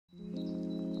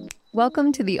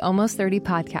Welcome to the Almost 30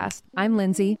 podcast. I'm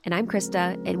Lindsay. And I'm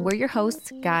Krista, and we're your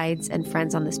hosts, guides, and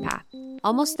friends on this path.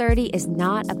 Almost 30 is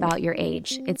not about your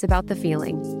age. It's about the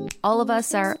feeling. All of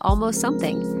us are almost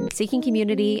something, seeking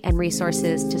community and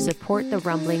resources to support the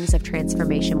rumblings of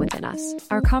transformation within us.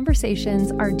 Our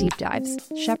conversations are deep dives,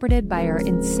 shepherded by our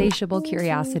insatiable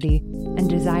curiosity and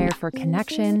desire for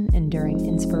connection, enduring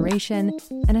inspiration,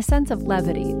 and a sense of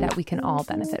levity that we can all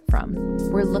benefit from.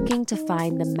 We're looking to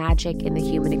find the magic in the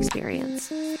human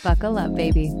experience. Buckle up,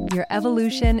 baby. Your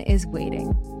evolution is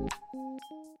waiting.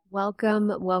 Welcome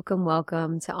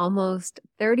to Almost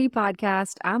 30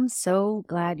 podcast. I'm so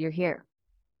glad you're here.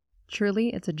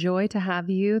 Truly, it's a joy to have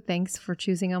you. Thanks for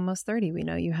choosing Almost 30. We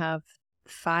know you have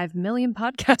 5 million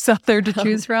podcasts out there to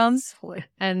choose from,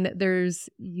 and there's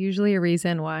usually a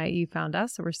reason why you found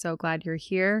us. So we're so glad you're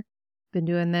here. Been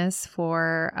doing this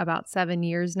for about 7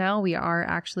 years now. We are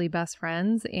actually best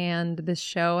friends, and this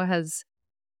show has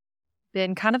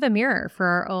been kind of a mirror for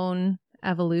our own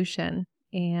evolution.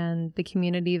 And the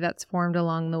community that's formed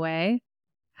along the way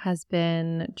has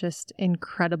been just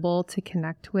incredible to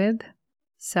connect with.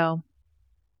 So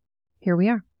here we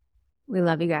are. We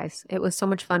love you guys. It was so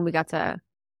much fun. We got to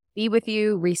be with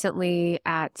you recently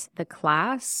at the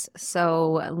class.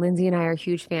 So Lindsay and I are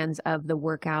huge fans of the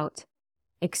workout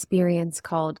experience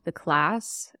called The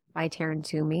Class by Taryn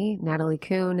Toomey. Natalie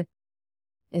Kuhn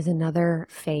is another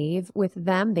fave with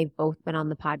them. They've both been on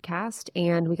the podcast,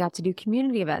 and we got to do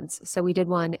community events. So we did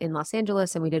one in Los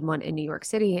Angeles and we did one in New York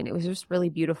City, and it was just really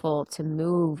beautiful to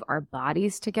move our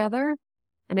bodies together.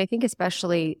 And I think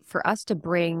especially for us to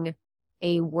bring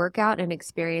a workout and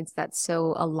experience that's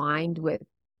so aligned with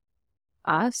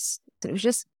us, it was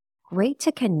just great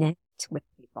to connect with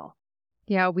people.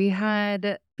 Yeah, we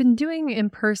had been doing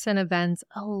in-person events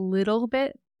a little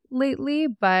bit lately,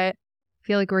 but I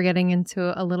feel like we're getting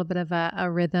into a little bit of a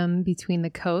rhythm between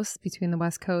the coasts, between the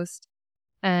West Coast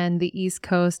and the East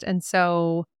Coast. And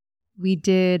so we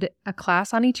did a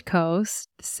class on each coast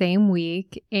the same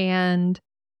week. And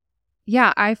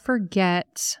yeah, I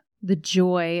forget the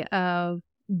joy of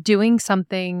doing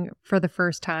something for the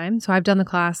first time. So I've done the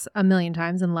class a million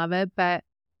times and love it. But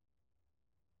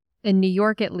in New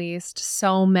York, at least,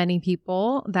 so many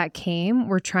people that came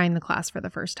were trying the class for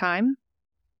the first time.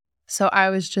 So I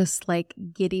was just like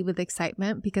giddy with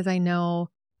excitement because I know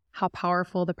how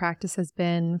powerful the practice has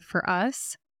been for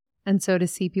us. And so to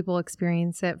see people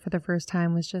experience it for the first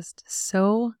time was just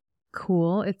so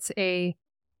cool. It's a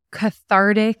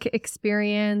cathartic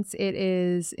experience. It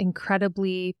is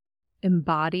incredibly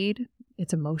embodied.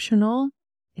 It's emotional.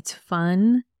 It's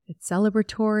fun. It's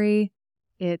celebratory.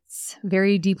 It's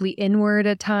very deeply inward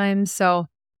at times. So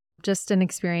just an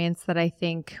experience that I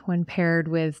think when paired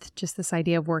with just this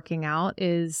idea of working out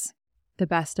is the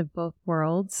best of both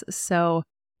worlds. So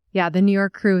yeah, the New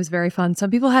York crew was very fun.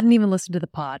 Some people hadn't even listened to the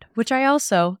pod, which I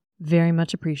also very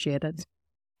much appreciated.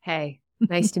 Hey,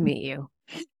 nice to meet you.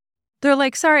 They're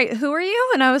like, sorry, who are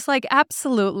you? And I was like,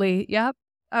 absolutely. Yep.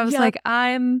 I was like,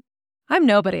 I'm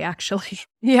nobody, actually.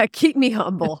 Yeah, keep me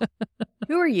humble.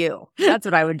 Who are you? That's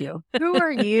what I would do. Who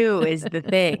are you is the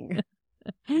thing.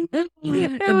 It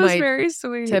was very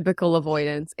sweet. Typical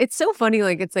avoidance. It's so funny.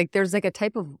 Like, it's like there's like a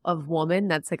type of woman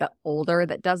that's like older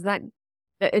that does that.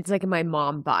 It's like my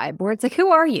mom vibe where it's like, who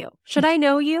are you? Should I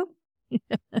know you?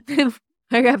 I've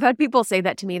had people say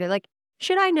that to me. They're like,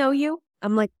 should I know you?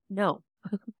 I'm like, no,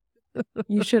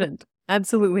 you shouldn't.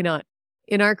 Absolutely not.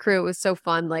 In our crew, it was so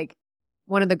fun. Like,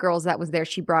 one of the girls that was there,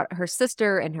 she brought her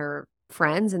sister and her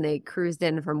friends, and they cruised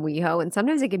in from WeHo. And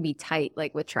sometimes it can be tight,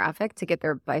 like with traffic, to get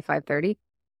there by 5:30.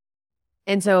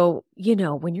 And so, you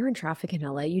know, when you're in traffic in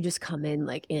LA, you just come in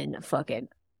like in a fucking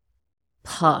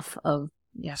puff of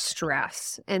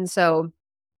stress. And so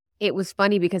it was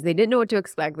funny because they didn't know what to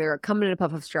expect. They were coming in a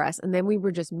puff of stress. And then we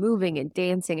were just moving and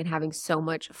dancing and having so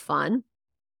much fun.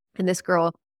 And this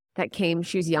girl that came,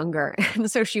 she was younger.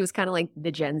 And so she was kind of like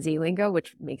the Gen Z lingo,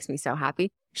 which makes me so happy.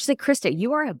 She's like, Krista,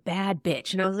 you are a bad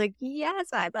bitch. And I was like, yes,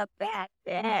 I'm a bad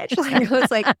bitch. Like, I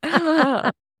was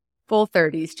like, full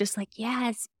 30s, just like,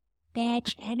 yes,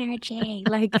 bitch energy.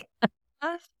 Like,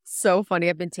 so funny.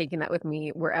 I've been taking that with me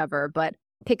wherever. But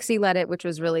Pixie led it, which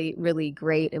was really, really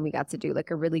great. And we got to do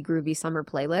like a really groovy summer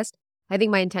playlist. I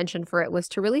think my intention for it was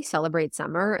to really celebrate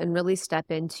summer and really step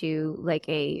into like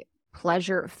a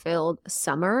pleasure-filled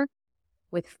summer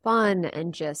with fun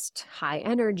and just high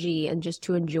energy and just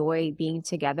to enjoy being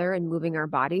together and moving our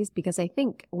bodies, because I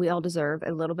think we all deserve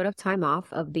a little bit of time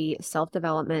off of the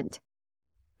self-development,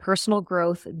 personal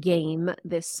growth game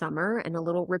this summer, and a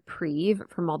little reprieve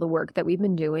from all the work that we've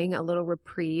been doing, a little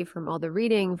reprieve from all the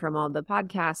reading, from all the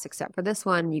podcasts, except for this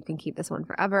one. You can keep this one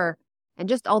forever. and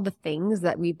just all the things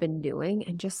that we've been doing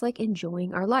and just like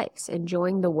enjoying our lives,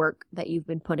 enjoying the work that you've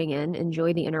been putting in,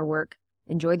 enjoy the inner work,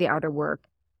 enjoy the outer work,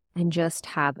 and just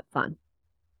have fun.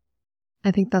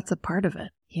 I think that's a part of it,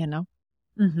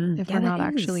 If we're not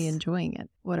actually is. enjoying it,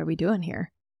 what are we doing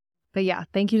here? But yeah,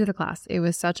 thank you to the class. It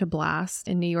was such a blast.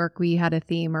 In New York, we had a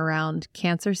theme around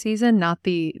cancer season, not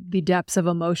the depths of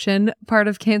emotion part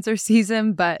of cancer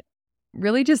season, but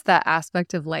really just that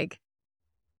aspect of like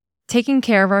taking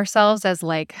care of ourselves as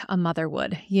like a mother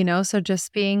would, So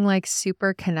just being like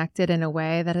super connected in a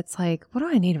way that it's like, what do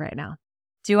I need right now?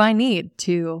 Do I need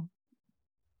to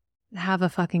have a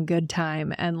fucking good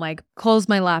time and like close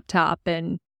my laptop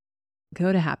and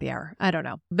go to happy hour? I don't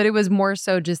know. But it was more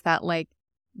so just that like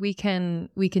we can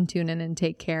tune in and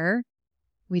take care.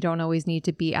 We don't always need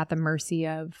to be at the mercy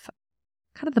of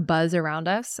kind of the buzz around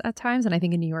us at times. And I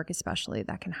think in New York especially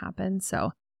that can happen.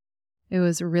 So it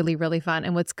was really, really fun.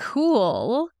 And what's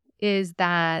cool is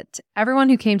that everyone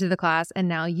who came to the class and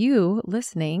now you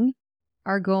listening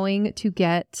are going to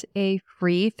get a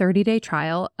free 30-day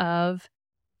trial of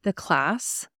the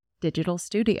Class Digital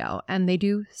Studio. And they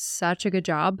do such a good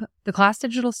job. The Class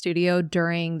Digital Studio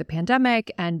during the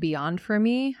pandemic and beyond for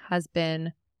me has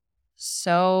been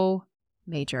so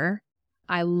major.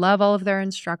 I love all of their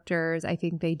instructors. I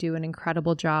think they do an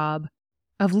incredible job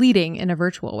of leading in a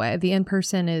virtual way. The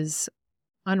in-person is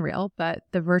unreal, but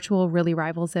the virtual really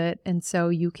rivals it. And so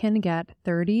you can get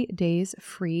 30 days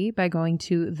free by going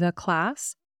to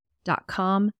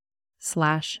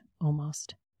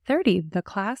theclass.com/almost 30,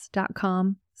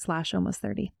 theclass.com/almost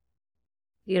 30.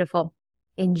 Beautiful.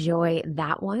 Enjoy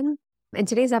that one. And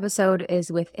today's episode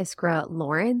is with Iskra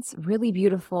Lawrence, really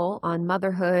beautiful on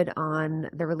motherhood,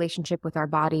 on the relationship with our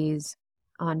bodies,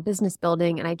 on business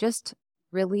building. And I just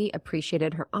really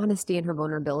appreciated her honesty and her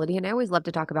vulnerability. And I always love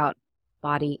to talk about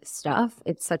body stuff.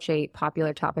 It's such a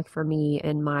popular topic for me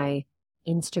in my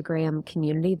Instagram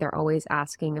community. They're always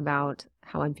asking about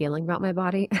how I'm feeling about my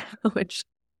body, which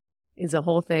is a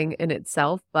whole thing in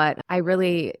itself. But I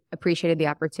really appreciated the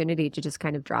opportunity to just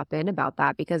kind of drop in about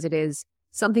that because it is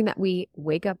something that we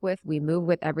wake up with, we move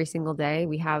with every single day.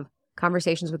 We have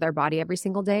conversations with our body every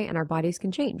single day, and our bodies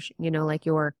can change, like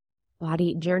your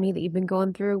body journey that you've been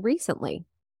going through recently.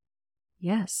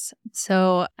 Yes.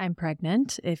 So I'm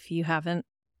pregnant. If you've been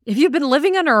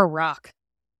living under a rock,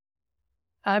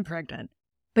 I'm pregnant.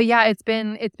 But yeah, it's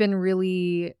been a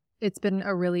really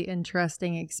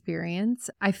interesting experience.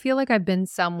 I feel like I've been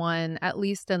someone, at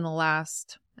least in the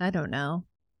last, I don't know,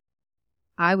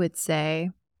 I would say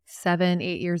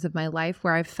 7-8 years of my life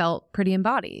where I felt pretty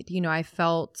embodied. I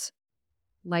felt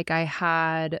like I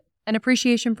had an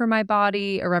appreciation for my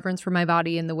body, a reverence for my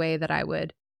body in the way that I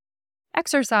would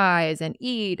exercise and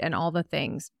eat and all the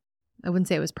things. I wouldn't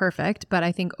say it was perfect, but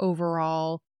I think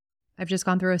overall, I've just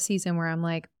gone through a season where I'm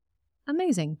like,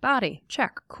 amazing body,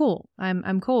 check, cool.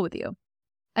 I'm cool with you.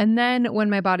 And then when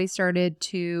my body started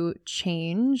to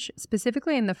change,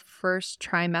 specifically in the first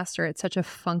trimester, it's such a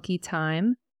funky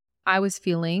time. I was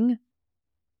feeling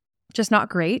just not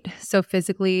great. So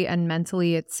physically and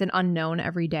mentally, it's an unknown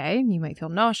every day. You might feel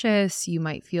nauseous. You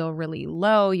might feel really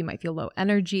low. You might feel low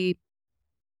energy.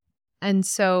 And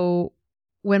so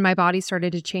when my body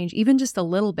started to change, even just a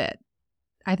little bit,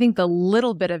 I think the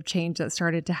little bit of change that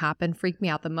started to happen freaked me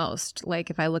out the most.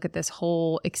 Like if I look at this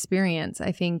whole experience,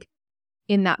 I think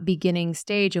in that beginning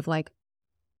stage of like,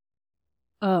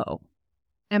 oh,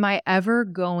 am I ever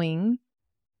going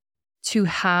to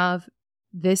have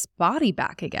this body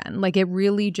back again? Like it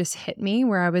really just hit me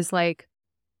where I was like,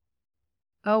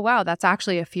 oh, wow, that's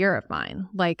actually a fear of mine.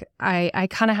 Like I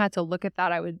kind of had to look at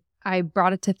that. I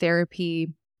brought it to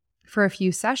therapy for a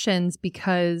few sessions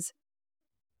because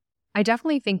I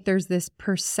definitely think there's this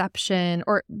perception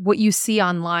or what you see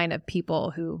online of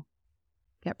people who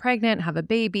get pregnant, have a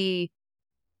baby,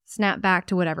 snap back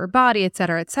to whatever body, et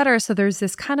cetera, et cetera. So there's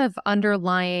this kind of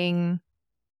underlying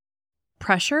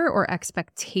pressure or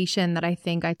expectation that I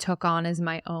think I took on as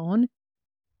my own.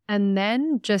 And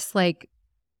then just like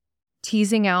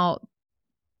teasing out,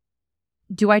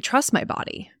 do I trust my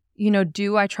body?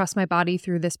 Do I trust my body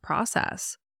through this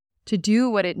process to do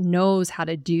what it knows how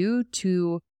to do,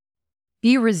 to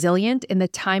be resilient in the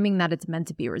timing that it's meant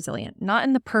to be resilient? Not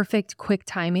in the perfect, quick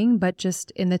timing, but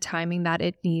just in the timing that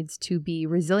it needs to be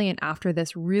resilient after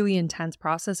this really intense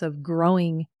process of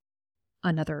growing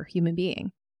another human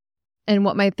being. And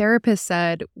what my therapist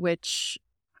said, which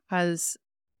has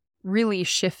really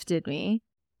shifted me,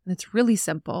 and it's really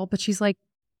simple, but she's like,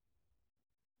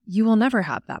 you will never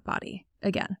have that body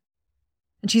again.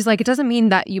 And she's like, it doesn't mean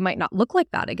that you might not look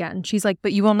like that again. She's like,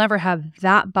 but you will never have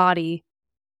that body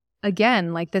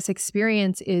again, like this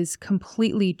experience is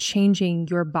completely changing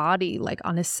your body, like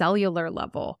on a cellular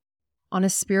level, on a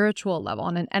spiritual level,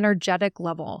 on an energetic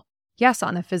level, yes,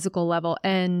 on a physical level.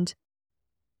 And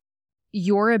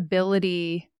your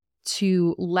ability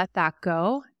to let that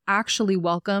go actually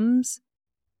welcomes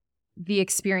the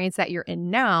experience that you're in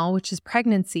now, which is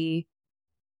pregnancy,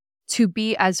 to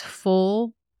be as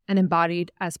full and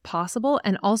embodied as possible,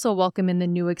 and also welcome in the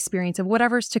new experience of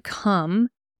whatever's to come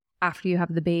after you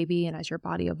have the baby and as your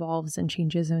body evolves and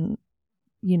changes and,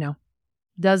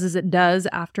 does as it does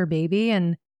after baby.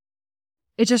 And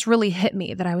it just really hit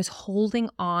me that I was holding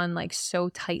on like so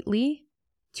tightly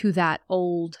to that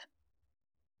old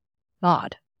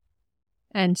God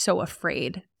and so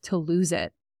afraid to lose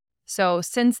it. So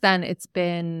since then, it's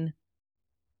been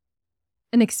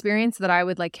an experience that I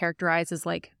would like characterize as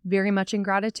like very much in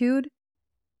gratitude.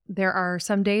 There are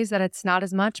some days that it's not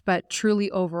as much, but truly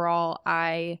overall,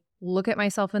 I look at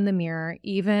myself in the mirror,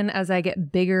 even as I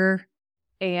get bigger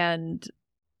and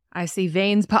I see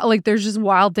veins pop, like there's just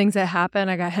wild things that happen.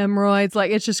 I got hemorrhoids,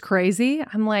 like it's just crazy.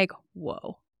 I'm like,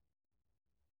 whoa,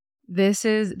 this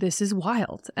is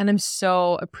wild. And I'm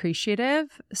so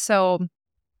appreciative. So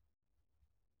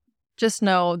just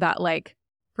know that, like,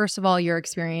 first of all, your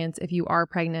experience, if you are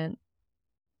pregnant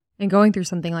and going through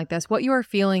something like this, what you are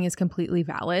feeling is completely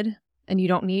valid, and you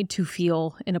don't need to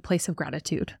feel in a place of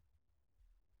gratitude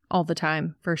all the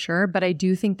time, for sure. But I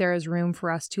do think there is room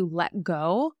for us to let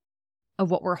go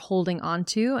of what we're holding on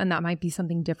to, and that might be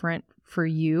something different for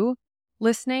you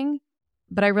listening.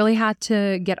 But I really had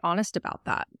to get honest about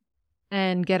that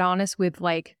and get honest with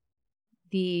like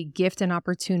the gift and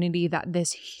opportunity that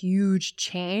this huge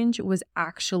change was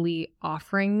actually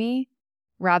offering me,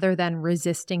 rather than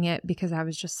resisting it because I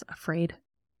was just afraid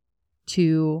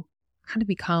to kind of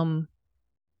become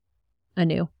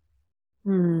anew.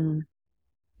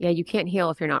 Yeah, you can't heal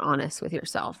if you're not honest with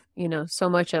yourself. So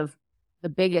much of the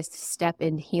biggest step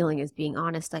in healing is being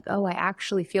honest, like, oh, I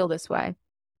actually feel this way.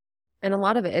 And a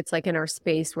lot of it, it's like in our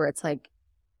space where it's like,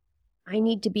 I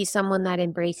need to be someone that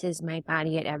embraces my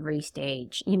body at every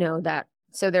stage,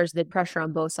 so there's the pressure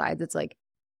on both sides. It's like,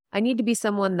 I need to be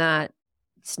someone that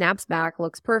snaps back,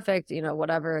 looks perfect,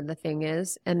 whatever the thing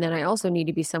is. And then I also need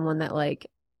to be someone that like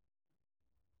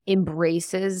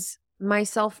embraces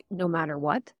myself no matter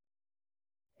what.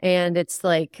 And it's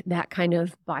like that kind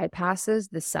of bypasses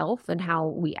the self and how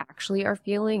we actually are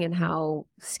feeling and how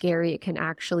scary it can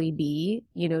actually be,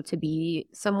 to be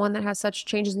someone that has such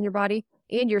changes in your body.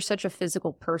 And you're such a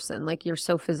physical person, like you're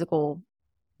so physical.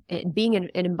 And being an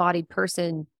embodied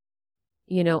person,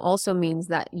 also means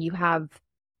that you have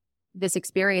this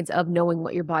experience of knowing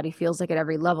what your body feels like at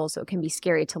every level. So it can be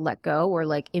scary to let go or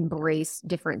like embrace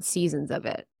different seasons of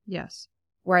it. Yes.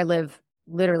 Where I live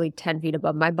literally 10 feet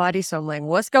above my body. So I'm like,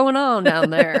 what's going on down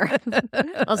there?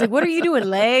 I was like, what are you doing,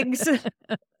 legs?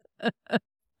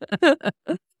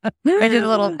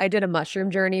 I did a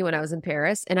mushroom journey when I was in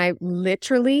Paris, and I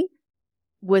literally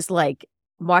was like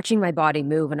watching my body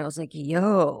move, and I was like,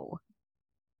 yo,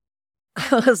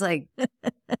 I was like,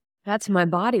 that's my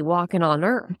body walking on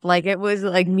earth. Like it was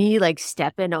like me like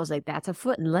stepping. I was like, that's a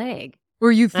foot and leg.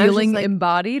 Were you feeling like,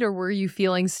 embodied, or were you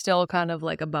feeling still kind of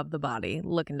like above the body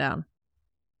looking down?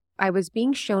 I was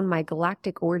being shown my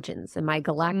galactic origins and my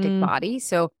galactic body.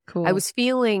 So cool. I was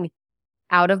feeling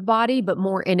out of body, but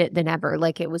more in it than ever.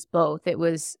 Like it was both. It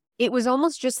was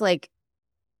almost just like,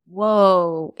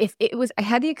 whoa. I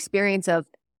had the experience of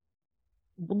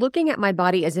looking at my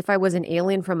body as if I was an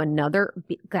alien from another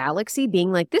galaxy,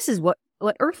 being like, this is what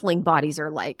earthling bodies are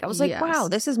like. I was like, wow,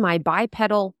 this is my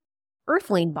bipedal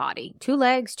earthling body, 2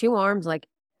 legs, 2 arms, like,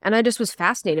 and I just was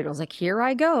fascinated. I was like, here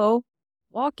I go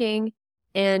walking.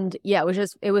 And yeah,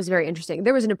 it was very interesting.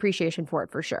 There was an appreciation for it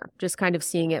for sure. Just kind of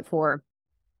seeing it for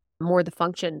more the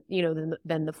function,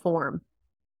 than the form.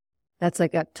 That's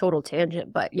like a total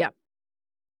tangent, but yeah.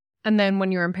 And then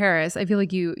when you were in Paris, I feel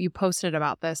like you posted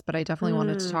about this, but I definitely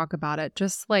wanted to talk about it.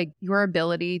 Just like your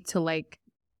ability to like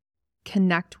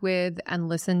connect with and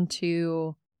listen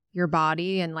to your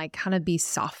body and like kind of be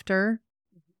softer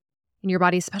in your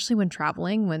body, especially when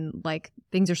traveling, when like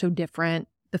things are so different,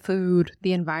 the food,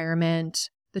 the environment,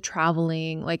 the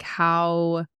traveling, like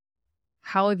how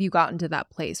have you gotten to that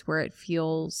place where it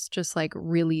feels just like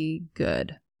really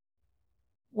good?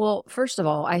 Well, first of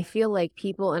all, I feel like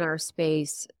people in our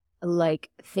space like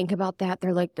think about that.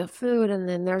 They're like the food, and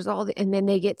then there's and then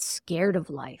they get scared of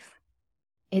life.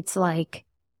 It's like,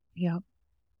 yeah,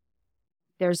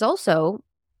 there's also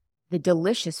the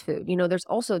delicious food. There's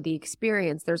also the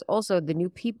experience. There's also the new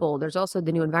people. There's also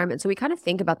the new environment. So we kind of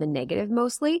think about the negative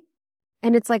mostly.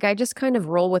 And it's like, I just kind of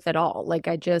roll with it all. Like,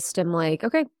 I just am like,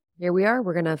 okay, here we are.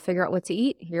 We're going to figure out what to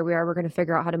eat. Here we are. We're going to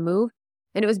figure out how to move.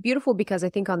 And it was beautiful because I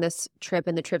think on this trip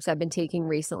and the trips I've been taking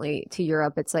recently to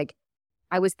Europe, it's like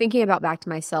I was thinking about back to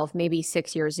myself maybe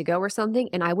 6 years ago or something,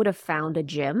 and I would have found a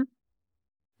gym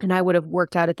and I would have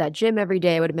worked out at that gym every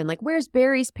day. I would have been like, where's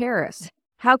Barry's Paris?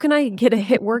 How can I get a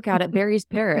HIIT workout at Barry's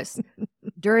Paris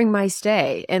during my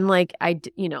stay? And like, I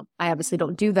obviously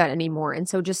don't do that anymore. And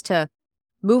so just to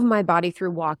move my body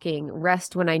through walking,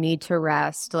 rest when I need to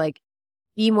rest, like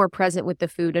be more present with the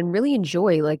food and really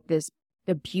enjoy like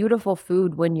the beautiful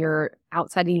food when you're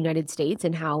outside the United States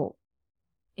and how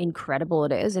incredible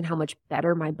it is and how much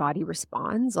better my body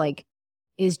responds, like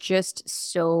is just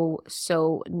so,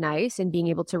 so nice, and being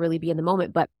able to really be in the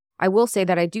moment. But I will say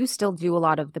that I do still do a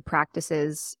lot of the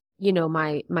practices,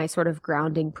 my sort of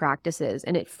grounding practices,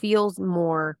 and it feels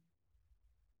more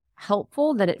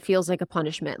helpful than it feels like a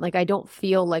punishment. Like I don't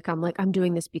feel like I'm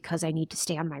doing this because I need to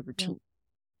stay on my routine.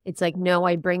 It's like, no,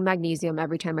 I bring magnesium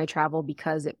every time I travel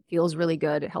because it feels really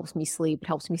good. It helps me sleep. It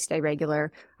helps me stay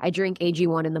regular. I drink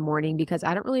AG1 in the morning because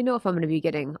I don't really know if I'm going to be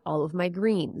getting all of my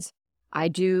greens. I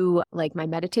do like my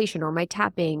meditation or my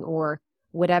tapping or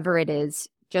whatever it is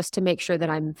just to make sure that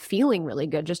I'm feeling really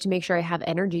good, just to make sure I have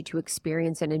energy to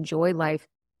experience and enjoy life.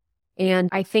 And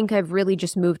I think I've really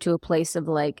just moved to a place of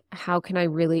like, how can I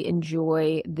really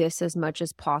enjoy this as much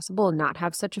as possible and not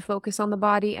have such a focus on the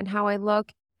body and how I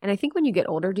look? And I think when you get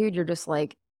older, dude, you're just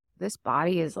like, this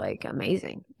body is like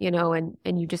amazing,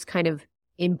 and you just kind of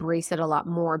embrace it a lot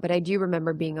more. But I do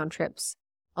remember being on trips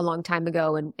a long time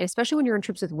ago, and especially when you're on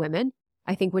trips with women,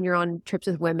 I think when you're on trips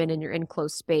with women and you're in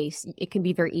close space, it can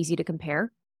be very easy to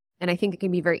compare. And I think it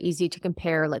can be very easy to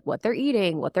compare like what they're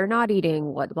eating, what they're not eating,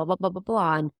 what blah, blah, blah, blah,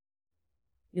 blah. And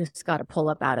you just got to pull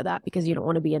up out of that because you don't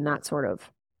want to be in that sort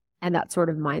of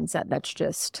mindset that's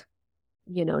just,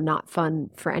 not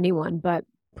fun for anyone. But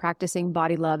practicing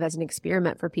body love as an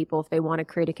experiment for people if they want to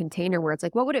create a container where it's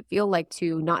like, what would it feel like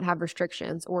to not have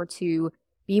restrictions or to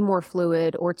be more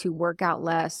fluid or to work out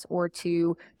less or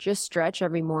to just stretch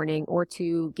every morning or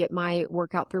to get my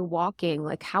workout through walking?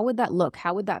 Like, how would that look?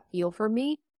 How would that feel for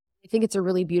me? I think it's a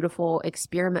really beautiful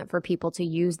experiment for people to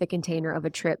use the container of a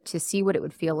trip to see what it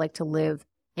would feel like to live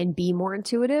and be more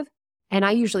intuitive. And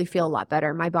I usually feel a lot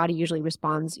better. My body usually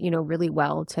responds, really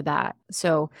well to that.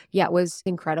 So yeah, it was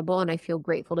incredible. And I feel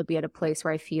grateful to be at a place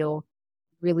where I feel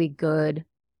really good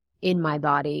in my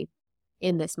body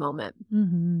in this moment.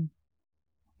 Mm-hmm.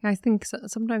 I think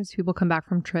sometimes people come back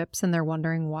from trips and they're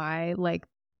wondering why, like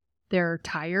they're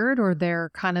tired or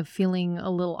they're kind of feeling a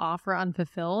little off or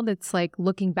unfulfilled. It's like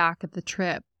looking back at the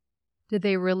trip, did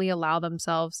they really allow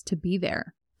themselves to be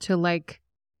there, to like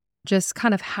just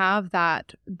kind of have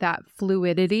that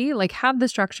fluidity, like have the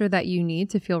structure that you need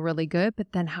to feel really good,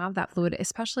 but then have that fluid,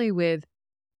 especially with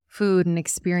food and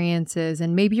experiences.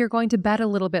 And maybe you're going to bed a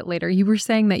little bit later. You were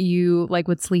saying that you like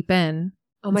would sleep in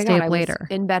and stay up later. I was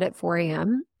in bed at 4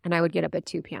 a.m. and I would get up at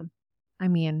 2 p.m. I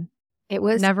mean, it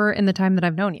was never in the time that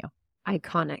I've known you.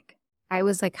 Iconic. I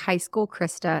was like, high school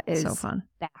Krista is so fun.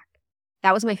 Back.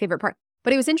 That was my favorite part.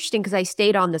 But it was interesting because I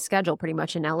stayed on the schedule pretty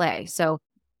much in LA. So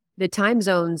the time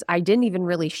zones, I didn't even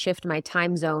really shift my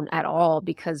time zone at all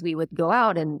because we would go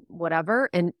out and whatever.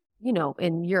 And,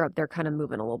 in Europe, they're kind of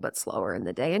moving a little bit slower in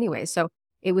the day anyway. So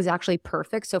it was actually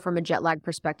perfect. So from a jet lag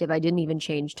perspective, I didn't even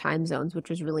change time zones, which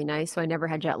was really nice. So I never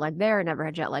had jet lag there. I never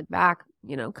had jet lag back,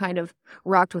 kind of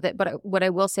rocked with it. But what I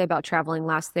will say about traveling,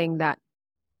 last thing that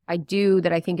I do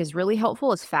that I think is really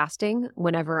helpful is fasting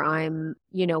whenever I'm,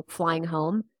 flying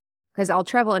home, because I'll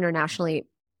travel internationally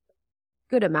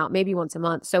good amount, maybe once a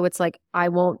month. So it's like I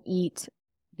won't eat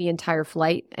the entire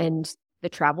flight and the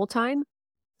travel time.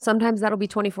 Sometimes that'll be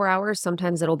 24 hours.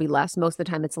 Sometimes it'll be less. Most of the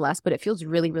time it's less, but it feels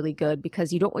really, really good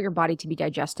because you don't want your body to be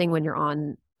digesting when you're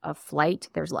on a flight.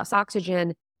 There's less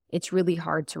oxygen. It's really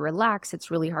hard to relax. It's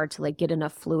really hard to like get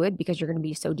enough fluid because you're going to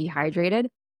be so dehydrated.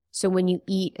 So when you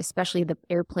eat, especially the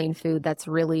airplane food, that's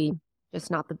really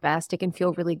just not the best. It can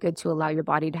feel really good to allow your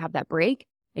body to have that break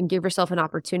and give yourself an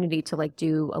opportunity to like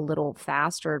do a little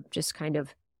fast or just kind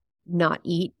of not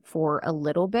eat for a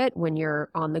little bit when you're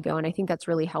on the go. And I think that's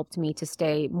really helped me to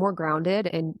stay more grounded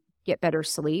and get better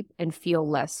sleep and feel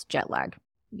less jet lag.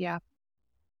 Yeah.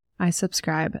 I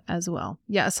subscribe as well.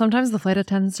 Yeah. Sometimes the flight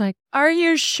attendant's like, are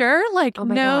you sure? Like, oh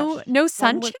my gosh. No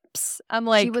sun chips? I'm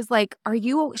like, she's like, are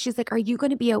you going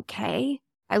to be okay?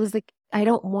 I was like, I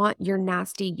don't want your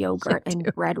nasty yogurt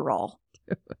and bread roll.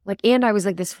 Like, and I was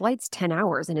like, this flight's 10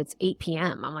 hours and it's 8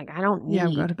 p.m. I'm like, I don't need. Yeah,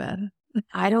 go to bed.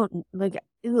 I don't like,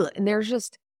 ugh. And there's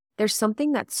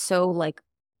something that's so like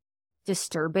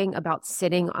disturbing about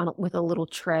sitting on with a little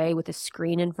tray with a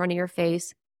screen in front of your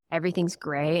face. Everything's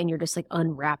gray and you're just like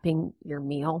unwrapping your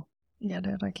meal. Yeah,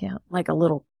 dude, I can't. Like a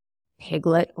little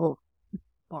piglet. Oh,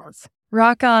 balls.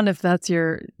 Rock on if that's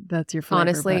your flavor.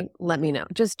 Honestly, let me know.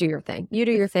 Just do your thing. You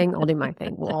do your thing. I'll do my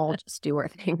thing. We'll all just do our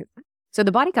thing. So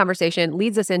the body conversation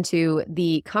leads us into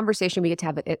the conversation we get to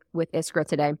have with Iskra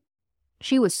today.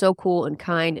 She was so cool and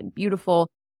kind and beautiful.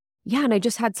 Yeah, and I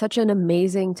just had such an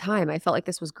amazing time. I felt like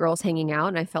this was girls hanging out,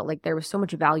 and I felt like there was so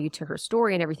much value to her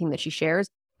story and everything that she shares.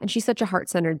 And she's such a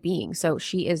heart-centered being. So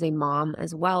she is a mom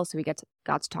as well. So we got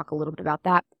to talk a little bit about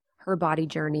that, her body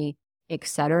journey,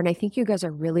 etc. And I think you guys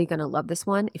are really going to love this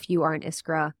one. If you are an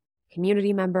Iskra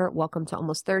community member, welcome to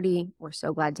Almost 30. We're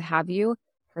so glad to have you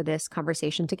for this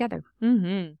conversation together.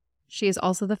 Mm-hmm. She is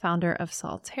also the founder of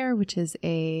Saltaire, which is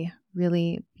a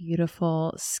really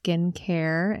beautiful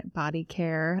skincare, body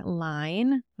care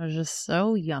line. It's just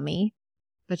so yummy.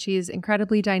 But she's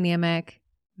incredibly dynamic,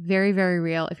 very, very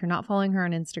real. If you're not following her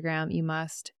on Instagram, you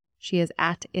must. She is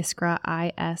at Iskra,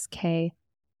 Iskra.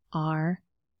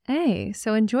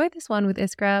 So enjoy this one with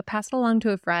Iskra. Pass it along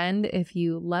to a friend if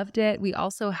you loved it. We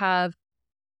also have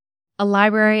a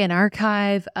library and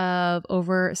archive of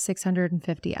over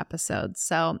 650 episodes.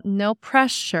 So no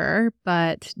pressure,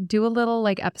 but do a little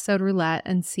like episode roulette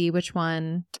and see which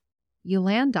one you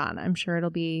land on. I'm sure it'll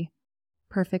be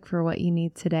perfect for what you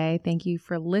need today. Thank you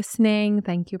for listening.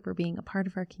 Thank you for being a part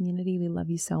of our community. We love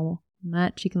you so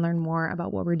much. You can learn more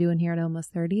about what we're doing here at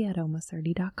Almost 30 at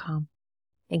almost30.com.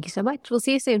 Thank you so much. We'll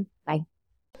see you soon. Bye.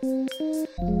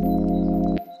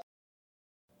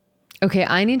 Okay,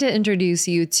 I need to introduce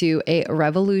you to a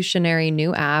revolutionary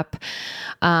new app,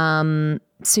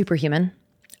 Superhuman.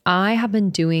 I have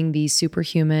been doing these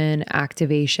Superhuman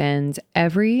activations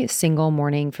every single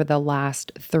morning for the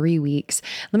last 3 weeks.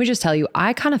 Let me just tell you,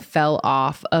 I kind of fell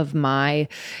off of my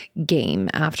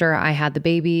game after I had the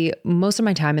baby. Most of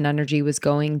my time and energy was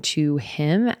going to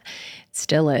him.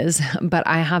 Still is, but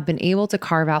I have been able to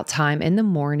carve out time in the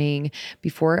morning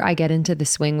before I get into the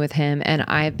swing with him. And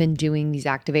I've been doing these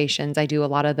activations. I do a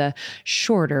lot of the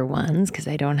shorter ones because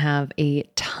I don't have a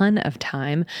ton of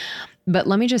time. But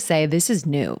let me just say, this is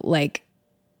new. Like,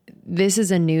 this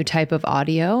is a new type of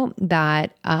audio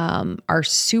that are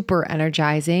super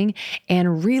energizing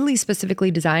and really specifically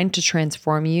designed to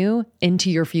transform you into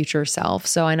your future self.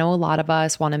 So I know a lot of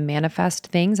us want to manifest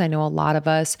things. I know a lot of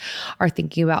us are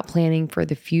thinking about planning for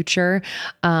the future,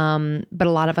 but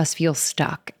a lot of us feel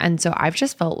stuck. And so I've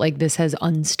just felt like this has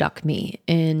unstuck me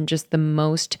in just the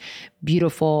most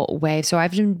beautiful way. So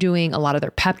I've been doing a lot of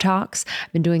their pep talks.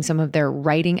 I've been doing some of their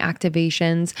writing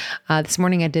activations. This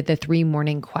morning I did the 3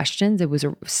 morning questions. It was a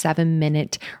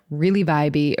 7-minute, really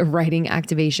vibey writing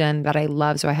activation that I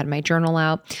love. So I had my journal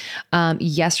out.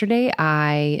 Yesterday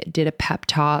I did a pep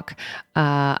talk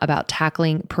about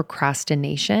tackling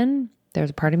procrastination.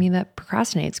 There's a part of me that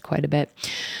procrastinates quite a bit.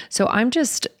 So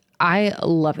I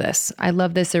love this. I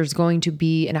love this. There's going to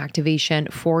be an activation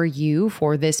for you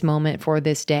for this moment, for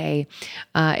this day.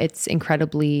 It's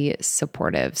incredibly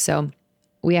supportive. So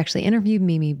we actually interviewed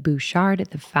Mimi Bouchard,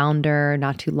 the founder,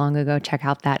 not too long ago. Check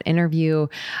out that interview.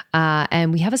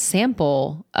 And we have a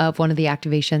sample of one of the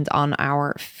activations on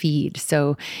our feed.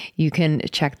 So you can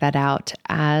check that out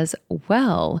as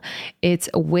well.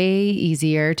 It's way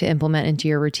easier to implement into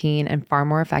your routine and far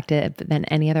more effective than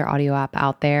any other audio app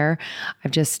out there.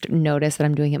 I've just noticed that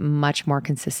I'm doing it much more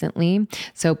consistently.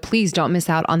 So please don't miss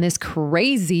out on this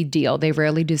crazy deal. They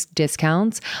rarely do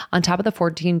discounts. On top of the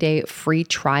 14-day free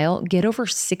trial, get over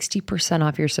 60%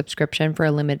 off your subscription for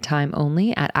a limited time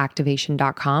only at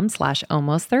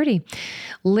activation.com/almost30.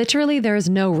 Literally, there is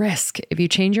no risk. If you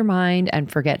change your mind and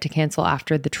forget to cancel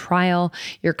after the trial,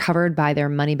 you're covered by their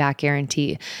money back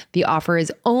guarantee. The offer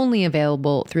is only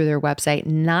available through their website,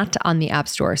 not on the App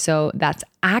Store. So that's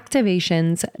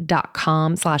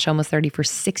activations.com/almost30 for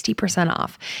 60%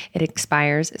 off. It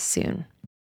expires soon.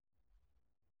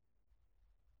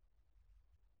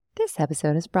 This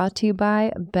episode is brought to you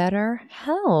by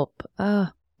BetterHelp.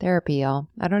 Therapy, y'all.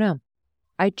 I don't know.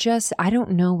 I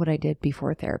don't know what I did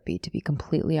before therapy, to be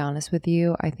completely honest with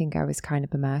you. I think I was kind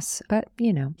of a mess, but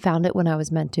found it when I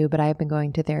was meant to. But I've been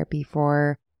going to therapy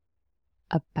for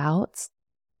about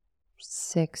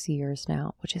 6 years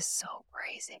now, which is so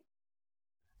crazy.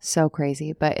 So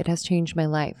crazy, but it has changed my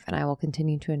life, and I will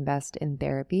continue to invest in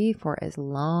therapy for as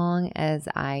long as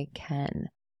I can.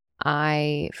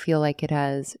 I feel like it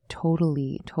has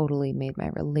totally made my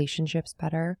relationships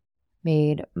better,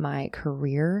 made my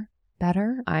career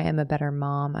better. I am a better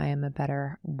mom. I am a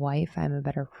better wife. I'm a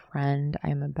better friend.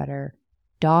 I'm a better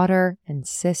daughter and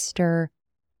sister.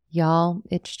 Y'all,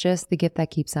 it's just the gift that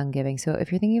keeps on giving. So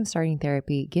if you're thinking of starting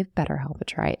therapy, give BetterHelp a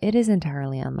try. It is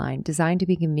entirely online, designed to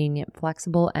be convenient,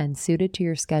 flexible, and suited to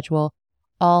your schedule.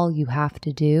 All you have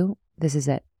to do This is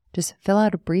it. Just fill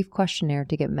out a brief questionnaire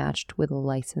to get matched with a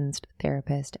licensed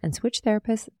therapist and switch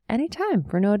therapists anytime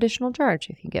for no additional charge.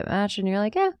 If you get matched and you're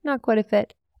like, not quite a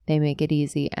fit, they make it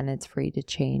easy and it's free to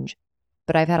change.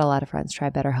 But I've had a lot of friends try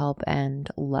BetterHelp and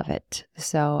love it.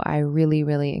 So I really,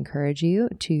 really encourage you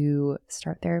to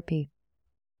start therapy.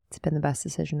 It's been the best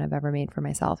decision I've ever made for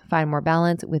myself. Find more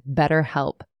balance with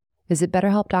BetterHelp. Visit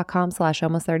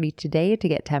betterhelp.com/almost30 today to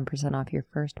get 10% off your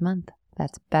first month.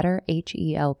 That's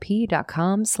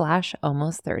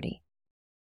betterhelp.com/almost30.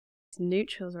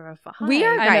 Neutrals are a vibe. We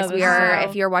are, guys. We are. So-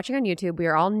 If you're watching on YouTube, we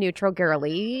are all neutral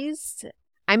girlies.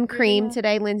 I'm cream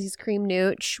today. Lindsay's cream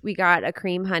nooch. We got a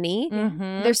cream honey.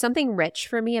 Mm-hmm. There's something rich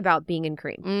for me about being in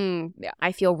cream. Yeah.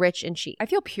 I feel rich and chic. I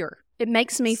feel pure. It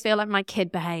makes me feel like my kid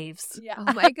behaves. Yeah.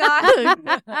 Oh my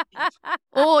God.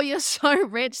 Or you're so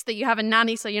rich that you have a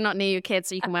nanny so you're not near your kids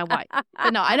so you can wear white.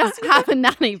 But no, I don't have a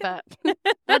nanny, but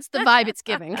that's the vibe it's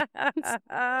giving.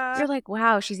 You're like,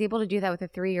 wow, she's able to do that with a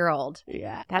 3-year-old.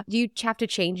 Yeah. Do you have to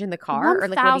change in the car? Or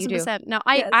like, what do you do? 1000%. No,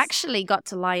 I Yes. actually got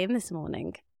to lie in this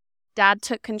morning. Dad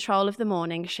took control of the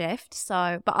morning shift,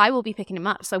 but I will be picking him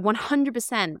up. So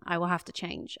 100% I will have to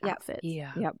change outfits.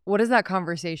 Yeah. Yep. What is that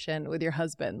conversation with your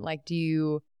husband? Like, do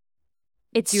you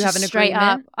It's Do you have just an straight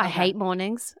up, agreement? I Okay. hate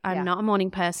mornings. I'm Yeah. not a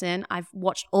morning person. I've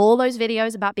watched all those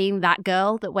videos about being that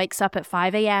girl that wakes up at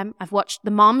 5 a.m. I've watched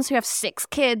the moms who have 6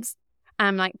 kids.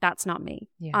 I'm like, that's not me.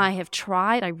 Yeah. I have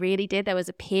tried. I really did. There was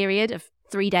a period of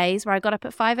 3 days where I got up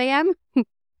at 5 a.m.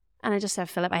 And I just said,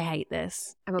 Philip, I hate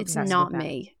this. I'm It's obsessed not with that.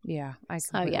 me. Yeah, I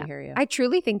So, completely yeah. hear you. I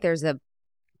truly think there's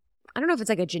I don't know if it's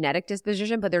like a genetic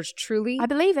disposition, but there's truly I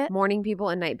believe it. morning people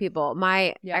and night people.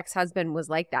 My Yeah. ex-husband was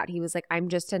like that. He was like, I'm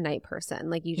just a night person.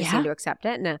 Like, you just Yeah. need to accept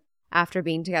it. And after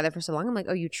being together for so long, I'm like,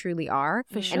 oh, you truly are.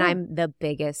 For sure. And I'm the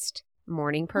biggest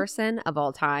morning person of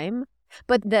all time.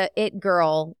 But the it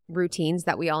girl routines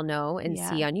that we all know and Yeah.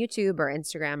 see on YouTube or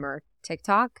Instagram or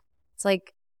TikTok, it's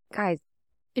like, guys,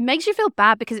 It makes you feel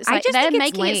bad because it's I like just they're think it's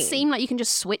making it lame. seem like you can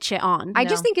just switch it on. I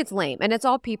just think it's lame. And it's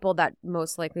all people that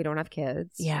most likely don't have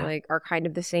kids. Yeah. Like, are kind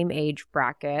of the same age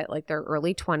bracket, like their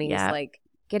early 20s. Yeah. Like,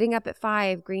 getting up at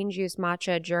 5, green juice,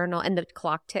 matcha, journal, and the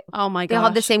clock tick. Oh my They gosh. all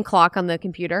have the same clock on the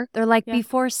computer. They're like, Yeah.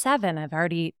 before 7, I've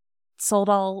already sold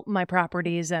all my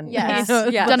properties and Yes.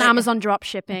 Yes. Done Amazon drop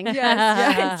shipping.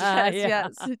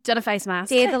 yes. Done a face mask.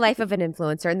 Day of the life of an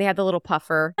influencer. And they have the little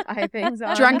puffer eye things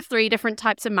on. Drank 3 different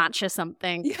types of matcha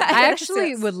something. I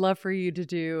actually would love for you to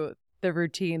do the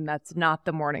routine that's not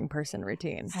the morning person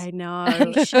routine. I know.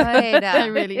 You should. I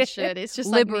really should. It's just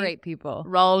like me liberate people.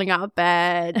 rolling out of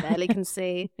bed, barely can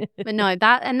see. But no,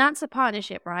 that's a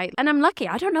partnership, right? And I'm lucky.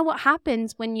 I don't know what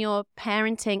happens when you're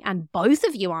parenting and both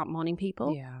of you aren't morning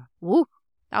people. Yeah. Woo,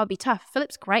 that would be tough.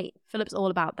 Philip's great. Philip's all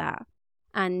about that.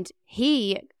 And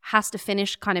he has to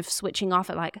finish kind of switching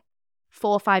off at like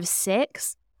 4, 5,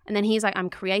 6. And then he's like, I'm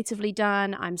creatively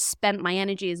done. I'm spent. My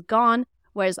energy is gone.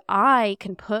 Whereas I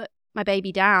can put my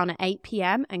baby down at 8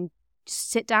 p.m. and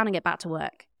sit down and get back to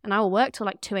work. And I will work till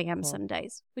like 2 a.m. some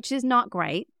days, which is not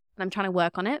great. And I'm trying to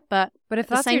work on it. But But if at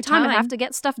the that's same your time, I time, have to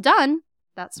get stuff done.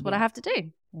 That's what I Yeah. have to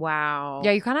do. Wow.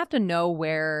 Yeah, you kind of have to know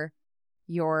where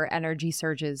your energy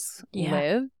surges Yeah.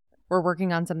 live. We're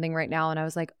working on something right now, and I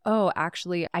was like, oh,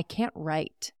 actually, I can't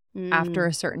write after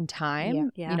a certain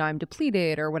time. Yeah. You know, I'm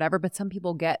depleted or whatever, but some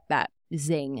people get that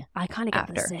zing. I kind of get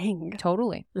the after. zing.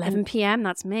 Totally. 11 p.m.,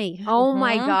 that's me. Oh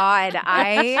my Mhm.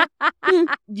 God.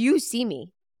 You see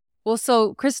me. Well,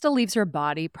 so Krista leaves her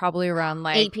body probably around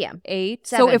like 8 p.m. 8.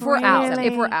 So 7. if we're out, Really?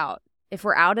 if we're out. If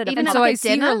we're out at a Even And at so like I a see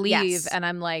her dinner? leave Yes. and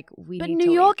I'm like, we But need New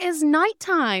to York is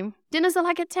nighttime. Dinners are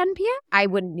like at 10 p.m. I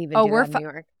wouldn't even Oh, do we're that in fi- New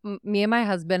York. Me and my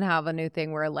husband have a new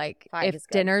thing where like 5 if is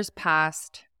good. dinner's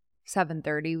past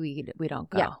 7:30, we don't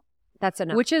go. Yeah. That's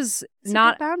enough. Which is It's a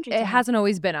not good boundary it to have. hasn't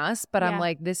always been us, but Yeah. I'm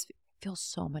like this feels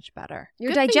so much better.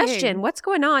 Your Good for you. digestion. What's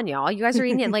going on, y'all? You guys are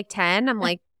eating at like 10. I'm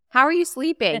like, how are you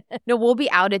sleeping? No, we'll be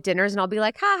out at dinners and I'll be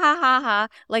like, ha, ha, ha, ha,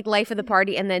 like life of the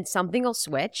party. And then something will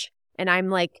switch. And I'm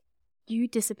like, You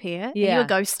disappear. Are you Yeah. a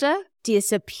ghoster?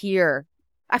 disappear.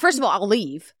 First of all, I'll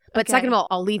leave. But Okay. second of all,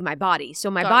 I'll leave my body.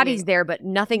 So my Got body's you. there, but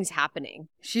nothing's happening.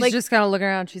 She's Like- just kind of looking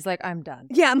around. She's like, I'm done.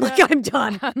 Yeah, I'm like, I'm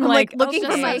done. I'm like looking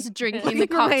Just for my starts drinking looking the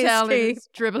for my cocktail and escape. it's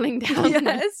dribbling down.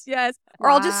 Yes, yes. Or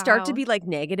I'll just start to Wow. be like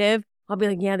negative. I'll be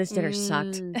like, yeah, this dinner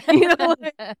sucked. Mm. You know,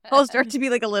 like, I'll start to be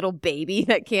like a little baby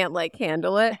that can't like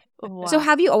handle it. Wow. So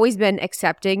have you always been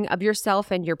accepting of yourself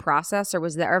and your process, or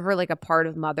was there ever like a part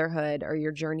of motherhood or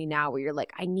your journey now where you're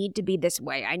like, I need to be this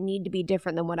way. I need to be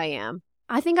different than what I am?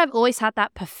 I think I've always had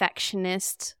that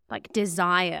perfectionist like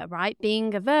desire, right?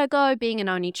 Being a Virgo, being an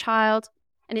only child.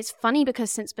 And it's funny because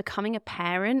since becoming a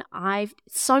parent,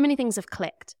 so many things have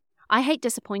clicked. I hate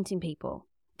disappointing people.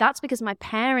 that's because my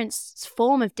parents'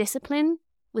 form of discipline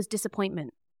was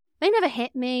disappointment. They never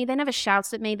hit me. They never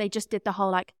shouted at me. They just did the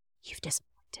whole like, you've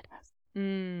disappointed us.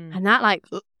 And that like,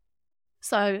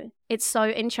 so it's so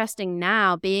interesting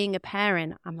now being a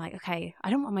parent. I'm like, okay, I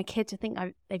don't want my kid to think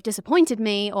they've disappointed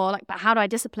me or like, but how do I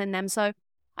discipline them? So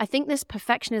I think this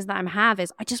perfectionism that I have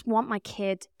is I just want my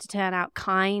kid to turn out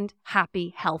kind,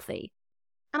 happy, healthy.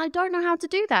 And I don't know how to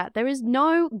do that. There is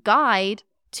no guide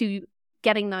to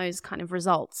getting those kind of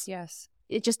results. Yes.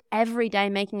 It's just every day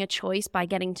making a choice by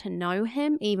getting to know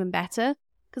him even better.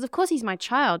 Because of course he's my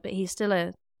child, but he's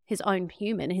still his own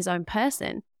human, his own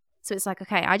person. So it's like,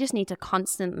 okay, I just need to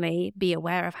constantly be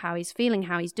aware of how he's feeling,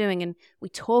 how he's doing. And we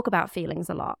talk about feelings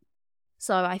a lot.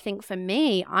 So I think for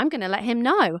me, I'm going to let him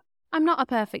know I'm not a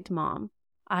perfect mom.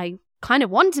 I kind of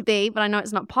want to be, but I know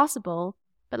it's not possible.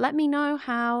 But let me know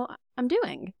how I'm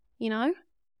doing, How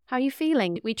are you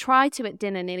feeling? We try to at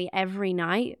dinner nearly every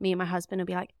night. Me and my husband will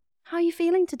be like, how are you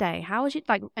feeling today? How is it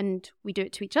like? And we do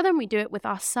it to each other and we do it with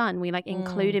our son. We like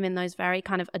include him in those very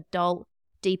kind of adult,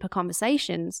 deeper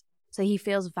conversations. So he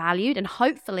feels valued and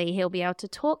hopefully he'll be able to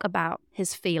talk about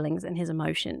his feelings and his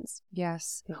emotions.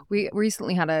 Yes. We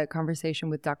recently had a conversation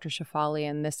with Dr. Shafali,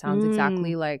 and this sounds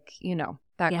exactly like,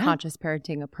 that conscious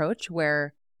parenting approach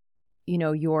where,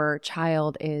 your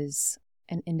child is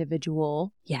an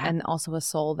individual and also a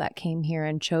soul that came here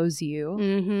and chose you.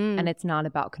 And it's not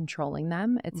about controlling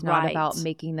them. It's not about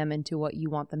making them into what you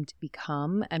want them to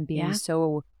become and being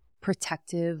so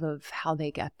protective of how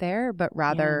they get there, but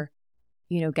rather,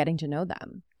 getting to know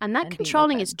them. And that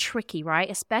controlling is tricky, right?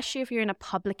 Especially if you're in a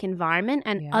public environment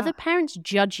and other parents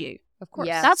judge you. Of course.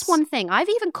 Yes. That's one thing. I've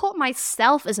even caught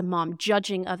myself as a mom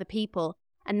judging other people.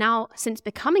 And now since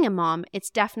becoming a mom, it's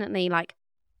definitely like,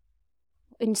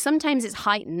 and sometimes it's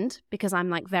heightened because I'm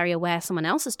like very aware someone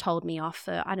else has told me off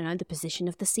for, I don't know, the position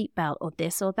of the seatbelt or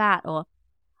this or that.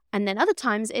 And then other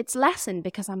times it's lessened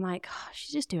because I'm like, oh,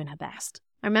 she's just doing her best.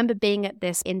 I remember being at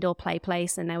this indoor play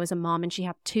place and there was a mom and she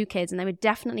had 2 kids and they were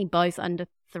definitely both under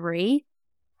 3.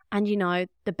 And,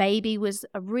 the baby was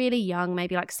really young,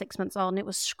 maybe like 6 months old, and it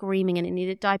was screaming and it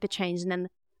needed diaper change. And then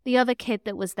the other kid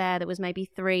that was there that was maybe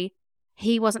 3,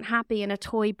 he wasn't happy and a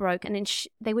toy broke. And then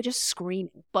they were just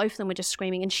screaming. Both of them were just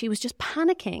screaming and she was just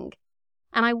panicking.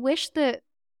 And I wish that,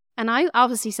 and I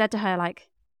obviously said to her, like,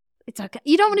 it's okay.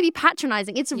 You don't want to be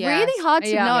patronizing. It's really hard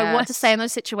to know what to say in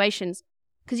those situations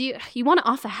because you want to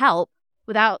offer help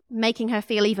without making her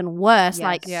feel even worse.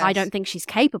 I don't think she's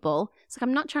capable. It's like,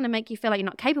 I'm not trying to make you feel like you're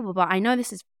not capable, but I know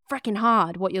this is freaking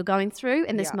hard what you're going through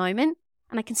in this moment.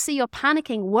 And I can see you're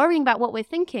panicking, worrying about what we're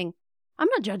thinking. I'm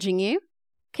not judging you.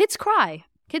 Kids cry.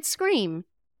 Kids scream.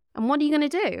 And what are you going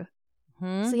to do?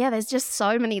 So there's just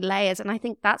so many layers. And I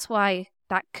think that's why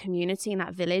that community and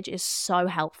that village is so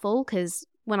helpful because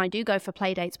when I do go for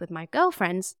play dates with my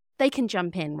girlfriends, they can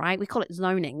jump in, right? We call it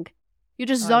zoning. You're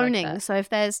just zoning. Like so if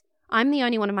I'm the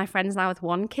only one of my friends now with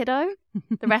 1 kiddo.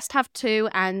 The rest have 2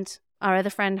 and our other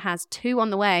friend has 2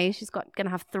 on the way. She's going to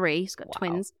have 3. She's got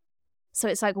twins. So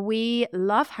it's like we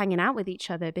love hanging out with each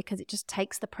other because it just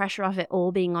takes the pressure off it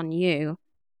all being on you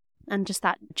and just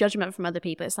that judgment from other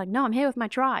people. It's like, no, I'm here with my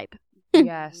tribe.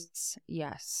 Yes.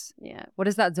 Yeah. What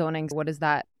is that zoning? What does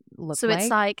that look like? So it's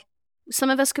like some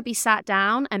of us could be sat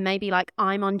down and maybe like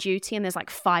I'm on duty and there's like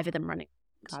 5 of them running.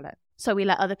 Got it. So we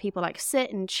let other people like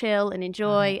sit and chill and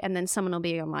enjoy. And then someone will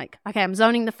be on like, okay, I'm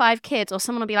zoning the 5 kids. Or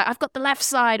someone will be like, I've got the left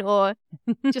side. Or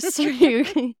just so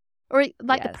you, or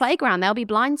like the playground, there'll be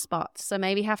blind spots. So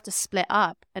maybe you have to split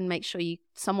up and make sure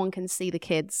someone can see the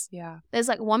kids. Yeah. There's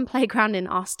like one playground in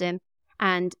Austin.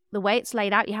 And the way it's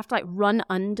laid out, you have to like run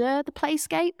under the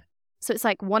playscape. So it's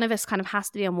like one of us kind of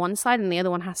has to be on one side and the other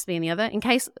one has to be on the other. In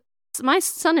case my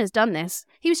son has done this,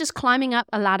 he was just climbing up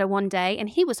a ladder one day and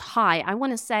he was high. I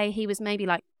want to say he was maybe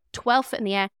like 12 foot in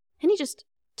the air and he just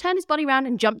turned his body around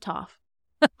and jumped off.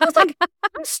 I was like, I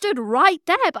stood right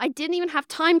there, but I didn't even have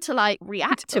time to like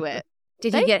react to it.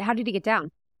 How did he get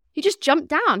down? He just jumped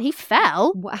down. He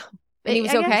fell. Wow. And he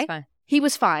was okay? He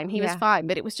was fine. He was fine.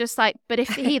 But it was just like, but if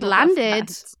he'd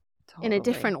landed in a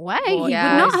different way, he would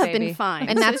not have been fine.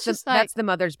 And that's the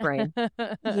mother's brain. Yeah.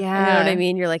 You know what I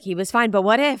mean? You're like, he was fine, but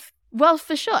what if? Well,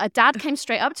 for sure. A dad came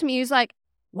straight up to me. He was like,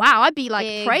 wow, I'd be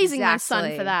like praising my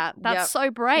son for that. That's so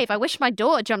brave. I wish my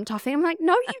daughter jumped off him. I'm like,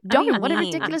 no, you don't. What a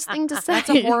ridiculous thing to say. That's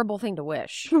a horrible thing to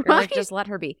wish. Right? You're like, just let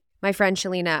her be. My friend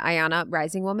Shalina Ayana,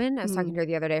 Rising Woman, I was talking to her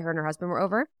the other day. Her and her husband were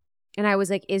over. And I was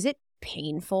like, is it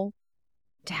painful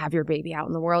to have your baby out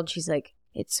in the world? She's like,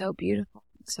 it's so beautiful.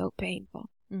 It's so painful.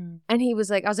 And he was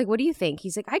like, I was like, what do you think?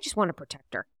 He's like, I just want to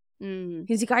protect her.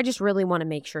 He's like, I just really want to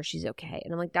make sure she's okay.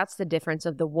 And I'm like, that's the difference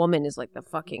of the woman is like the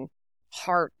fucking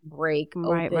heartbreak.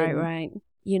 Right.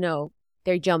 you know,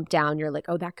 they jump down, you're like,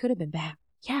 oh, that could have been bad.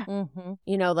 Yeah. Mm-hmm.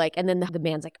 You know, like, and then the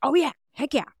man's like, oh yeah,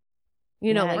 heck yeah.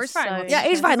 You know, Yeah, like, it's fine. Let's yeah,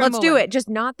 just it's fine. transfer Let's do moment. it. Just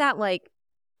not that like,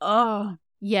 oh,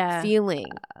 Yeah. feeling.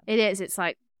 It is. It's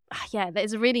like,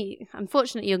 there's a really,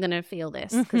 unfortunately, you're going to feel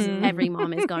this because Mhm. every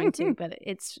mom is going to, but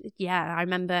it's, I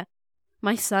remember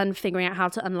my son figuring out how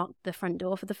to unlock the front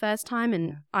door for the first time.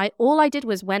 And all I did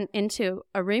was went into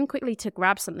a room quickly to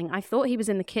grab something. I thought he was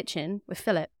in the kitchen with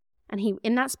Philip. And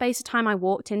in that space of time, I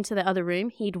walked into the other room.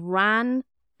 He'd ran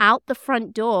out the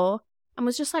front door and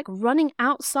was just like running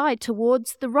outside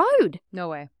towards the road. No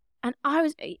way. And I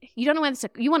was, you don't know whether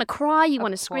you want to cry, you Of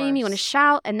want to scream, you want to course.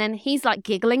 shout. And then he's like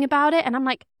giggling about it. And I'm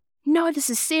like, no, this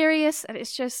is serious. And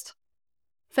it's just,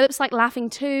 Philip's like laughing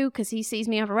too because he sees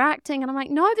me overacting. And I'm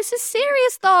like, no, this is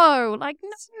serious though. Like, no.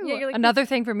 Yeah, you're like, Another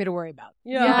thing for me to worry about.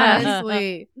 yeah, Yeah.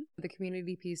 honestly. The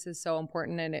community piece is so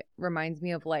important, and it reminds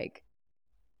me of like,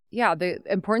 yeah, the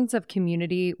importance of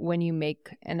community when you make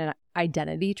an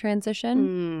identity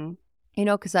transition. You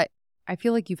know, because I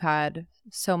feel like you've had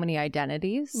so many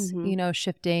identities, Mhm. you know,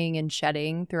 shifting and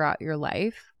shedding throughout your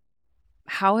life.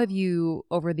 How have you,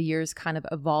 over the years, kind of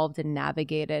evolved and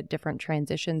navigated different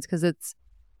transitions? Because it's,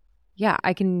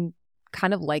 I can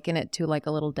kind of liken it to like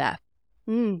a little death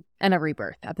Mm, and a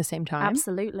rebirth at the same time.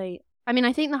 absolutely. I mean,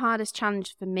 I think the hardest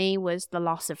challenge for me was the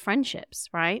loss of friendships,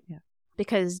 right? Yeah.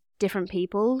 Because different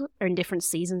people are in different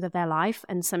seasons of their life.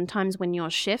 And sometimes when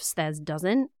yours shifts, theirs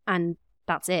doesn't. And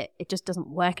that's it. It just doesn't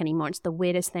work anymore. It's the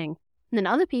weirdest thing. And then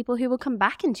other people who will come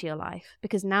back into your life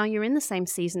because now you're in the same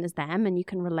season as them and you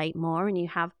can relate more and you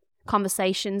have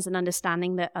conversations and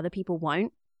understanding that other people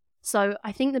won't. So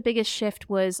I think the biggest shift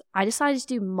was I decided to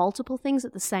do multiple things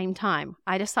at the same time.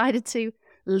 I decided to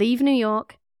leave New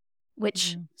York,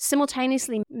 which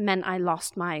simultaneously meant I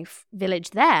lost my village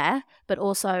there, but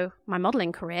also my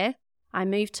modeling career. I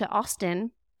moved to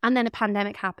Austin, and then a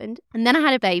pandemic happened, and then I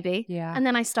had a baby, Yeah. and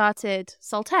then I started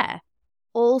Soltaire.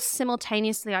 All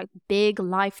simultaneously, like big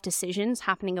life decisions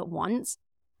happening at once.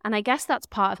 And I guess that's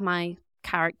part of my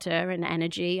character and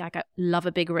energy. Like I love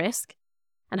a big risk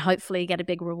and hopefully get a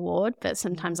big reward, but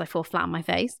sometimes I fall flat on my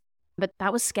face. But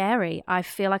that was scary. I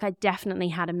feel like I definitely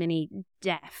had a mini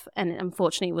death, and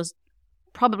unfortunately it was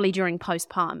probably during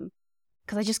postpartum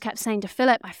because I just kept saying to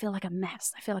Philip, I feel like a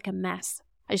mess. I feel like a mess.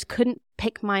 I just couldn't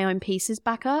pick my own pieces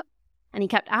back up. And he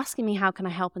kept asking me, how can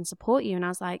I help and support you? And I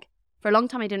was like, for a long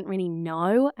time, I didn't really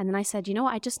know. And then I said, you know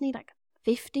what? I just need like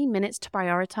 15 minutes to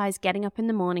prioritize getting up in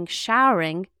the morning,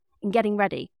 showering and getting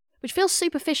ready, which feels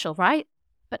superficial, right?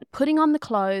 But putting on the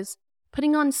clothes,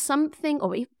 putting on something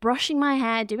or brushing my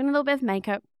hair, doing a little bit of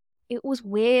makeup, it was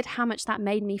weird how much that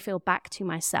made me feel back to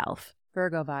myself.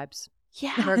 Virgo vibes.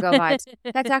 Yeah. Virgo vibes.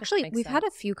 That's actually, Makes we've had a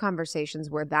few conversations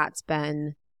where that's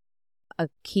been a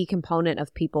key component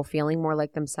of people feeling more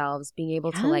like themselves, being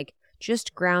able to Yeah. like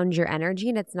just ground your energy.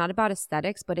 And it's not about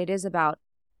aesthetics, but it is about,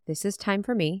 this is time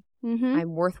for me. Mm-hmm.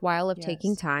 I'm worthwhile of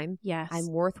taking Yes. time. Yes. I'm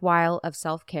worthwhile of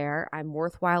self-care. I'm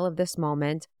worthwhile of this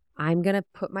moment. I'm going to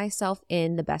put myself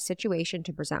in the best situation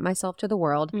to present myself to the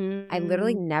world. I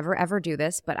literally never, ever do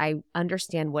this, but I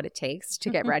understand what it takes to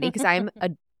get ready because I'm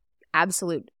an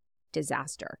absolute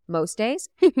disaster most days.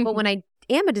 But when I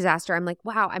am a disaster, I'm like,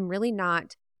 wow, I'm really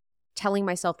not telling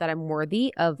myself that I'm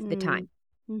worthy of the time.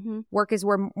 Mm-hmm. Work is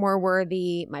more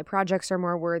worthy. My projects are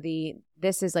more worthy.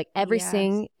 This is like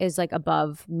everything is like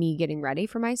above me getting ready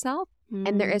for myself.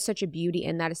 And there is such a beauty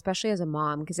in that, especially as a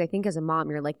mom, because I think as a mom,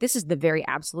 you're like, this is the very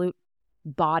absolute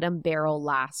bottom barrel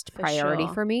last For priority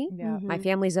sure. for me. Yeah. My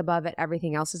family's above it.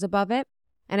 Everything else is above it.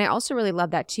 And I also really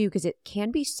love that too, because it can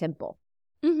be simple.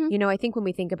 Mm-hmm. You know, I think when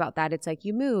we think about that, it's like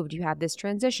you moved, you had this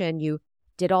transition, you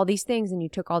did all these things and you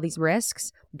took all these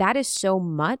risks. That is so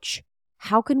much.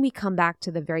 How can we come back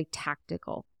to the very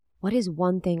tactical? What is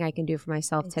one thing I can do for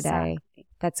myself today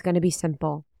that's going to be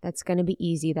simple, that's going to be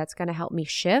easy, that's going to help me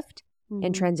shift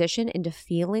and transition into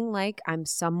feeling like I'm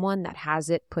someone that has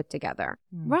it put together?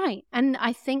 Right. And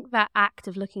I think that act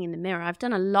of looking in the mirror, I've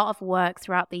done a lot of work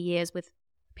throughout the years with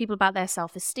people about their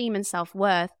self-esteem and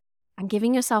self-worth, and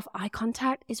giving yourself eye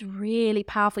contact is really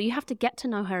powerful. You have to get to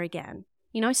know her again,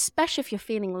 you know, especially if you're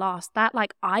feeling lost. That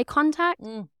like eye contact,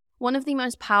 one of the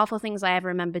most powerful things I ever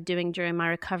remember doing during my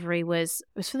recovery was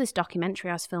for this documentary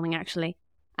I was filming actually.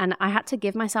 And I had to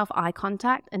give myself eye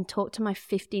contact and talk to my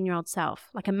 15-year-old self.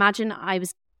 Like imagine I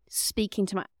was speaking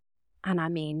to and I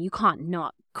mean, you can't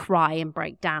not cry and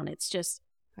break down. It's just,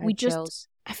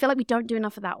 I feel like we don't do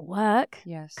enough of that work.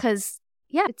 Yes. Because,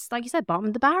 yeah, it's like you said, bottom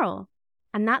of the barrel.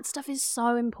 And that stuff is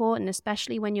so important,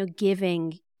 especially when you're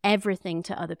giving everything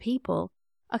to other people.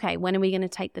 Okay, when are we going to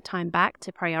take the time back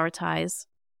to prioritize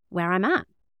where I'm at?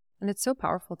 And it's so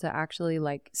powerful to actually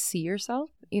like see yourself,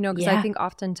 you know, because Yeah. I think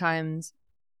oftentimes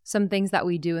some things that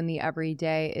we do in the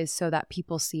everyday is so that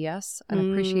people see us and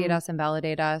appreciate us and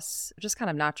validate us just kind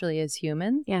of naturally as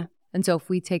humans. Yeah. And so if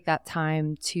we take that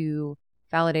time to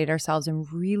validate ourselves and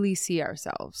really see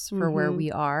ourselves for where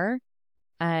we are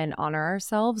and honor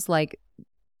ourselves, like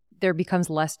there becomes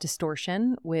less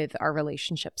distortion with our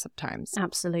relationships sometimes.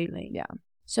 Absolutely. Yeah.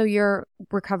 So your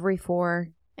recovery for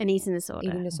An eating disorder.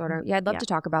 eating disorder. Yeah, I'd love Yeah. to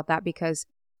talk about that because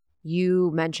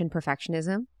you mentioned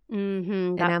perfectionism.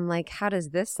 Mm-hmm. And I'm like, how does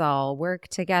this all work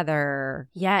together?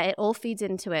 Yeah, it all feeds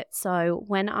into it. So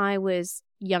when I was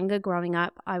younger growing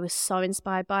up, I was so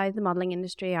inspired by the modeling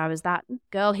industry. I was that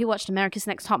girl who watched America's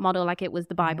Next Top Model like it was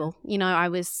the Bible. You know,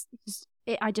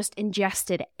 I just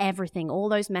ingested everything, all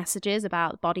those messages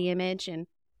about body image. And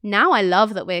now I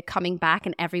love that we're coming back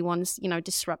and everyone's, you know,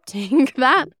 disrupting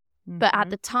that. But at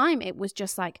the time, it was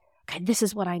just like, okay, this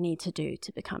is what I need to do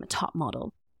to become a top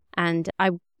model. And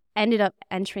I ended up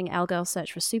entering Elle Girl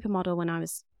Search for Supermodel when I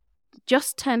was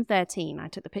just turned 13. I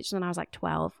took the pictures when I was like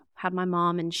 12, had my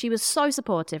mom, and she was so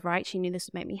supportive, right? She knew this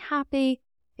would make me happy.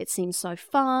 It seemed so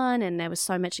fun, and there was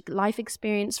so much life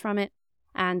experience from it.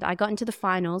 And I got into the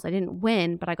finals. I didn't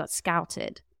win, but I got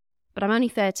scouted. But I'm only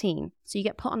 13, so you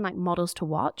get put on like models to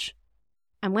watch.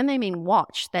 And when they mean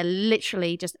watch, they're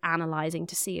literally just analyzing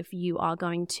to see if you are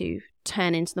going to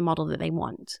turn into the model that they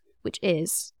want, which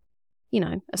is, you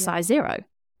know, a size 0.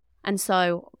 And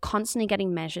so constantly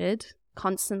getting measured,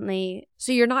 constantly.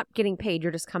 So you're not getting paid.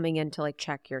 You're just coming in to like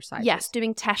check your size. Yes,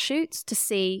 doing test shoots to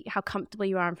see how comfortable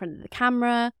you are in front of the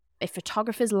camera, if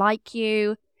photographers like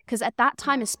you. Because at that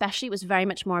time, especially, it was very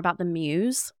much more about the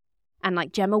muse. And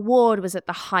like Gemma Ward was at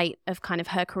the height of kind of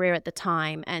her career at the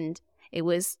time. And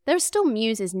there's still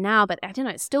muses now, but I don't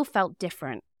know, it still felt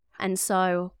different. And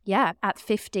so, yeah, at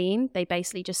 15, they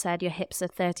basically just said, your hips are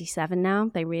 37 now.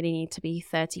 They really need to be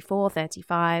 34,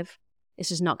 35. It's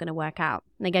just not going to work out.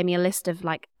 And they gave me a list of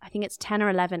like, I think it's 10 or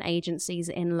 11 agencies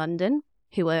in London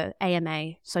who were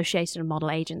AMA, Associated Model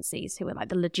Agencies, who were like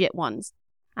the legit ones.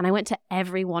 And I went to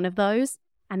every one of those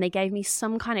and they gave me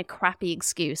some kind of crappy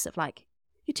excuse of like,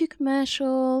 you're too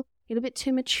commercial, you're a bit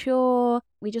too mature.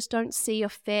 We just don't see your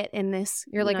fit in this.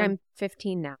 You're like, I'm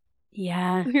 15 now.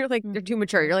 Yeah. You're like, you're too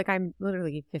mature. You're like, I'm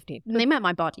literally 15. And they meant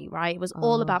my body, right? It was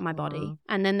all about my body.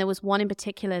 And then there was one in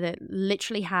particular that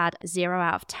literally had 0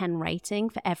 out of 10 rating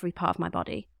for every part of my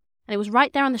body. And it was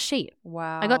right there on the sheet.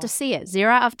 Wow. I got to see it.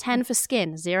 0 out of 10 for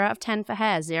skin, 0 out of 10 for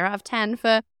hair, 0 out of 10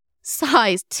 for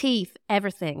size, teeth,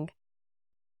 everything.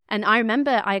 And I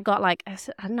remember I got like, I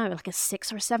don't know, like a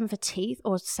 6 or a 7 for teeth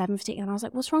or 7 for teeth. And I was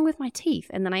like, what's wrong with my teeth?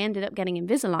 And then I ended up getting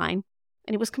Invisalign.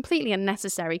 And it was completely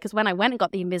unnecessary because when I went and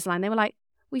got the Invisalign, they were like,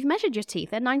 we've measured your teeth.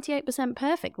 They're 98%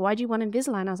 perfect. Why do you want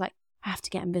Invisalign? I was like, I have to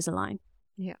get Invisalign.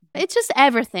 Yeah. It's just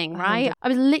everything, right? I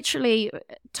was literally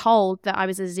told that I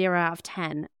was a 0 out of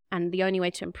 10. And the only way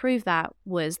to improve that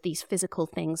was these physical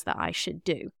things that I should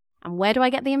do. And where do I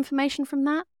get the information from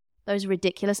that? Those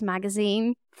ridiculous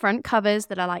magazine front covers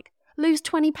that are like, lose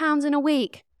 20 pounds in a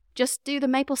week. Just do the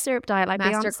maple syrup diet like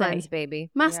Master Beyonce. Cleanse, baby.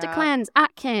 Master Cleanse,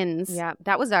 Atkins. Yeah,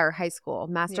 that was our high school.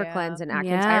 Master Cleanse and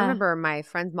Atkins. Yeah. I remember my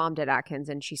friend's mom did Atkins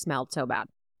and she smelled so bad.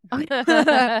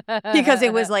 Because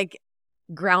it was like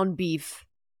ground beef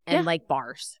and like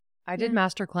bars. I did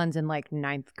Master Cleanse in like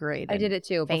 9th grade. I did it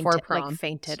too before prom. Like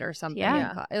fainted or something.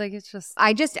 Yeah. Like it's just.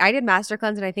 I did Master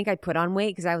Cleanse and I think I put on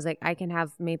weight because I was like, I can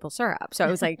have maple syrup. So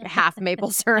it was like half maple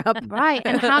syrup. Right.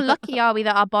 And how lucky are we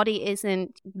that our body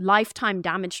isn't lifetime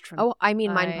damaged from Oh, I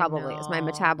mean, mine I probably is. My know.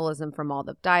 metabolism from all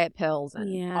the diet pills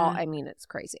and Yeah. all. I mean, it's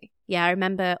crazy. Yeah, I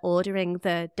remember ordering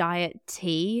the diet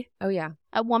tea Oh, yeah.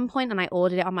 at one point and I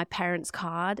ordered it on my parents'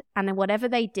 card. And then whatever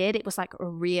they did, it was like a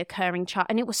reoccurring charge.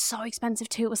 And it was so expensive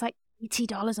too. It was like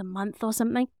 $80 a month or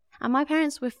something. And my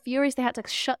parents were furious. They had to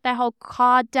shut their whole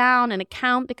card down and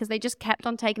account because they just kept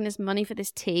on taking this money for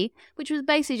this tea, which was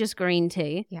basically just green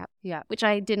tea. Yeah. Which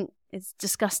I didn't, it's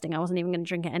disgusting. I wasn't even going to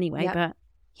drink it anyway. Yep. But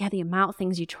yeah, the amount of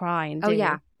things you try and do. Oh,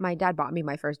 yeah. My dad bought me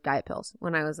my first diet pills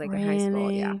when I was like in high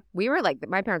school. Yeah. Really? We were like,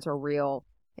 my parents were real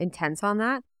intense on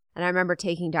that. And I remember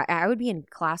taking diet. I would be in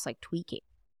class like tweaking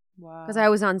Wow. because I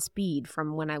was on speed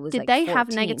from when I was Did like they have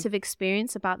 14. negative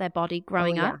experience about their body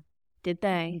growing Oh, yeah. up? Did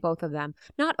they? Both of them.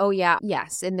 Not, oh, yeah.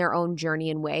 Yes, in their own journey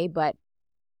and way. But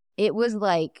it was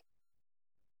like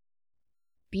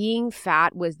being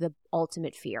fat was the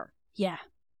ultimate fear. Yeah.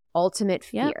 Ultimate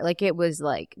fear. Yep. Like it was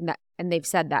like, and they've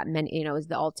said that many, is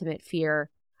the ultimate fear.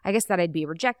 I guess that I'd be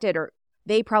rejected, or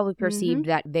they probably perceived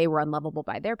that they were unlovable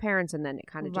by their parents, and then it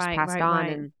kind of just passed on.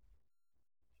 Right. And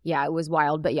yeah, it was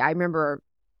wild. But yeah, I remember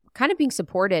kind of being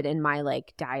supported in my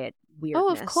like diet weirdness.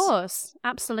 Oh, of course.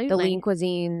 Absolutely. The lean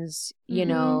cuisines, you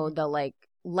know, the like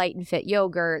light and fit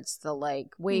yogurts, the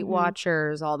like Weight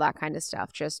Watchers, all that kind of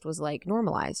stuff just was like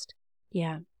normalized.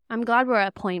 Yeah. I'm glad we're at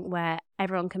a point where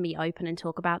everyone can be open and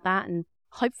talk about that and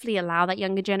hopefully allow that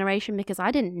younger generation, because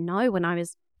I didn't know when I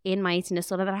was in my eating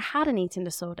disorder that I had an eating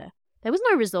disorder. There was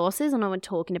no resources and no one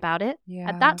talking about it. Yeah.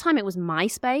 At that time, it was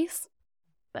MySpace.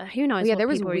 But who knows? Yeah, what there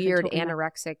was people were even weird talking about.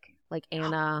 anorexic, like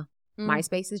Anna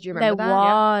MySpaces. Do you There remember that?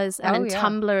 was. Yeah. And Oh, then yeah.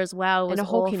 Tumblr as well was And a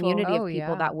whole awful. community of Oh, people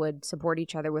yeah. that would support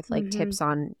each other with like tips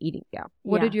on eating. Yeah.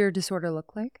 What Yeah. did your disorder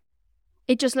look like?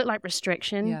 It just looked like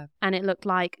restriction. Yeah. And it looked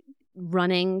like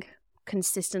running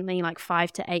consistently like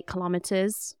 5 to 8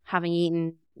 kilometers, having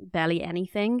eaten barely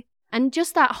anything. And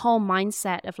just that whole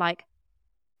mindset of like,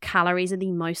 calories are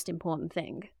the most important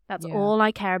thing. That's Yeah. all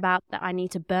I care about, that I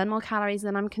need to burn more calories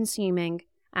than I'm consuming,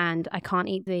 and I can't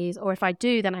eat these. Or if I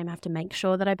do, then I have to make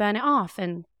sure that I burn it off.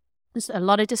 And there's a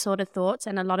lot of disordered thoughts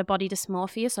and a lot of body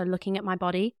dysmorphia. So looking at my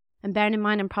body and bearing in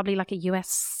mind I'm probably like a US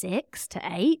 6 to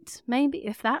 8, maybe,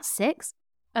 if that's 6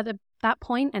 at that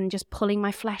point, and just pulling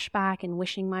my flesh back and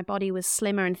wishing my body was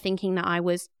slimmer and thinking that I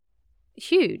was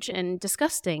huge and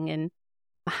disgusting. And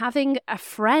having a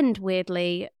friend,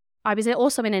 weirdly, I was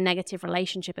also in a negative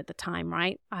relationship at the time,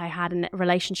 right? I had a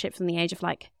relationship from the age of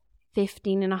like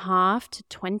 15 and a half to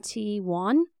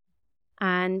 21.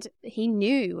 And he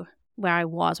knew where I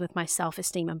was with my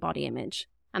self-esteem and body image.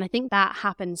 And I think that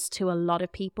happens to a lot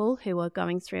of people who are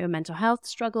going through a mental health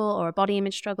struggle or a body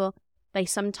image struggle. They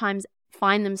sometimes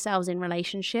find themselves in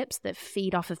relationships that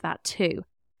feed off of that too.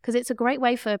 Because it's a great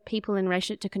way for people in a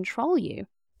relationship to control you,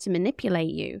 to manipulate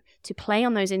you, to play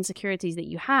on those insecurities that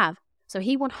you have. So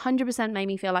he 100% made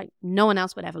me feel like no one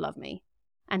else would ever love me.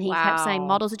 And he kept saying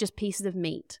models are just pieces of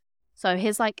meat. So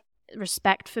his like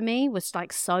respect for me was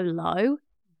like so low.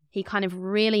 He kind of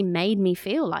really made me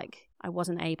feel like I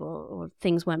wasn't able or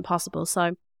things weren't possible.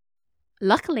 So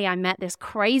luckily I met this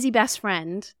crazy best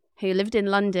friend who lived in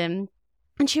London,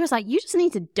 and she was like, you just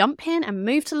need to dump him and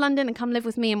move to London and come live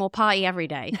with me and we'll party every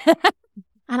day.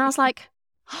 And I was like,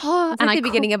 oh, It's like the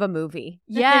beginning of a movie.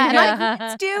 Yeah, and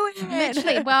Let's do it.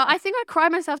 literally, well, I think I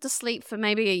cried myself to sleep for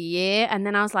maybe a year, and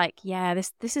then I was like, yeah,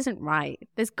 this isn't right.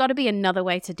 There's got to be another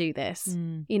way to do this,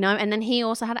 you know? And then he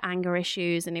also had anger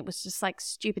issues, and it was just like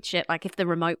stupid shit. Like if the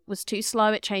remote was too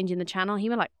slow at changing the channel, he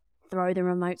would like throw the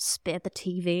remote, spit at the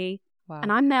TV. Wow.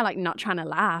 And I'm there like not trying to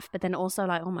laugh, but then also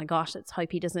like, oh my gosh, let's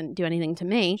hope he doesn't do anything to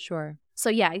me. Sure. So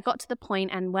yeah, it got to the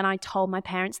point, and when I told my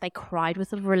parents, they cried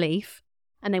with relief.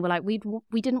 And they were like, we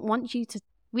didn't want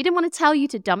to tell you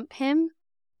to dump him,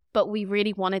 but we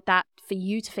really wanted that for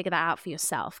you to figure that out for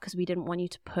yourself, because we didn't want you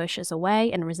to push us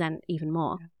away and resent even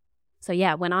more. Yeah. So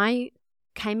yeah, when I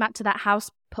came back to that house,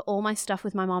 put all my stuff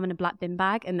with my mom in a black bin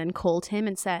bag, and then called him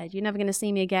and said, you're never going to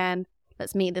see me again.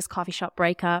 Let's meet at this coffee shop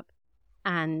breakup.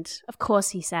 And of course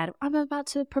he said, I'm about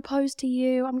to propose to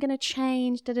you. I'm going to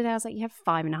change. I was like, you have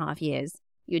 5.5 years.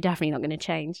 You're definitely not going to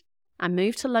change. I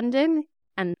moved to London.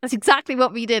 And that's exactly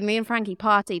what we did. Me and Frankie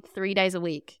partied 3 days a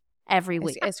week, every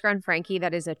week. Iskra and Frankie,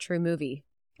 that is a true movie.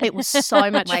 It was so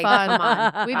much Like, fun. come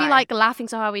on. We'd be like laughing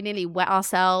so hard we nearly wet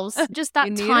ourselves. Just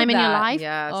that time in your life.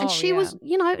 Yes. And she was,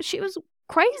 you know, she was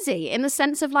crazy in the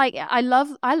sense of like, I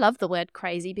love the word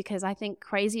crazy, because I think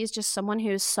crazy is just someone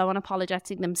who is so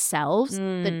unapologetic themselves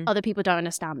that other people don't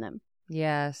understand them.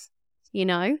 Yes. You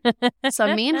know?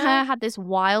 So me and her had this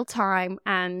wild time,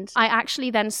 and I actually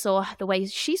then saw the way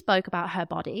she spoke about her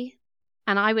body,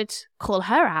 and I would call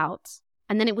her out.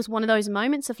 And then it was one of those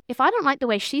moments of, if I don't like the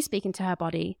way she's speaking to her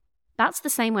body, that's the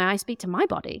same way I speak to my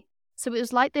body. So it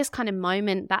was like this kind of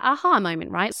moment, that aha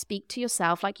moment, right? Speak to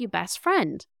yourself like your best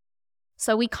friend.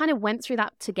 So we kind of went through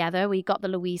that together. We got the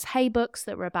Louise Hay books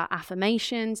that were about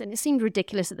affirmations, and it seemed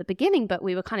ridiculous at the beginning, but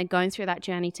we were kind of going through that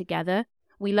journey together.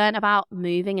 We learned about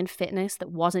moving and fitness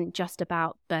that wasn't just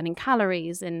about burning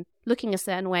calories and looking a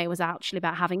certain way. It was actually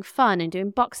about having fun and doing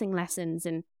boxing lessons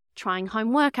and trying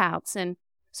home workouts. And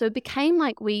so it became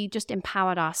like we just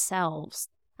empowered ourselves.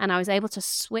 And I was able to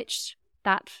switch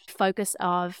that focus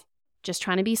of just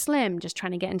trying to be slim, just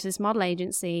trying to get into this model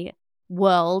agency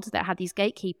world that had these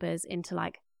gatekeepers, into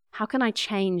like, how can I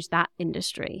change that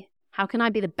industry? How can I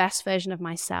be the best version of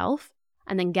myself?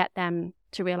 And then get them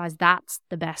to realize that's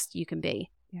the best you can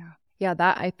be. Yeah. Yeah,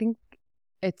 that, I think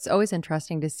it's always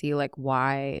interesting to see like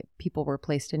why people were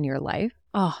placed in your life.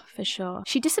 Oh, for sure.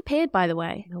 She disappeared, by the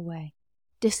way. No way.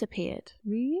 Disappeared.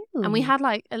 Really? And we had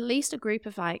like at least a group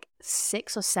of like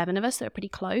 6 or 7 of us that were pretty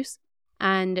close.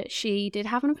 And she did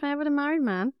have an affair with a married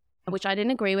man, which I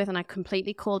didn't agree with. And I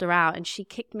completely called her out, and she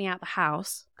kicked me out the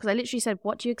house because I literally said,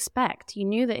 what do you expect? You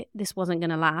knew that this wasn't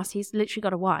going to last. He's literally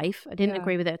got a wife. I didn't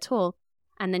agree with it at all.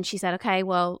 And then she said, okay,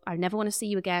 well, I never want to see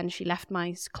you again. She left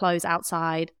my clothes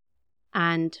outside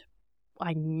and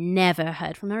I never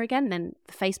heard from her again. Then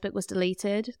the Facebook was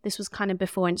deleted. This was kind of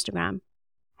before Instagram.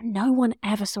 And no one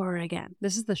ever saw her again.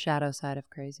 This is the shadow side of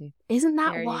crazy. Isn't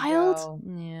that There you wild? go.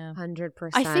 Yeah. 100%.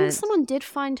 I think someone did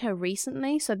find her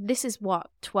recently. So this is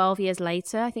 12 years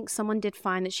later. I think someone did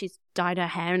find that she's dyed her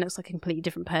hair and looks like a completely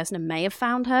different person and may have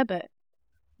found her, but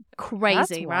crazy,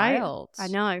 That's right? wild. I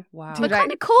know. Wow. But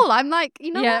kind of cool. I'm like,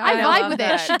 you know Yeah, what? I I vibe love with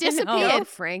that. it. She disappeared. Go,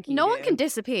 Frankie. No one dude. can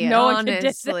disappear. No one can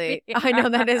Honestly. disappear. I know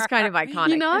that is kind of iconic.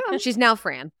 You know? She's now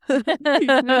Fran. It's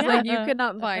like, you could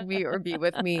not find me or be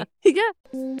with me. Yeah.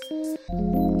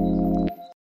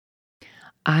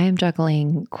 I am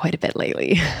juggling quite a bit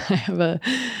lately. I have a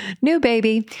new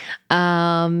baby,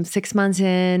 6 months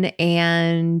in,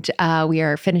 and we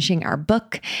are finishing our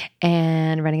book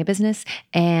and running a business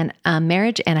and a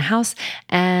marriage and a house.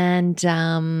 And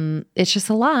it's just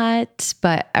a lot,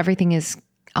 but everything is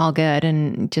all good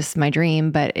and just my dream,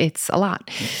 but it's a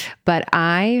lot. But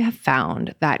I have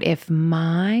found that if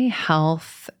my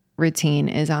health routine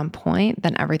is on point,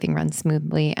 then everything runs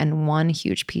smoothly. And one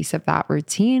huge piece of that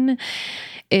routine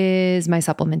is my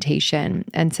supplementation.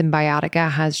 And Symbiotica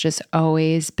has just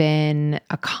always been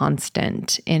a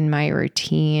constant in my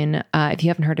routine. If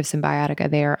you haven't heard of Symbiotica,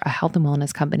 they're a health and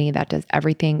wellness company that does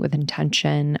everything with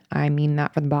intention. I mean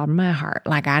that from the bottom of my heart.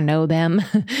 Like, I know them.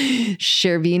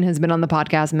 Sherveen has been on the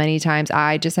podcast many times.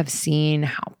 I just have seen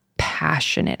how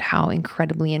passionate, how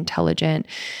incredibly intelligent,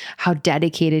 how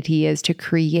dedicated he is to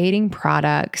creating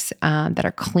products that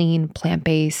are clean,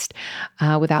 plant-based,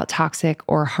 without toxic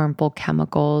or harmful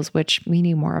chemicals, which we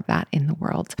need more of that in the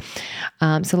world.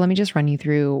 So let me just run you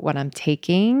through what I'm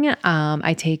taking.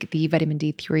 I take the vitamin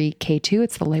D3 K2.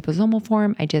 It's the liposomal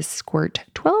form. I just squirt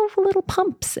 12 little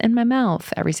pumps in my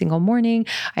mouth every single morning.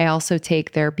 I also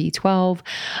take their B12.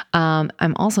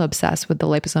 I'm also obsessed with the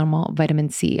liposomal vitamin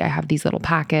C. I have these little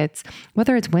packets.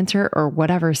 Whether it's winter or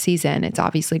whatever season, it's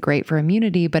obviously great for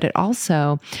immunity, but it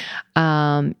also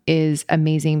is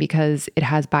amazing because it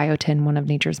has biotin, one of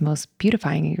nature's most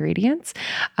beautifying ingredients.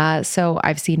 So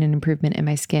I've seen an improvement in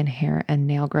my skin, hair, and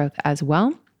nail growth as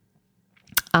well.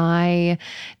 I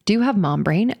do have mom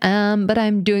brain, but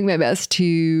I'm doing my best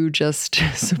to just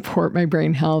support my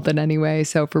brain health in any way.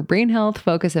 So for brain health,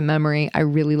 focus, and memory, I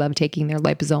really love taking their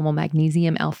liposomal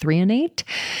magnesium L-threonate.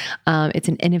 It's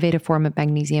an innovative form of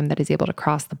magnesium that is able to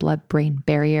cross the blood-brain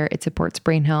barrier. It supports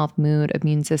brain health, mood,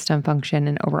 immune system function,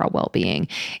 and overall well-being.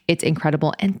 It's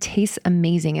incredible and tastes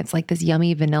amazing. It's like this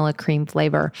yummy vanilla cream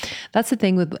flavor. That's the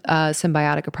thing with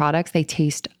Symbiotica products. They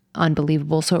taste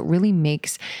unbelievable. So it really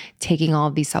makes taking all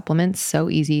of these supplements so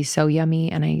easy, so yummy,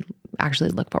 and I actually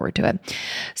look forward to it.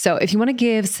 So if you want to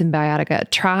give Symbiotica a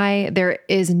try, there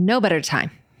is no better time.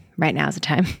 Right now is the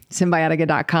time.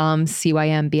 Symbiotica.com,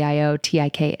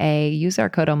 CYMBIOTIKA. Use our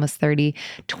code almost30,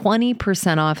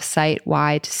 20% off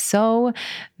site-wide. So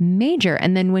major.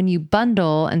 And then when you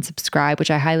bundle and subscribe,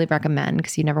 which I highly recommend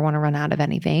because you never want to run out of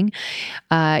anything,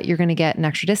 you're going to get an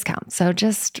extra discount. So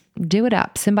just do it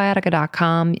up.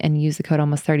 Symbiotica.com and use the code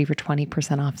almost30 for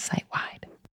 20% off site-wide.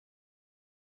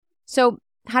 So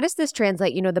how does this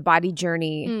translate, the body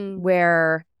journey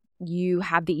where you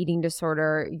have the eating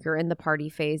disorder, you're in the party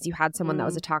phase, you had someone that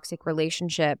was a toxic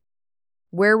relationship.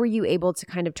 Where were you able to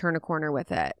kind of turn a corner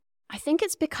with it? I think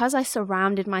it's because I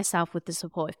surrounded myself with the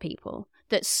supportive people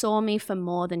that saw me for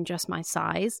more than just my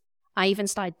size. I even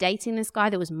started dating this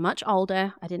guy that was much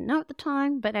older. I didn't know at the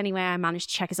time, but anyway, I managed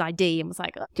to check his ID and was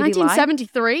like, Did he lie?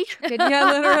 1973.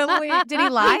 Literally. Did he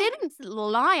lie? He didn't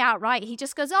lie outright. He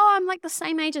just goes, oh, I'm like the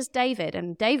same age as David.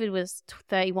 And David was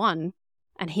 31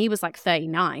 and he was like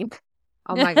 39.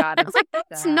 Oh my God. I was like,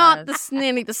 that's not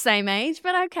nearly the same age,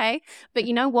 but okay. But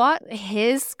you know what?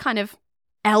 His kind of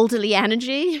elderly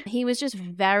energy, he was just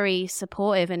very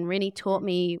supportive and really taught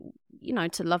me,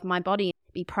 to love my body,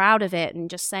 be proud of it, and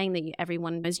just saying that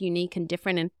everyone is unique and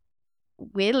different. And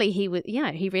weirdly, he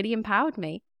really empowered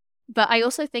me. But I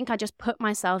also think I just put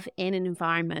myself in an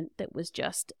environment that was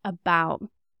just about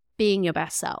being your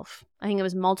best self. I think there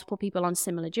was multiple people on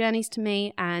similar journeys to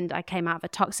me, and I came out of a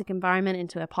toxic environment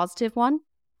into a positive one.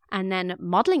 And then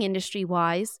modeling industry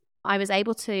wise, I was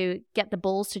able to get the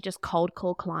balls to just cold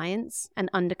call clients and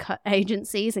undercut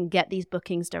agencies and get these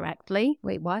bookings directly.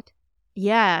 Wait, what?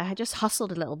 Yeah, I just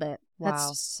hustled a little bit. Wow.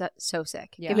 That's so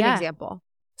sick. Yeah. Give me an example.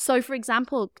 So for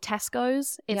example,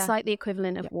 Tesco's, it's Yeah. like the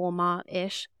equivalent of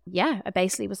Walmart-ish. Yeah, I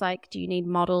basically was like, do you need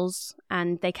models?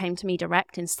 And they came to me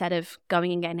direct instead of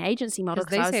going and getting agency models.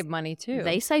 Because they save money too.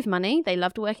 They save money. They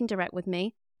loved working direct with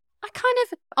me. I kind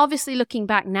of, obviously looking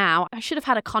back now, I should have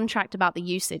had a contract about the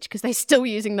usage because they're still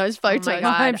using those photos. Oh my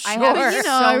God. I'm I have sure.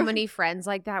 so many friends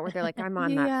like that where they're like, I'm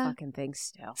on Yeah. that fucking thing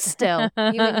still. Still.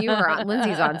 Even you were on,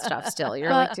 Lindsay's on stuff still. You're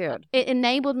But like, dude. it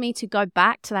enabled me to go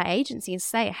back to that agency and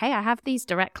say, hey, I have these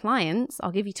direct clients.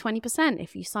 I'll give you 20%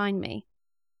 if you sign me.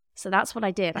 So that's what I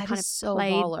did. I That kind is of so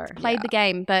played baller. the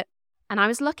game. And I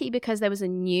was lucky because there was a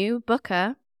new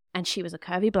booker and she was a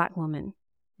curvy Black woman.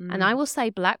 And I will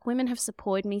say Black women have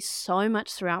supported me so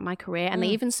much throughout my career, and they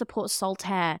even support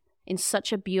Saltaire in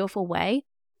such a beautiful way.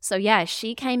 So yeah,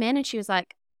 she came in and she was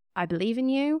like, I believe in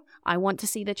you. I want to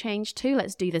see the change too.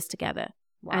 Let's do this together.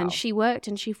 Wow. And she worked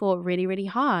and she fought really, really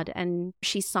hard. And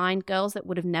she signed girls that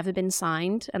would have never been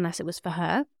signed unless it was for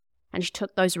her. And she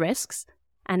took those risks.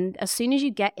 And as soon as you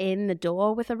get in the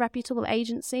door with a reputable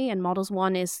agency, and Models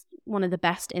One is one of the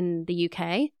best in the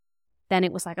UK, then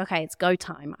it was like, okay, it's go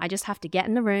time. I just have to get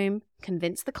in the room,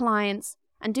 convince the clients,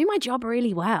 and do my job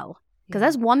really well. Because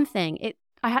there's one thing,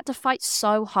 I had to fight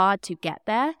so hard to get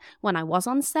there when I was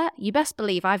on set. You best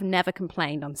believe I've never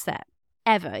complained on set,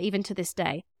 ever, even to this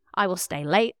day. I will stay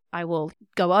late, I will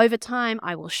go overtime,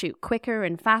 I will shoot quicker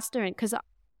and faster, and because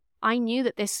I knew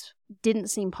that this didn't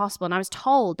seem possible, and I was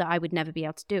told that I would never be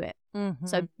able to do it. Mm-hmm.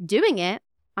 So doing it,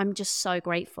 I'm just so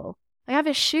grateful. I have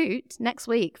a shoot next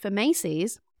week for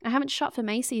Macy's. I haven't shot for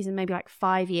Macy's in maybe like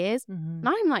 5 years. Mm-hmm. And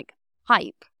I'm like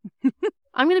hype.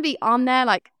 I'm going to be on there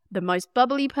like the most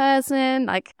bubbly person.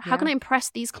 Like, how can I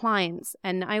impress these clients?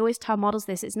 And I always tell models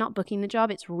this, it's not booking the job,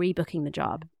 it's rebooking the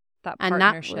job. That And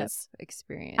that partnership was-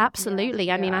 experience. Absolutely.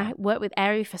 I mean, I worked with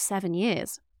Aerie for 7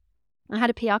 years. I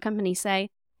had a PR company say,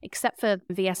 except for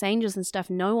VS Angels and stuff,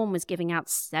 no one was giving out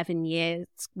 7 years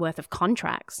worth of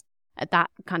contracts at that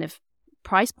kind of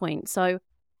price point. So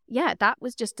yeah, that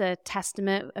was just a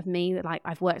testament of me that like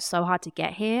I've worked so hard to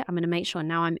get here. I'm going to make sure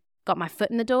now I'm got my foot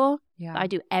in the door. Yeah. That I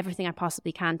do everything I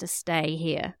possibly can to stay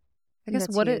here. I guess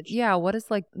That's what huge. what is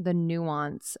like the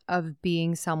nuance of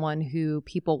being someone who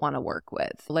people want to work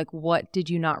with? Like, what did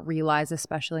you not realize,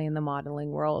 especially in the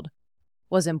modeling world,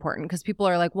 was important? Because people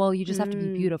are like, well, you just have to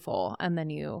be beautiful, and then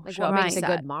you Like, show what up on makes a set.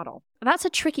 good model? That's a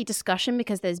tricky discussion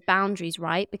because there's boundaries,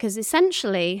 right? Because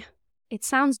essentially, it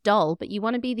sounds dull, but you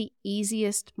want to be the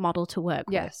easiest model to work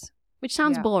with. Yes. Which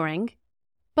sounds Yeah. boring.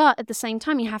 But at the same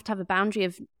time, you have to have a boundary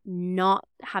of not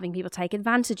having people take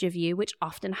advantage of you, which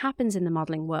often happens in the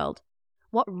modeling world.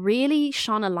 What really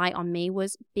shone a light on me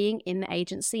was being in the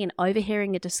agency and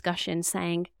overhearing a discussion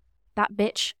saying, that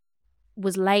bitch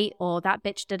was late, or that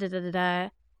bitch da-da-da-da-da.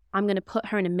 I'm going to put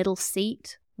her in a middle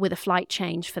seat with a flight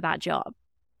change for that job.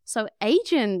 So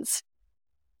agents,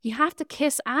 you have to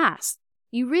kiss ass.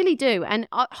 You really do. And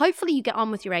hopefully you get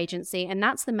on with your agency. And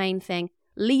that's the main thing.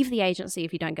 Leave the agency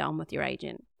if you don't get on with your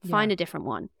agent. Find a different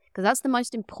one. Because that's the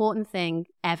most important thing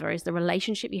ever, is the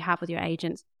relationship you have with your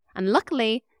agents. And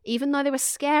luckily, even though they were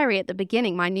scary at the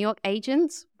beginning, my New York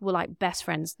agents were like best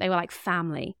friends. They were like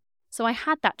family. So I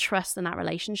had that trust and that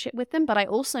relationship with them. But I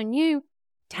also knew,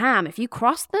 damn, if you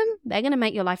cross them, they're going to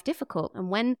make your life difficult. And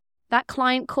when that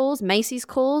client calls, Macy's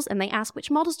calls, and they ask,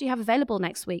 which models do you have available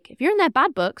next week? If you're in their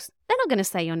bad books, they're not going to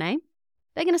say your name.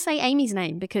 They're going to say Amy's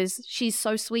name because she's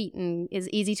so sweet and is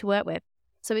easy to work with.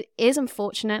 So it is,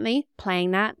 unfortunately,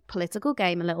 playing that political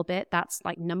game a little bit. That's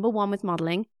like number one with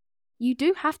modeling. You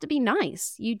do have to be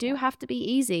nice. You do have to be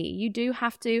easy. You do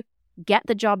have to get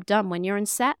the job done when you're on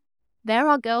set. There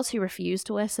are girls who refuse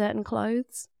to wear certain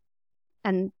clothes,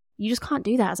 and you just can't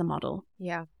do that as a model.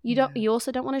 Yeah. You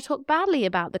also don't want to talk badly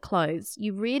about the clothes.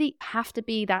 You really have to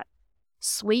be that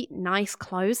sweet, nice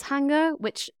clothes hanger,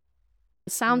 which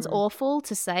sounds awful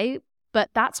to say, but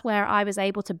that's where I was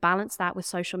able to balance that with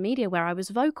social media, where I was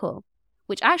vocal,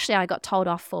 which actually I got told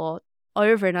off for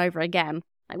over and over again.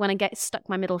 Like when I stuck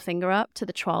my middle finger up to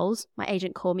the trolls, my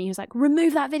agent called me. He was like,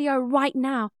 remove that video right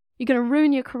now. You're going to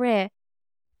ruin your career.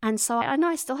 And so I know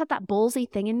I still had that ballsy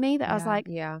thing in me that I was like,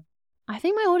 Yeah. I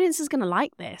think my audience is going to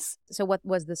like this. So what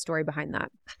was the story behind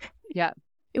that? Yeah.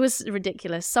 It was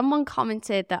ridiculous. Someone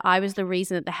commented that I was the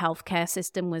reason that the healthcare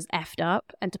system was effed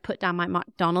up, and to put down my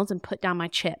McDonald's and put down my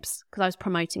chips because I was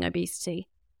promoting obesity.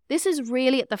 This is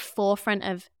really at the forefront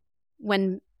of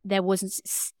when there wasn't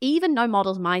even no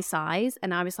models my size,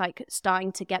 and I was like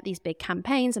starting to get these big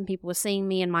campaigns, and people were seeing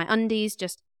me in my undies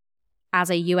just as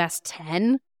a US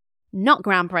 10. Not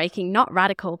groundbreaking, not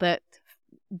radical, but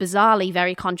bizarrely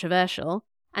very controversial.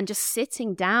 And just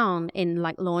sitting down in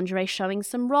like lingerie, showing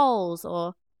some rolls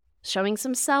or showing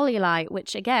some cellulite,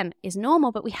 which again is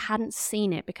normal, but we hadn't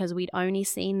seen it because we'd only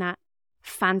seen that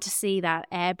fantasy, that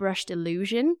airbrushed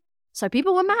illusion. So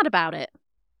people were mad about it.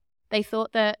 They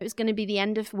thought that it was going to be the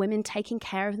end of women taking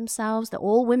care of themselves, that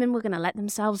all women were going to let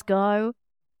themselves go.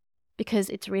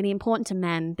 because it's really important to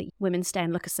men that women stay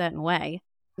and look a certain way.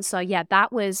 And so, yeah,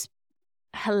 that was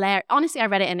hilarious. Honestly, I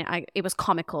read it and it was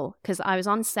comical because I was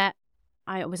on set.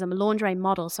 I was a lingerie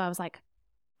model. So I was like,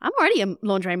 I'm already a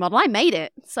lingerie model. I made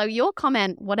it. So your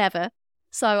comment, whatever.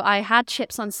 So I had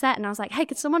chips on set and I was like, hey,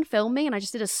 could someone film me? And I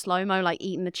just did a slow-mo, like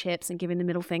eating the chips and giving the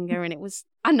middle finger. And it was,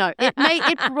 I know,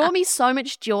 it brought me so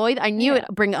much joy that I knew it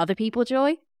would bring other people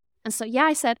joy. And so, yeah,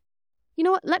 I said, you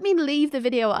know what, let me leave the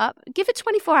video up, give it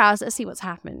 24 hours, let's see what's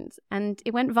happened. And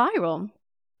it went viral.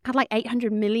 Had like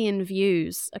 800 million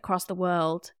views across the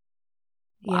world.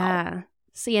 Wow. Yeah.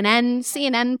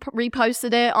 CNN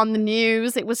reposted it on the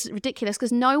news. It was ridiculous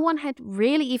because no one had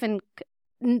really even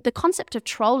the concept of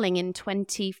trolling in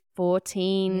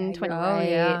 2014,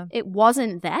 it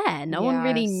wasn't there. No one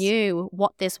really knew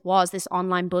what this was, this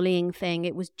online bullying thing.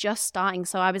 It was just starting.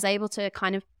 So I was able to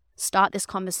kind of start this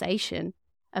conversation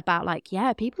about like,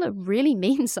 yeah, people are really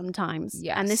mean sometimes.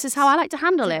 Yes. And this is how I like to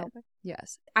handle it.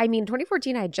 Yes. I mean,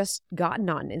 2014, I had just gotten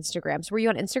on Instagram. So were you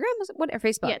on Instagram? What, or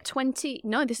Facebook?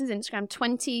 Yeah, this is Instagram.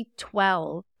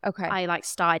 2012. Okay. I like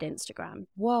started Instagram.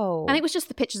 Whoa. And it was just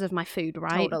the pictures of my food,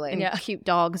 right? Totally. And cute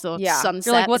dogs or sunsets.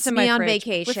 You're like, what's in my on fridge?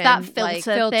 vacation. With that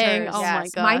filter thing. Oh my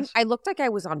gosh. Mine, I looked like I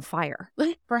was on fire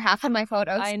for half of my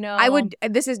photos. I know.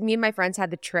 This is me and my friends had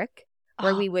the trick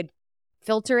where we would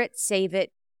filter it, save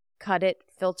it, cut it,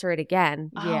 filter it again.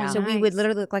 Yeah. So we would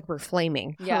literally look like we're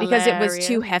flaming. Yeah. Because it was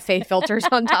two Hefe filters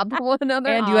on top of one another.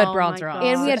 And you had bronzer on.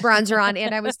 And we had bronzer on,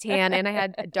 and I was tan, and I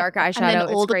had dark eyeshadow. And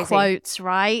then all the quotes,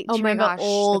 right? Oh my gosh.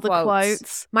 All the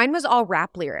quotes. Mine was all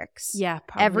rap lyrics. Yeah,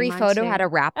 probably every photo had a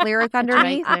rap lyric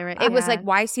underneath. It was like,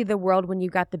 why see the world when you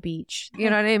got the beach?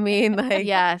 You know what I mean? Like,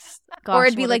 yes. Gosh, or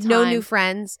it'd be like, no new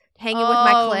friends, hanging with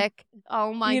my clique.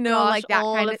 Oh my you know, gosh, like that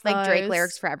kind of those. like Drake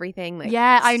lyrics for everything. Like,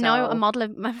 yeah, I know a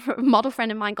model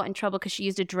friend of mine got in trouble because she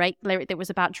used a Drake lyric that was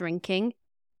about drinking.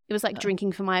 It was like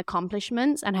drinking for my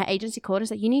accomplishments, and her agency called and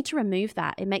said, "You need to remove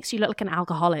that. It makes you look like an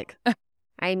alcoholic."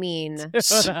 I mean,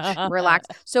 relax.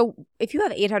 So if you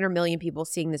have 800 million people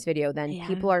seeing this video, then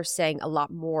people are saying a lot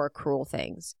more cruel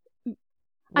things.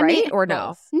 Right? I mean, or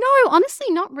no? No, honestly,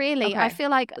 not really. Okay. I feel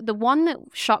like the one that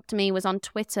shocked me was on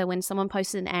Twitter when someone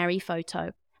posted an airy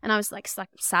photo. And I was like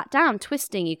sat down,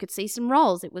 twisting. You could see some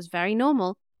rolls. It was very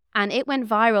normal. And it went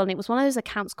viral. And it was one of those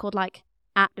accounts called like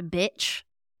 @bitch.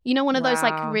 You know, one of those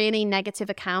like really negative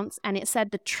accounts. And it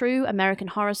said the true American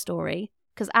Horror Story.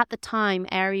 Because at the time,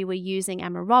 Aerie were using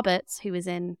Emma Roberts, who was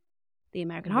in the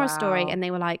American Horror Story. And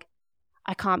they were like,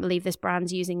 I can't believe this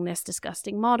brand's using this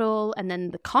disgusting model. And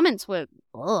then the comments were,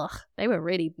 ugh, they were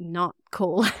really not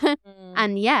cool.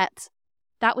 And yet,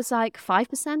 that was like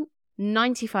 5%,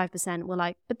 95% were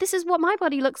like, but this is what my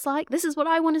body looks like. This is what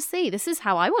I want to see. This is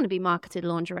how I want to be marketed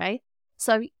lingerie.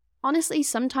 So honestly,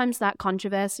 sometimes that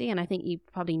controversy, and I think you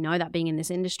probably know that being in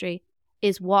this industry,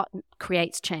 is what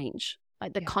creates change.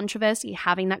 Like the controversy,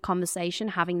 having that conversation,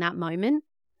 having that moment.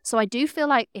 So I do feel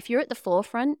like if you're at the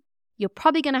forefront, you're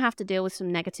probably going to have to deal with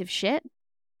some negative shit,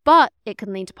 but it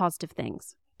can lead to positive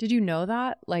things. Did you know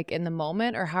that, like, in the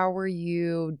moment, or how were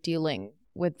you dealing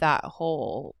with that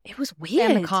whole... It was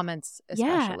weird. In the comments,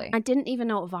 especially. Yeah, I didn't even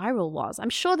know what viral was. I'm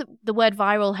sure that the word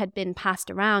viral had been passed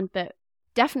around, but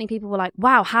definitely people were like,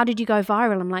 wow, how did you go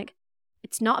viral? I'm like,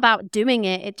 it's not about doing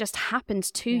it. It just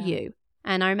happens to you.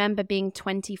 And I remember being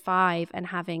 25 and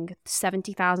having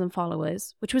 70,000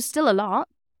 followers, which was still a lot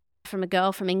from a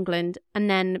girl from England. And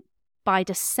then by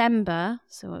December,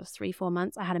 so it was 3-4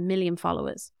 months, I had 1 million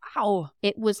followers. Wow.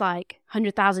 It was like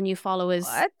 100,000 new followers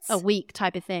a week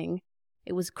type of thing.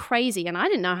 It was crazy. And I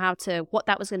didn't know what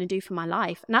that was going to do for my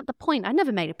life. And at the point, I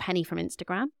never made a penny from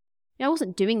Instagram. I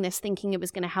wasn't doing this thinking it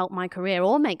was going to help my career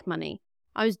or make money.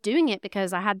 I was doing it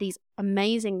because I had these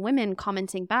amazing women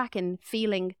commenting back and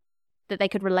feeling that they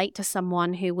could relate to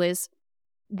someone who was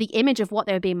the image of what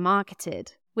they were being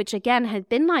marketed, which again had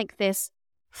been like this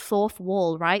fourth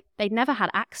wall, right? They'd never had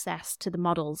access to the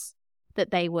models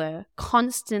that they were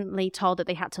constantly told that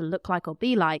they had to look like or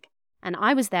be like. And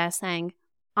I was there saying,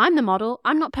 I'm the model.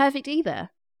 I'm not perfect either.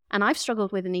 And I've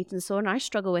struggled with an eating disorder and I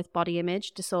struggle with body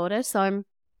image disorder. So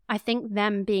I think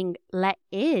them being let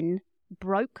in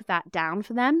broke that down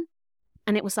for them.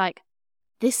 And it was like,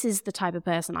 this is the type of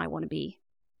person I want to be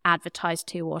advertised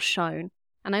to or shown.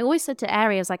 And I always said to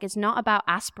Aerie, I was like, it's not about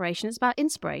aspiration, it's about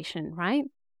inspiration, right?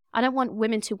 I don't want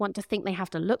women to want to think they have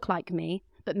to look like me,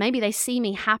 but maybe they see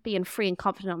me happy and free and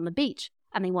confident on the beach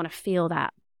and they want to feel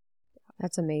that.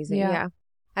 That's amazing. Yeah.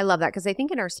 I love that because I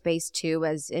think in our space too,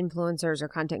 as influencers or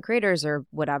content creators or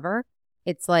whatever,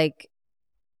 it's like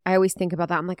I always think about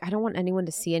that. I'm like, I don't want anyone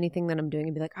to see anything that I'm doing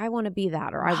and be like, I want to be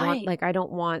that, or I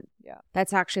don't want. Yeah.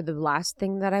 That's actually the last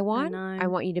thing that I want. I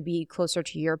want you to be closer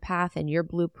to your path and your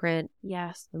blueprint.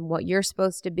 Yes. And what you're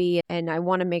supposed to be. And I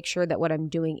want to make sure that what I'm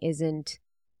doing is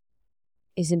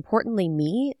importantly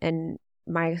me and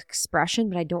my expression,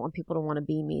 but I don't want people to want to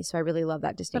be me. So I really love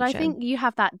that distinction. But I think you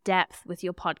have that depth with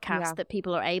your podcast that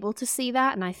people are able to see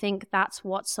that. And I think that's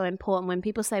what's so important when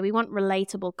people say we want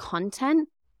relatable content.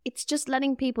 It's just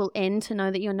letting people in to know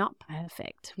that you're not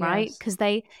perfect, right? Because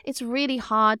it's really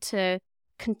hard to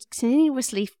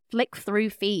continuously flick through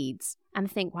feeds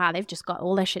and think, wow, they've just got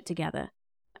all their shit together.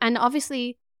 And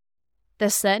obviously,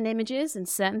 there's certain images and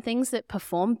certain things that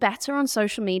perform better on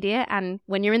social media. And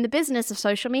when you're in the business of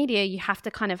social media, you have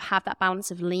to kind of have that balance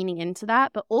of leaning into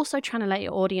that, but also trying to let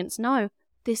your audience know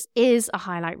this is a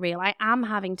highlight reel. I am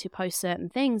having to post certain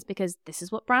things because this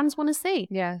is what brands want to see.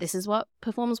 Yeah. This is what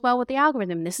performs well with the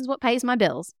algorithm. This is what pays my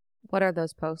bills. What are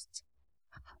those posts?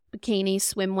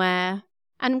 Bikinis, swimwear.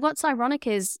 And what's ironic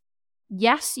is,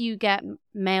 yes, you get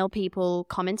male people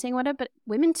commenting, whatever, but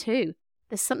women too.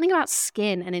 There's something about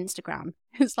skin and Instagram.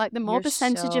 It's like the more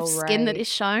percentage of skin that is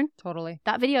shown, totally,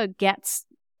 that video gets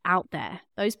out there.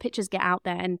 Those pictures get out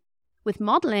there. And with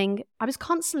modeling, I was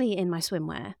constantly in my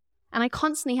swimwear. And I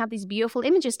constantly had these beautiful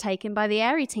images taken by the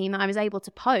Aerie team that I was able to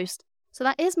post. So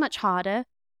that is much harder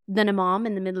than a mom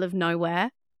in the middle of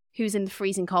nowhere who's in the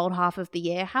freezing cold half of the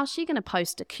year. How's she going to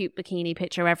post a cute bikini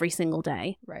picture every single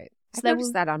day? right. So I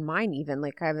noticed that on mine even.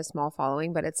 Like I have a small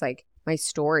following, but it's like my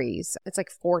stories. It's like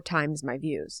 4 times my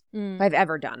views if I've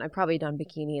ever done. I've probably done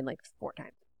bikini in like 4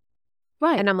 times.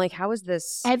 Right. And I'm like, how is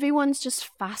this? Everyone's just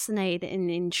fascinated and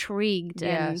intrigued.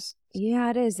 Yes. Yeah,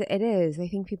 it is. It is. I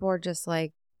think people are just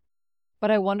like. But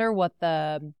I wonder what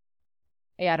I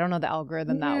don't know the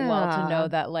algorithm that well to know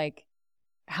that, like,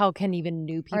 how can even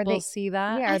new people see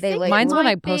that? Yeah, are they like? Mine's when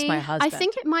I post my husband. I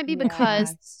think it might be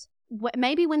because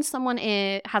maybe when someone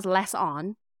has less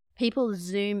on, people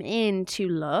zoom in to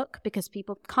look because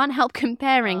people can't help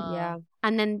comparing.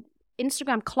 And then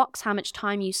Instagram clocks how much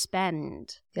time you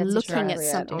spend looking at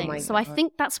something. So I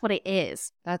think that's what it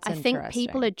is. I think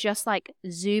people are just like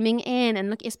zooming in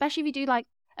and look, especially if you do like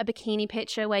a bikini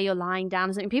picture where you're lying down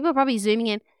or something. People are probably zooming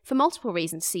in for multiple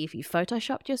reasons. See if you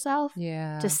photoshopped yourself.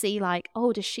 Yeah. To see like,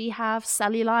 oh, does she have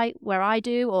cellulite where I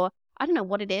do? Or I don't know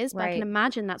what it is, but I can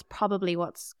imagine that's probably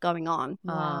what's going on.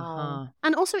 Uh-huh.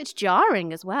 And also it's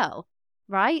jarring as well,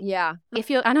 right? Yeah.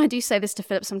 And I do say this to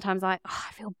Philip sometimes, like, oh,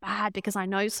 I feel bad because I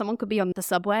know someone could be on the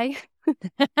subway.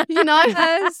 You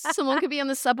know, someone could be on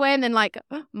the subway and then like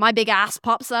my big ass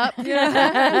pops up. And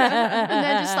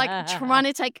they're just like trying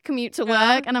to take a commute to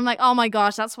work. And I'm like, oh my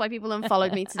gosh, that's why people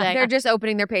unfollowed me today. They're just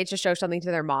opening their page to show something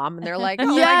to their mom. And they're like,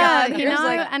 oh yeah, my God. You know,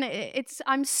 and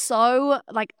I'm so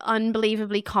like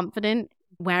unbelievably confident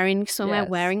wearing swimwear,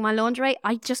 wearing my lingerie.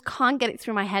 I just can't get it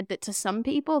through my head that to some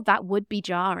people that would be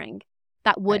jarring.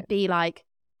 That would be like,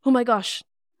 oh my gosh,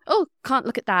 oh, can't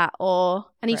look at that, or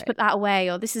I need to put that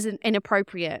away, or this is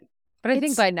inappropriate. But I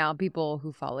think by now people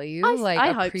who follow you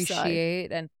I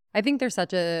appreciate, and I think there's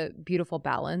such a beautiful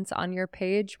balance on your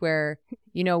page where,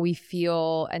 you know, we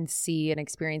feel and see and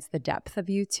experience the depth of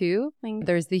you too.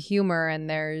 There's the humor and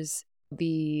there's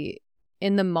the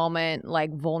in the moment,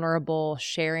 like vulnerable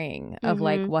sharing of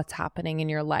like what's happening in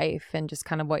your life and just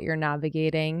kind of what you're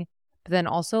navigating. But then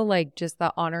also like just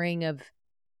the honoring of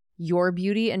your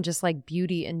beauty and just like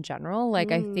beauty in general.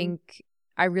 Like I think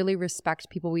I really respect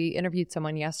people. We interviewed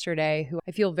someone yesterday who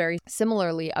I feel very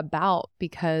similarly about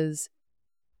because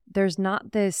there's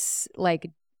not this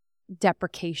like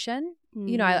deprecation.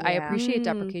 You know, I appreciate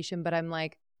deprecation, but I'm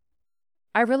like,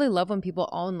 I really love when people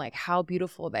own like how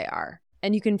beautiful they are.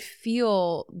 And you can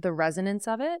feel the resonance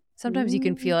of it. Sometimes you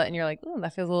can feel it and you're like, oh,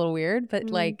 that feels a little weird. But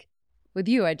like with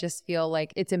you, I just feel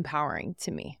like it's empowering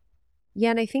to me.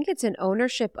 Yeah, and I think it's an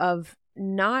ownership of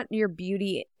not your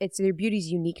beauty, it's your beauty's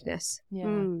uniqueness.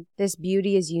 Yeah. This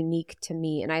beauty is unique to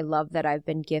me, and I love that I've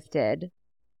been gifted,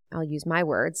 I'll use my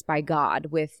words, by God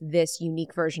with this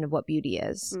unique version of what beauty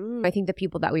is. I think the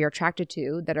people that we are attracted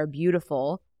to that are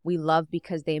beautiful, we love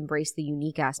because they embrace the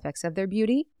unique aspects of their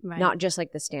beauty, not just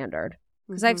like the standard.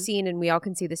 Because I've seen, and we all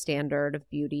can see the standard of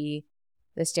beauty,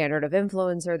 the standard of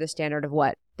influencer, the standard of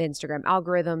what the Instagram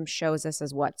algorithm shows us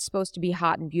as what's supposed to be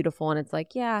hot and beautiful. And it's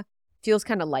like, yeah, feels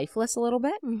kind of lifeless a little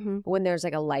bit when there's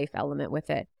like a life element with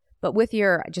it. But with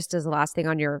your, just as the last thing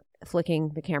on your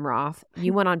flicking the camera off,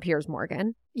 you went on Piers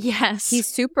Morgan. Yes. He's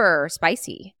super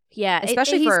spicy. Yeah.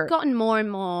 Especially he's gotten more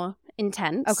and more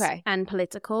intense and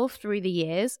political through the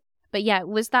years. But yeah, it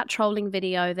was that trolling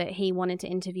video that he wanted to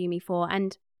interview me for.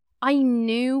 And I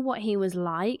knew what he was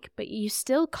like, but you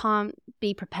still can't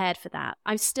be prepared for that.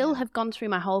 I still have gone through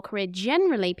my whole career.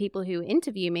 Generally, people who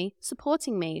interview me,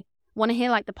 supporting me, want to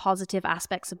hear like the positive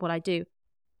aspects of what I do.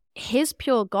 His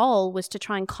pure goal was to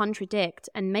try and contradict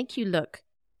and make you look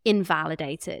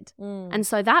invalidated. And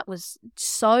so that was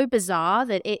so bizarre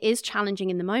that it is challenging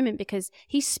in the moment because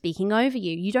he's speaking over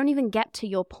you. You don't even get to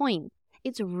your point.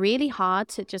 It's really hard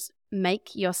to just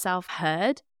make yourself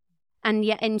heard.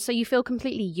 And so you feel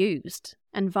completely used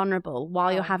and vulnerable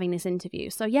while you're having this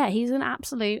interview. So yeah, he's an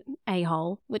absolute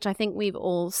a-hole, which I think we've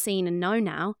all seen and know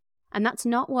now. And that's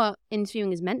not what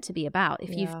interviewing is meant to be about. If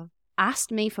you've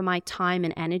asked me for my time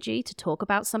and energy to talk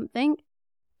about something,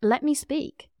 let me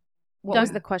speak. What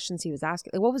was the questions he was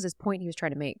asking? Like, what was his point he was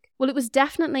trying to make? Well, it was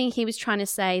definitely, he was trying to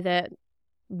say that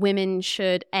women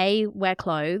should, A, wear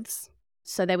clothes.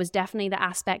 So there was definitely the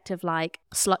aspect of like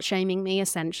slut shaming me,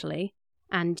 essentially.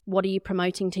 And what are you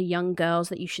promoting to young girls,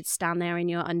 that you should stand there in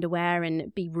your underwear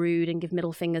and be rude and give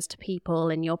middle fingers to people?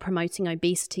 And you're promoting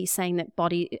obesity, saying that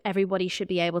everybody should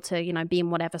be able to, you know, be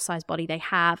in whatever size body they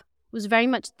have. It was very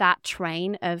much that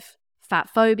train of fat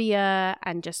phobia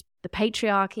and just the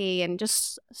patriarchy and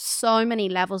just so many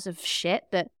levels of shit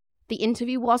that the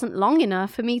interview wasn't long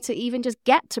enough for me to even just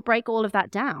get to break all of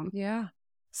that down. Yeah.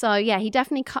 So yeah, he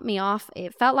definitely cut me off.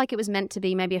 It felt like it was meant to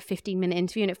be maybe a 15-minute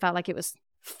interview, and it felt like it was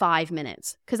 5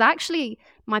 minutes. Because actually,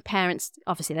 my parents,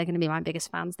 obviously they're going to be my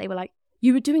biggest fans, they were like,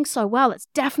 you were doing so well. That's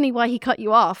definitely why he cut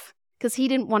you off. Because he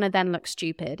didn't want to then look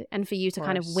stupid and for you to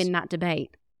kind of win that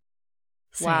debate.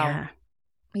 So, Wow.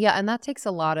 Yeah, and that takes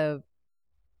a lot of,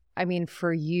 I mean,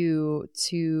 for you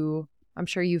to, I'm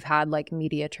sure you've had like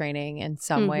media training in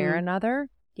some way or another.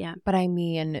 Yeah. But I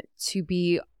mean, to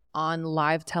be on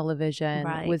live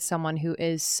television with someone who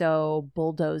is so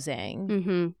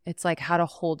bulldozing, it's like how to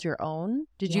hold your own.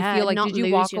 Did you feel like, did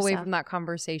you walk away from that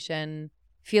conversation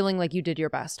feeling like you did your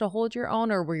best to hold your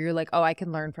own? Or were you like, oh, I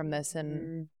can learn from this?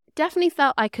 And definitely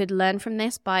felt I could learn from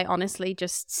this by honestly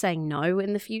just saying no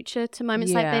in the future to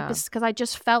moments like this, because I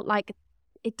just felt like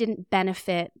it didn't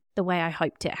benefit the way I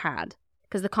hoped it had,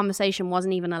 because the conversation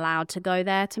wasn't even allowed to go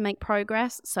there to make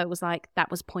progress. So it was like,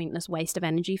 that was pointless waste of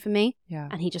energy for me. Yeah.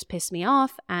 And he just pissed me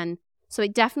off. And so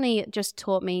it definitely just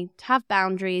taught me to have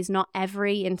boundaries. Not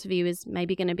every interview is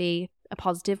maybe going to be a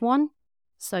positive one.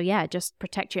 So yeah, just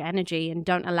protect your energy and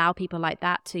don't allow people like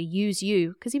that to use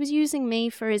you, because he was using me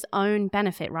for his own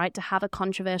benefit, right? To have a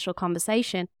controversial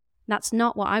conversation. That's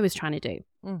not what I was trying to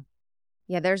do.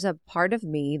 Yeah, there's a part of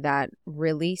me that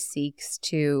really seeks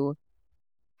to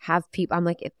have people, I'm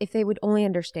like, if they would only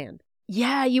understand.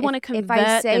 Yeah, you want to convert if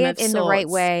I say them it in the right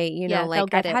way, you know,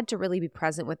 like I've it. had to really be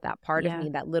present with that part of me,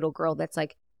 that little girl that's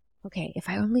like, okay, if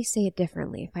I only say it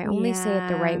differently, if I only say it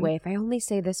the right way, if I only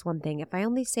say this one thing, if I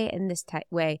only say it in this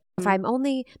way, if I'm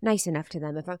only nice enough to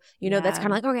them, if I'm, you know, that's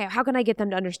kind of like, okay, how can I get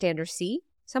them to understand or see?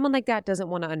 Someone like that doesn't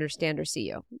want to understand or see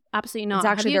you. Absolutely not. It's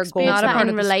actually Have you their goal. experienced Not a that part in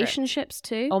of the relationships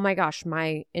too? Oh my gosh,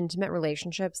 my intimate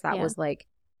relationships, that was like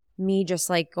me just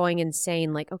like going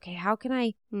insane. Like, okay, how can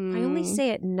I only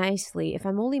say it nicely, if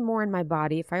I'm only more in my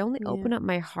body, if I only open up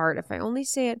my heart, if I only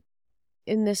say it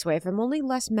in this way, if I'm only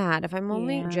less mad, if I'm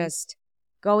only just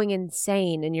going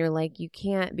insane, and you're like, you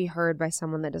can't be heard by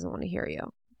someone that doesn't want to hear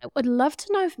you. I would love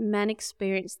to know if men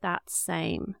experience that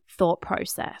same thought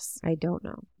process. I don't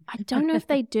know. I don't know if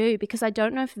they do, because I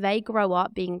don't know if they grow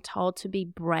up being told to be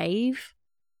brave,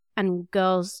 and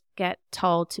girls get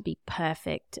told to be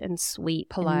perfect and sweet,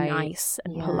 polite, and nice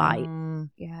and polite.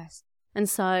 Yes. And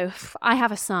so I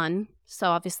have a son, so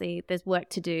obviously there's work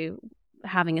to do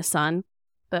having a son,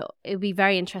 but it would be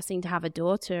very interesting to have a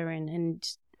daughter and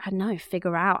I don't know,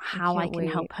 figure out how I can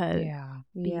help her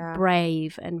be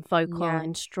brave and vocal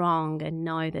and strong and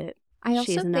know that I also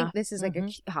she's think enough. this is like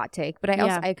a hot take, but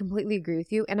I completely agree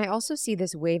with you. And I also see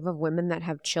this wave of women that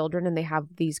have children and they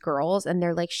have these girls and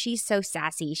they're like, she's so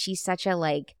sassy. She's such a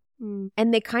like,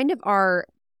 and they kind of are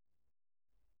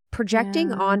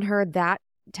projecting on her that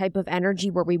type of energy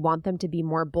where we want them to be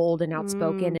more bold and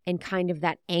outspoken and kind of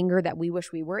that anger that we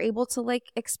wish we were able to like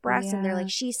express. And they're like,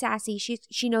 she's sassy.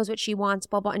 She knows what she wants,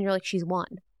 blah, blah. And you're like, she's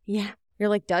one. Yeah. You're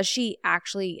like, does she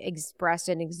actually express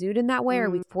and exude in that way? Or are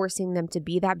we forcing them to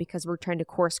be that because we're trying to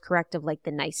course correct of like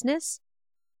the niceness?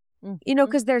 You know,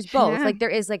 because there's both. Like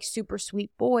there is like super sweet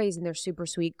boys and there's super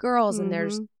sweet girls and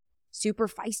there's super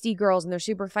feisty girls and there's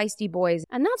super feisty boys.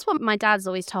 And that's what my dad's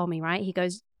always told me, right? He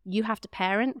goes, you have to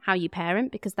parent how you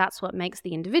parent because that's what makes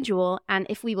the individual. And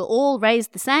if we were all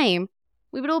raised the same,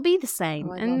 we would all be the same.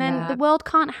 And then the world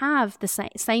can't have the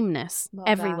sameness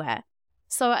everywhere.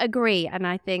 So I agree. And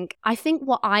I think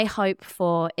what I hope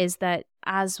for is that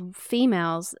as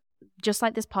females, just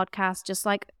like this podcast, just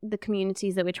like the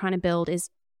communities that we're trying to build, is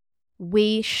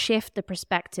we shift the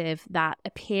perspective that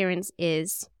appearance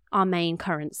is our main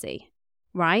currency,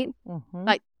 right? Mm-hmm.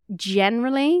 Like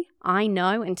generally, I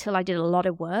know until I did a lot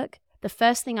of work, the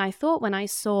first thing I thought when I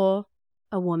saw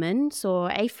a woman, saw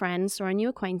a friend, saw a new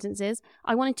acquaintance is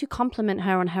I wanted to compliment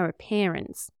her on her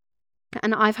appearance.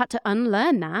 And I've had to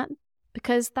unlearn that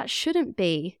because that shouldn't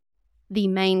be the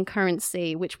main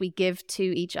currency which we give to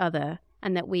each other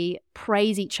and that we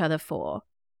praise each other for.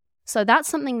 So that's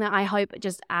something that I hope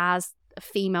just as a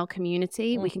female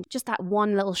community, we can just that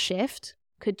one little shift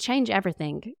could change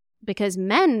everything, because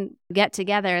men get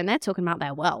together and they're talking about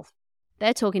their wealth.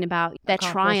 They're talking about their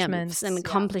triumphs and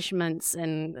accomplishments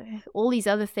and all these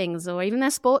other things, or even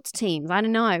their sports teams. I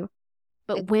don't know.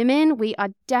 But women, we are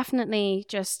definitely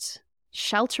just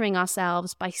sheltering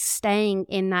ourselves by staying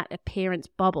in that appearance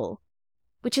bubble,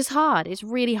 which is hard. It's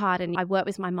really hard. And I work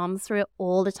with my mom through it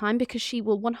all the time, because she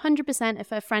will 100%, if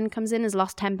her friend comes in, has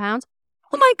lost 10 pounds.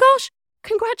 Oh my gosh,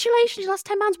 congratulations, you lost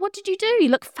 10 pounds. What did you do? You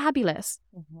look fabulous.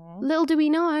 Mm-hmm. Little do we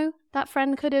know that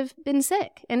friend could have been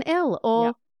sick and ill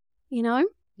or, you know?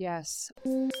 Yes.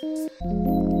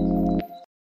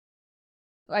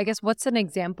 I guess what's an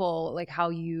example, like how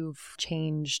you've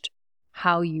changed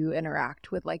how you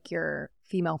interact with like your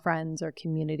female friends or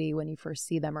community when you first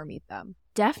see them or meet them?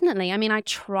 Definitely. I mean, I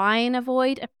try and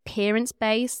avoid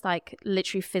appearance-based, like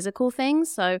literally physical things.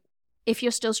 So if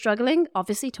you're still struggling,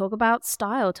 obviously talk about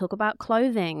style, talk about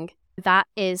clothing. That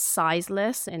is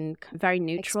sizeless and very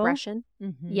neutral. Expression.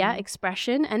 Mm-hmm. Yeah,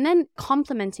 expression. And then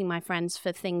complimenting my friends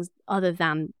for things other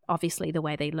than obviously the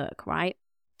way they look, right?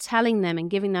 Telling them and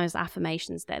giving those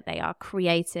affirmations that they are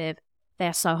creative,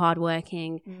 they're so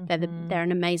hardworking, they're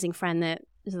an amazing friend that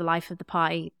is the life of the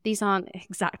party. These aren't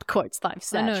exact quotes that I've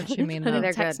said. I know what you mean.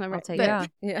 They're good. I'll take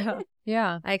it.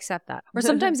 Yeah. I accept that. Or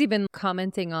sometimes even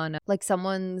commenting on like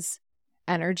someone's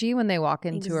energy when they walk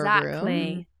into a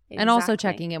room. And also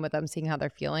checking in with them, seeing how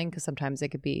they're feeling, because sometimes it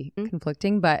could be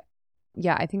conflicting. But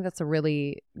yeah, I think that's a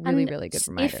really good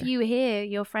reminder. If you hear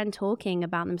your friend talking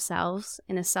about themselves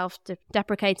in a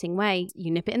self-deprecating way,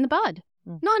 you nip it in the bud.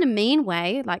 Not in a mean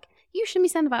way, like, you shouldn't be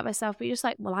saying about myself, but you're just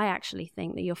like, well, I actually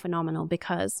think that you're phenomenal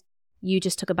because you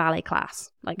just took a ballet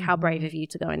class. Like, how brave of you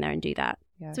to go in there and do that.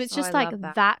 Yes. So it's just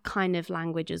that kind of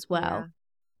language as well. Yeah.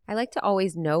 I like to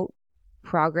always note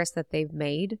progress that they've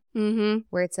made,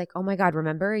 where it's like, oh my God,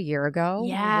 remember a year ago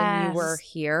when you were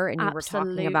here and you were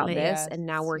talking about this, and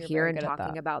now we're here and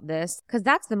talking about this? Because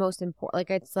that's the most important. Like,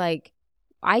 it's like,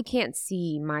 I can't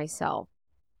see myself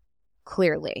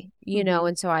clearly, you know,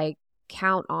 and so I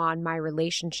count on my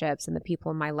relationships and the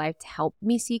people in my life to help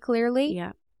me see clearly.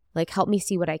 Yeah. Like, help me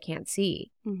see what I can't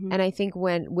see. And I think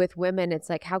with women, it's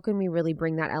like, how can we really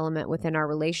bring that element within our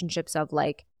relationships of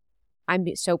like, I'm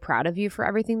so proud of you for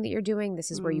everything that you're doing.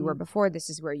 This is where you were before. This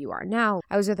is where you are now.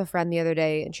 I was with a friend the other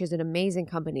day, and she has an amazing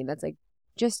company that's like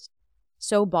just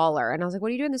so baller. And I was like, what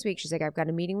are you doing this week? She's like, I've got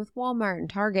a meeting with Walmart and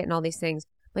Target and all these things.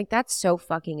 Like, that's so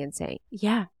fucking insane.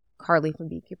 Yeah. Carly from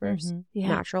Beekeepers.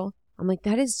 Natural. I'm like,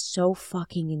 that is so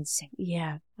fucking insane.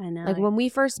 Yeah, I know. Like, when we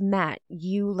first met,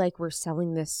 you like were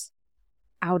selling this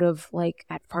out of like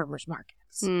at farmers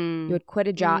markets. You had quit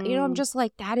a job. You know, I'm just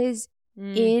like, that is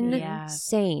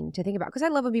insane to think about, because I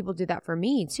love when people do that for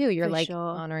me too. You're for like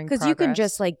honoring, because you can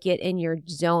just like get in your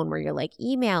zone where you're like,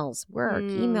 emails work,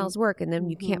 and then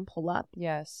you can't pull up.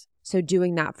 Yes. So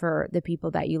doing that for the people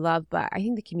that you love. But I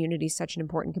think the community is such an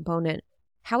important component.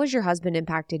 How has your husband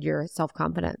impacted your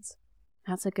self-confidence?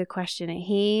 That's a good question.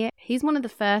 He's one of the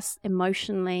first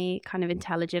emotionally kind of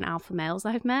intelligent alpha males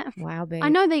I've met. Wow, babe. I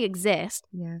know they exist,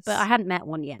 yes, but I hadn't met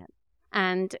one yet.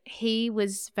 And he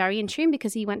was very in tune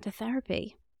because he went to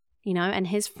therapy, you know, and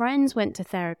his friends went to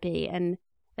therapy, and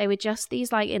they were just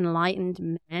these like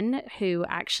enlightened men who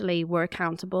actually were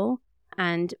accountable.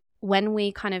 And when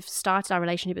we kind of started our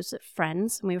relationship, it was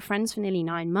friends, and we were friends for nearly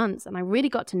 9 months, and I really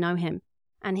got to know him.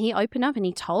 And he opened up and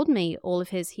he told me all of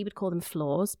his, he would call them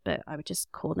flaws, but I would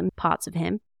just call them parts of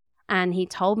him. And he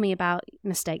told me about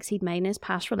mistakes he'd made in his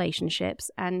past relationships.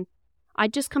 And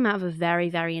I'd just come out of a very,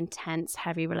 very intense,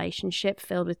 heavy relationship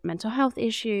filled with mental health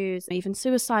issues, even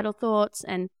suicidal thoughts.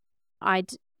 And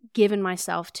I'd given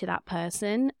myself to that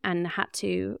person and had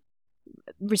to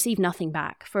receive nothing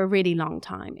back for a really long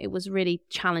time. It was really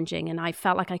challenging, and I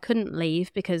felt like I couldn't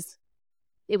leave because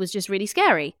it was just really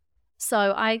scary.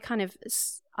 So I kind of...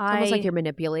 It's almost like you're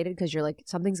manipulated because you're like,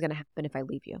 something's going to happen if I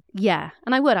leave you. Yeah.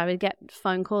 And I would get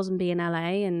phone calls and be in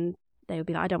LA, and they would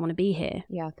be like, I don't want to be here.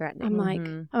 Yeah, threatening. I'm like,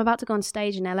 I'm about to go on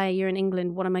stage in LA. You're in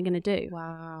England. What am I going to do?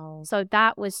 Wow. So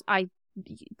that was, I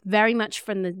very much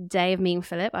from the day of meeting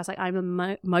Philip, I was like, I'm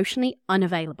emotionally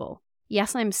unavailable.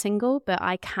 yes, I'm single, but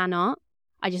I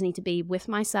just need to be with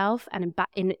myself and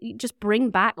just bring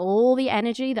back all the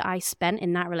energy that I spent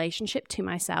in that relationship to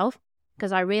myself,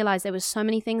 because I realized there was so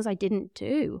many things I didn't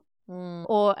do.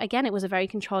 Or again, it was a very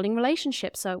controlling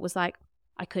relationship. So it was like,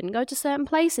 I couldn't go to certain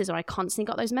places, or I constantly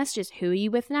got those messages. Who are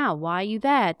you with now? Why are you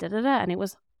there? Da, da, da. And it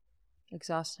was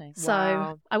exhausting. So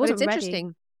Wow. I wasn't But it's ready.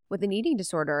 interesting. With an eating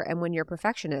disorder and when you're a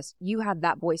perfectionist, you have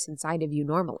that voice inside of you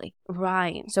normally.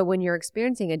 Right. So when you're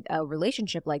experiencing a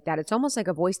relationship like that, it's almost like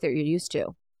a voice that you're used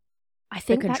to. I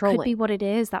think that could controlling. be what it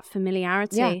is, that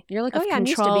familiarity. Yeah. You're like, oh of yeah, I'm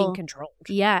used to being control. controlled.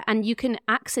 Yeah. And you can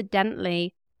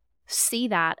accidentally see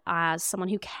that as someone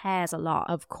who cares a lot.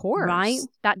 Of course. Right?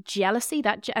 That jealousy,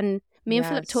 and me and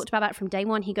Philip Yes. talked about that from day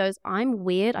one. He goes, I'm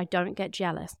weird. I don't get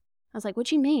jealous. I was like, what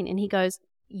do you mean? And he goes,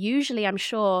 usually I'm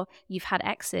sure you've had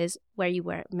exes where you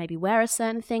maybe wear a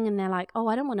certain thing and they're like, oh,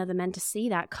 I don't want other men to see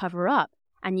that, cover up.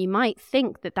 And you might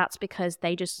think that that's because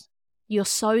you're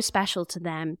so special to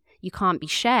them, you can't be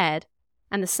shared.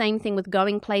 And the same thing with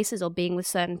going places or being with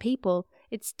certain people,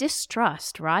 it's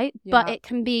distrust, right? Yeah. But it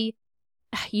can be,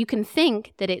 you can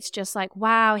think that it's just like,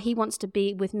 wow, he wants to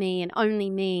be with me and only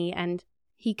me, and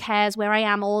he cares where I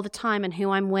am all the time and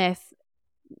who I'm with.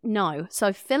 No.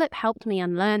 So Philip helped me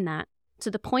unlearn that, to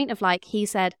the point of, like, he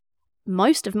said,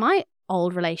 most of my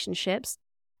old relationships,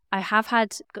 I have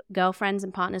had girlfriends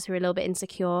and partners who are a little bit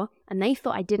insecure, and they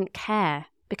thought I didn't care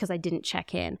because I didn't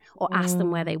check in or ask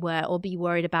them where they were or be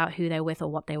worried about who they're with or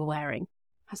what they were wearing.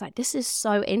 I was like, this is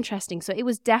so interesting. So it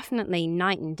was definitely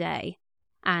night and day.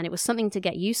 And it was something to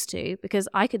get used to, because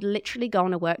I could literally go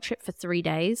on a work trip for 3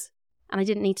 days and I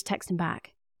didn't need to text him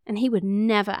back. And he would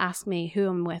never ask me who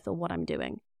I'm with or what I'm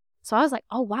doing. So I was like,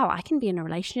 oh, wow, I can be in a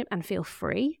relationship and feel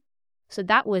free. So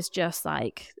that was just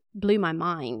like, blew my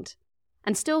mind.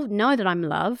 And still know that I'm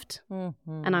loved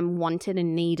and I'm wanted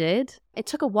and needed. It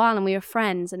took a while and we were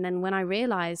friends. And then when I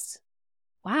realized,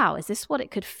 wow, is this what it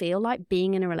could feel like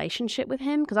being in a relationship with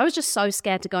him? Because I was just so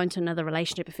scared to go into another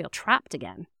relationship and feel trapped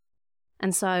again.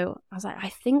 And so I was like, I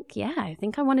think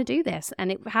I want to do this.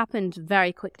 And it happened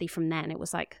very quickly from then. It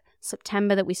was like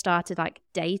September that we started like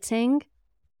dating.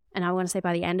 And I want to say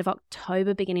by the end of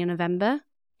October, beginning of November,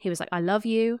 he was like, I love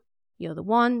you. You're the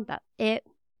one. That's it.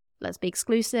 Let's be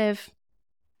exclusive.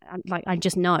 I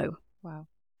just know. Wow.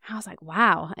 I was like,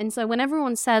 wow. And so when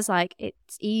everyone says like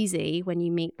it's easy when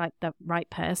you meet like the right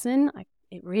person, like,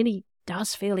 it really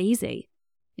does feel easy.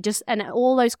 And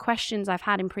all those questions I've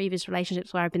had in previous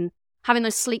relationships where I've been having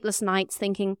those sleepless nights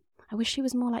thinking, I wish he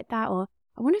was more like that, or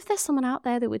I wonder if there's someone out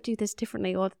there that would do this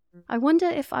differently, or I wonder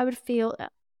if I would feel,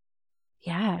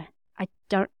 I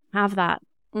don't have that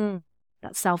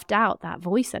self-doubt, that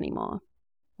voice anymore.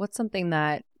 What's something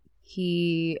that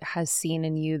he has seen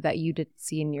in you that you didn't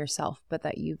see in yourself, but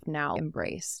that you've now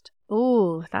embraced?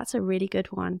 Oh, that's a really good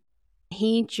one.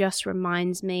 He just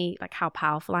reminds me like how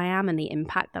powerful I am and the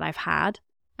impact that I've had.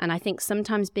 And I think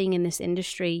sometimes being in this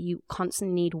industry, you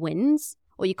constantly need wins,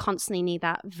 or you constantly need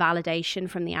that validation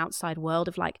from the outside world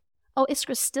of like, oh,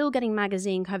 Iskra's still getting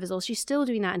magazine covers, or she's still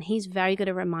doing that. And he's very good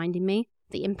at reminding me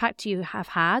the impact you have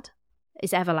had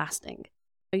is everlasting.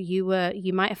 You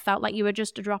might have felt like you were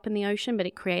just a drop in the ocean, but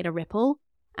it created a ripple.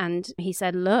 And he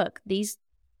said, look, these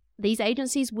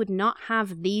agencies would not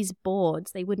have these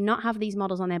boards. They would not have these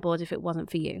models on their boards if it wasn't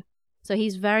for you. So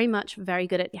he's very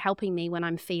good at helping me when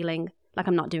I'm feeling like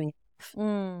I'm not doing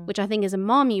enough, which I think as a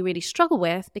mom you really struggle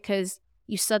with, because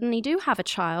you suddenly do have a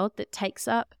child that takes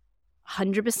up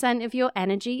 100% of your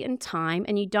energy and time,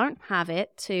 and you don't have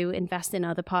it to invest in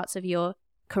other parts of your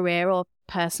career or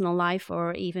personal life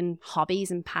or even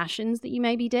hobbies and passions that you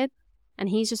maybe did. And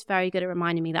he's just very good at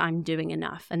reminding me that I'm doing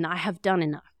enough and that I have done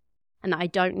enough and that I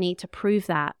don't need to prove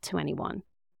that to anyone.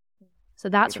 So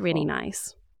that's Beautiful. really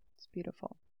nice. It's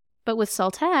beautiful. But with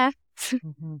Soltaire,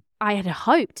 I had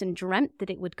hoped and dreamt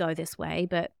that it would go this way,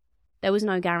 but there was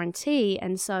no guarantee.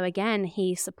 And so again,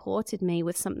 he supported me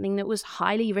with something that was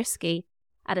highly risky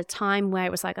at a time where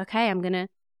it was like, okay, I'm going to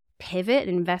pivot,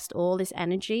 invest all this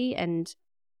energy and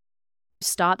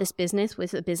start this business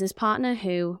with a business partner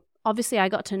who obviously I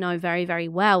got to know very, very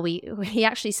well. He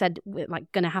actually said we're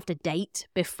like going to have to date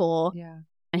before. Yeah.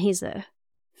 And he's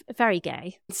very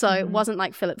gay. So it wasn't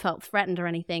like Philip felt threatened or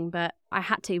anything, but I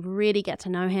had to really get to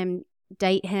know him,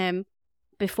 date him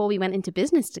before we went into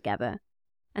business together.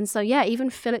 And so, yeah, even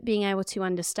Philip being able to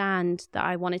understand that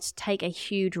I wanted to take a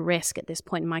huge risk at this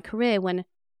point in my career when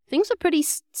things were pretty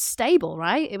stable,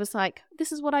 right? It was like,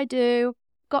 this is what I do,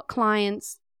 got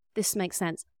clients, this makes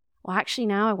sense. Well, actually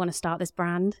now I want to start this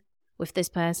brand with this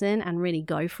person and really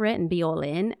go for it and be all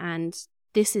in. And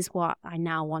this is what I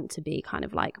now want to be kind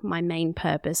of like my main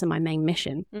purpose and my main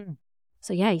mission.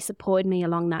 So yeah, he supported me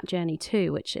along that journey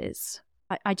too, which is,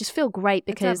 I just feel great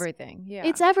because it's everything. Yeah.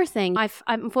 It's everything.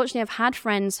 Unfortunately, I've had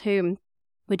friends who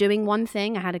were doing one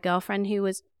thing. I had a girlfriend who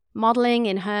was modeling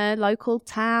in her local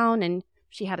town, and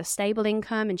she had a stable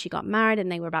income, and she got married,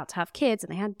 and they were about to have kids,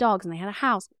 and they had dogs, and they had a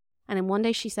house. And then one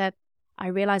day she said, I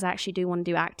realize I actually do want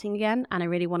to do acting again, and I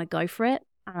really want to go for it.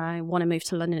 I want to move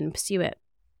to London and pursue it.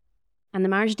 And the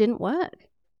marriage didn't work.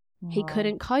 Wow. He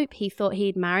couldn't cope. He thought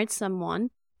he'd married someone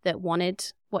that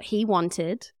wanted what he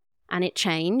wanted, and it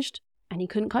changed, and he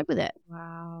couldn't cope with it.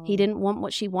 Wow. He didn't want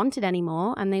what she wanted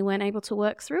anymore, and they weren't able to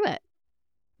work through it.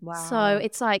 Wow. So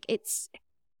it's like,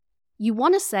 you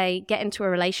want to say get into a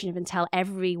relationship and tell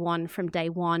everyone from day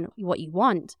one what you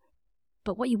want,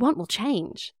 but what you want will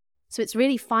change. So it's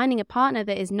really finding a partner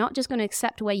that is not just going to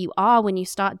accept where you are when you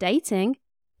start dating.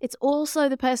 It's also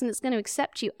the person that's going to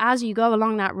accept you as you go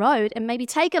along that road and maybe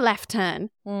take a left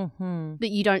turn that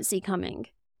you don't see coming.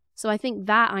 So I think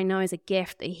that I know is a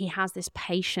gift, that he has this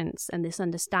patience and this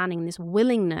understanding, this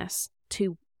willingness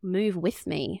to move with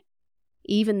me,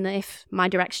 even if my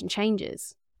direction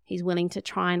changes. He's willing to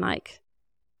try and like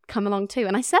come along too.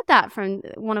 And I said that from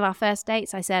one of our first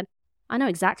dates. I said, I know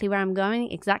exactly where I'm going,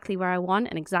 exactly where I want,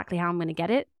 and exactly how I'm going to get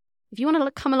it. If you want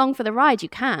to come along for the ride, you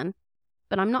can,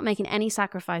 but I'm not making any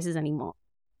sacrifices anymore.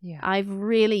 Yeah. I've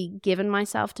really given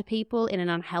myself to people in an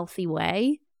unhealthy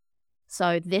way.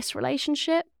 So this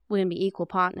relationship, we're going to be equal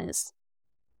partners.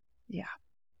 Yeah.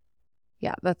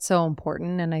 Yeah, that's so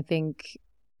important. And I think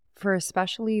for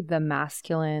especially the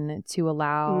masculine to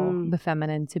allow the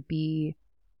feminine to be,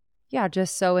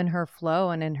 just so in her flow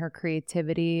and in her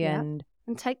creativity and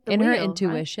take the in wheel, her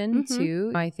intuition right?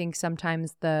 too. I think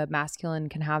sometimes the masculine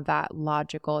can have that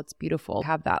logical, it's beautiful,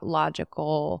 have that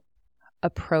logical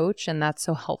approach. And that's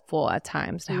so helpful at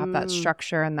times to have that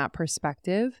structure and that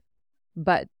perspective.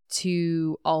 But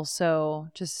to also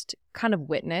just kind of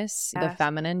witness the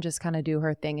feminine just kind of do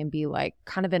her thing and be like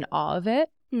kind of in awe of it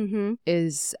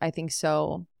is, I think,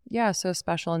 so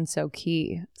special and so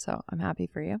key. So I'm happy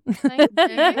for you.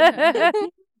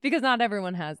 Because not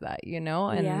everyone has that, And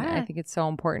I think it's so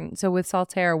important. So with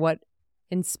Saltaire, what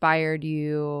inspired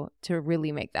you to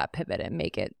really make that pivot and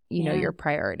make it, your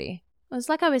priority? It was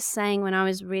like I was saying, when I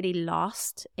was really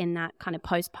lost in that kind of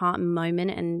postpartum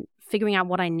moment and figuring out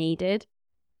what I needed,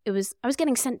 I was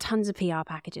getting sent tons of PR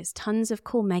packages, tons of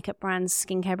cool makeup brands,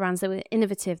 skincare brands that were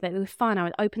innovative, that were fun. I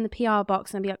would open the PR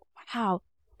box and I'd be like, wow,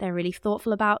 they're really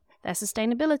thoughtful about their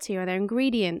sustainability or their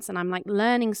ingredients. And I'm like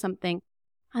learning something.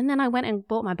 And then I went and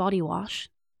bought my body wash,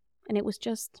 and it was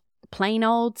just plain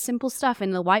old simple stuff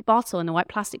in the white bottle, in the white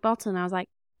plastic bottle. And I was like,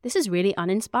 this is really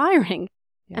uninspiring.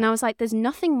 Yeah. And I was like, there's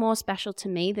nothing more special to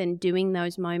me than doing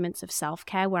those moments of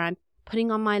self-care where I'm putting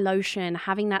on my lotion,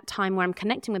 having that time where I'm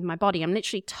connecting with my body. I'm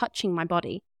literally touching my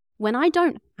body. When I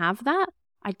don't have that,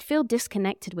 I feel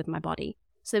disconnected with my body.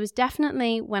 So it was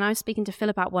definitely, when I was speaking to Phil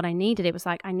about what I needed, it was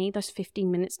like, I need those 15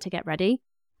 minutes to get ready.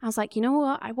 I was like, you know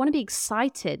what? I want to be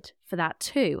excited for that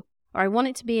too. Or I want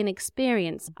it to be an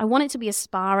experience. I want it to be a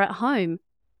spa at home.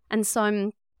 And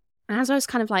so as I was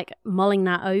kind of like mulling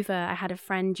that over, I had a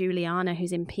friend, Juliana,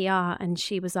 who's in PR, and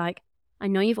she was like, I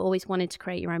know you've always wanted to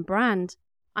create your own brand.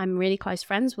 I'm really close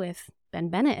friends with Ben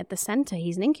Bennett at the center.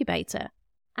 He's an incubator.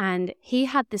 And he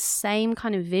had this same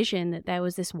kind of vision that there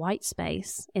was this white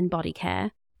space in body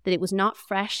care, that it was not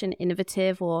fresh and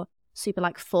innovative or super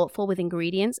like thoughtful with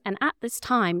ingredients. And at this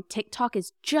time, TikTok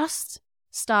is just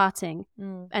starting.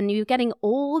 And you're getting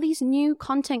all these new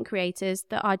content creators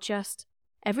that are just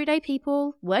everyday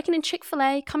people working in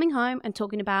Chick-fil-A, coming home and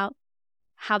talking about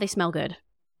how they smell good.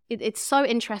 It's so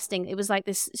interesting. It was like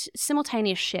this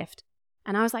simultaneous shift.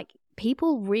 And I was like,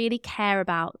 people really care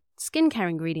about skincare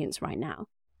ingredients right now,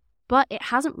 but it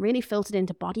hasn't really filtered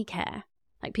into body care.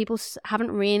 Like people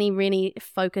haven't really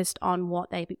focused on what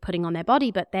they're putting on their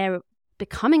body, but they're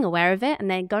becoming aware of it,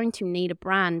 and they're going to need a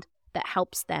brand that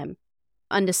helps them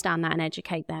understand that and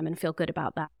educate them and feel good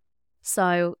about that.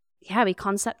 So yeah, we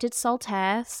concepted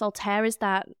Saltaire. Saltaire is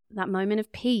that moment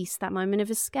of peace, that moment of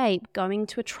escape, going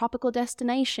to a tropical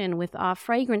destination with our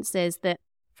fragrances that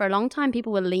for a long time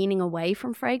people were leaning away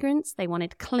from fragrance. They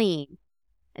wanted clean,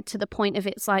 to the point of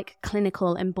it's like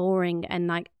clinical and boring and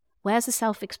like, where's the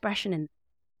self-expression in?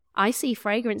 I see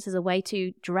fragrance as a way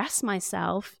to dress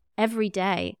myself every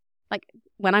day. Like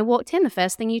when I walked in, the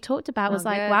first thing you talked about was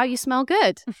like, wow, you smell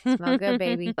good. Smell good,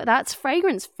 baby. But that's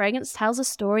fragrance. Fragrance tells a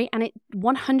story, and it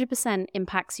 100%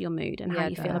 impacts your mood and how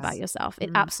you feel about yourself.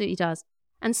 It absolutely does.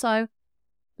 And so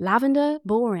lavender,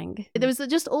 boring. There was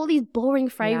just all these boring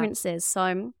fragrances.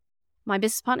 So my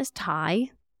business partner's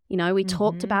Thai. You know, we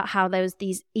talked about how there was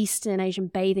these Eastern Asian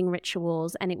bathing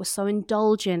rituals, and it was so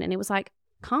indulgent, and it was like,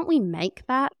 can't we make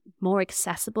that more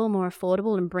accessible, more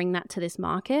affordable, and bring that to this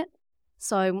market?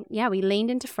 So yeah, we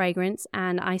leaned into fragrance,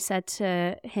 and I said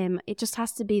to him, it just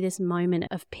has to be this moment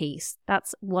of peace.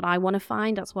 That's what I want to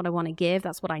find. That's what I want to give.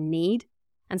 That's what I need.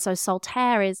 And so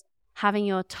Soltaire is having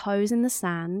your toes in the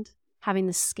sand, having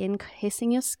the skin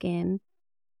kissing your skin,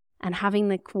 and having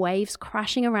the waves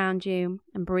crashing around you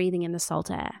and breathing in the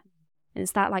salt air. And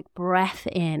it's that like breath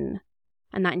in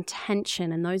and that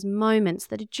intention and those moments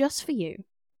that are just for you.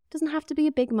 It doesn't have to be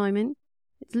a big moment.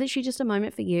 It's literally just a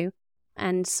moment for you.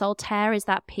 And Soltaire is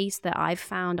that peace that I've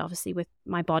found, obviously, with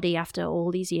my body after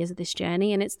all these years of this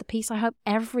journey. And it's the peace I hope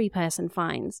every person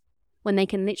finds when they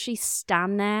can literally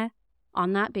stand there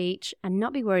on that beach and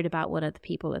not be worried about what other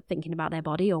people are thinking about their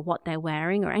body or what they're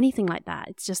wearing or anything like that.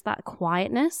 It's just that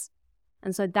quietness.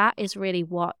 And so that is really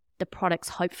what the products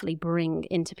hopefully bring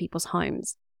into people's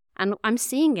homes. And I'm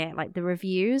seeing it, like the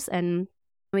reviews. And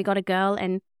we got a girl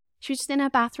and she was just in her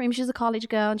bathroom. She's a college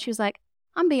girl. And she was like,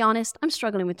 I'm be honest, I'm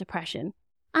struggling with depression.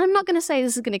 And I'm not going to say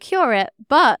this is going to cure it,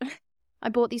 but I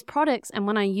bought these products. And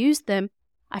when I used them,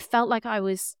 I felt like I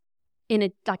was in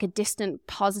a distant,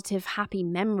 positive, happy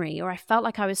memory, or I felt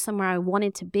like I was somewhere I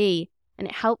wanted to be. And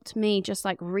it helped me just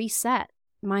like reset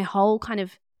my whole kind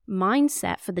of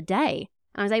mindset for the day.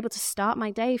 And I was able to start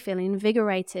my day feeling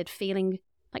invigorated, feeling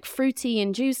like fruity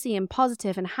and juicy and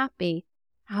positive and happy.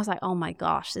 I was like, oh my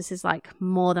gosh, this is like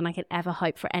more than I could ever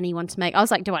hope for anyone to make. I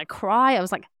was like, do I cry? I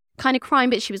was like kind of crying,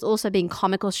 but she was also being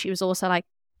comical. She was also like,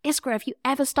 Iskra, if you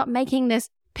ever stop making this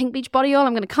pink beach body oil,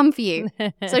 I'm going to come for you.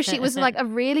 So she was like a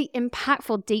really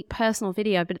impactful, deep personal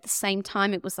video, but at the same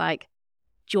time, it was like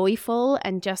joyful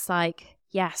and just like,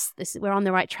 yes, we're on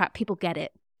the right track. People get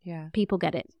it. Yeah. People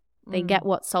get it. They get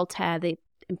what Soltaire, the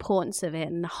importance of it,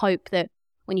 and the hope that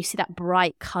when you see that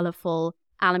bright, colorful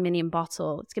aluminium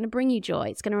bottle, it's going to bring you joy.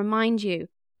 It's going to remind you,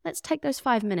 let's take those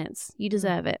 5 minutes. You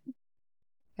deserve it.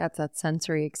 That's that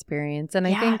sensory experience. And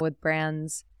I think with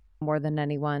brands, more than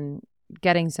anyone,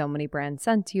 getting so many brands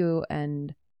sent to you,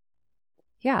 and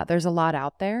yeah, there's a lot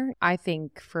out there. I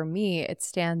think for me, it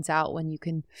stands out when you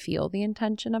can feel the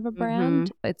intention of a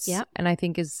brand. And I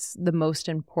think is the most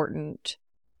important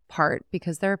part,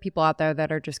 because there are people out there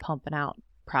that are just pumping out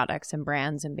products and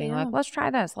brands and being like, let's try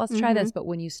this, let's try this. But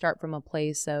when you start from a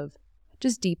place of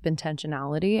just deep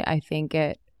intentionality, I think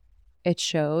it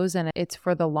shows, and it's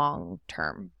for the long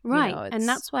term. Right. You know, and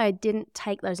that's why I didn't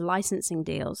take those licensing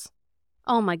deals.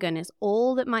 Oh my goodness.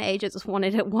 All that my agents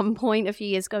wanted at one point a few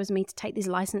years ago was me to take these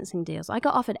licensing deals. I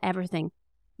got offered everything.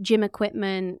 Gym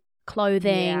equipment,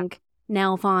 clothing,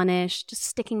 nail varnish, just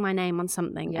sticking my name on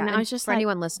something. Yeah. And I was just for like,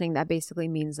 anyone listening, that basically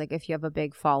means like if you have a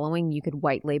big following, you could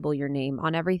white label your name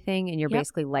on everything, and you're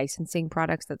basically licensing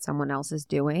products that someone else is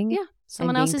doing. Yeah.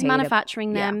 Someone else is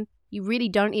manufacturing them. You really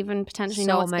don't even potentially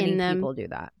know what's in them. So many people do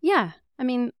that. Yeah. I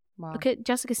mean, look at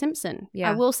Jessica Simpson.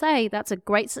 Yeah. I will say that's a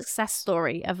great success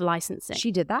story of licensing.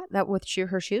 She did that with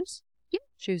her shoes? Yeah.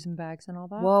 Shoes and bags and all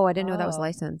that. Whoa, I didn't know that was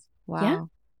licensed. Wow. Yeah.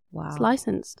 Wow. It's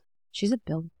licensed. She's a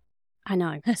build. I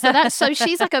know. So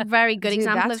she's like a very good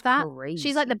example of that. Crazy.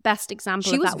 She's like the best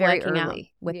example she of was that very working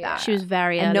early out. with that. She was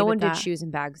very early. And no with one did that. shoes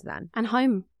and bags then. And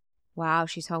home. Wow,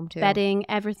 she's home too. Bedding,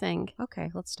 everything. Okay,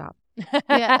 let's stop.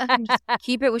 Yeah. Just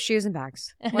keep it with shoes and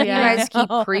bags. Let you guys keep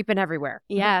creeping everywhere.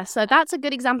 Yeah, so that's a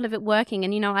good example of it working.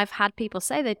 And, you know, I've had people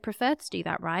say they'd prefer to do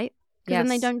that, right? Because then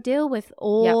they don't deal with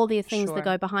all the things that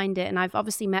go behind it. And I've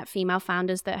obviously met female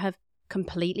founders that have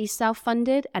completely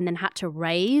self-funded and then had to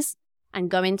raise and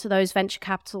go into those venture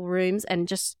capital rooms and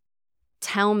just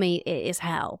tell me it is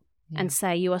hell and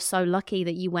say you are so lucky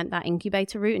that you went that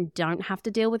incubator route and don't have to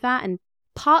deal with that. And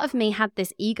part of me had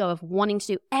this ego of wanting to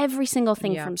do every single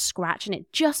thing from scratch and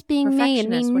it just being me and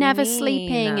me never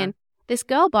sleeping and this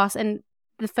girl boss. And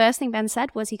the first thing Ben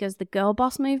said was, he goes, the girl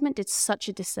boss movement did such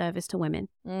a disservice to women.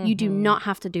 You do not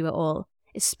have to do it all,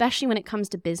 especially when it comes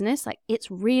to business. Like,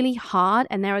 it's really hard,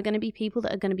 and there are going to be people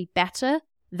that are going to be better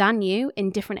than you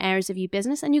in different areas of your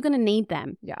business, and you're going to need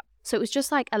them. Yeah. So it was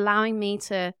just like allowing me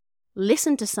to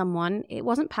listen to someone. It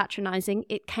wasn't patronizing.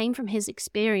 It came from his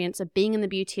experience of being in the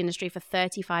beauty industry for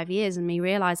 35 years and me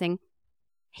realizing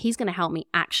he's going to help me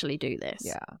actually do this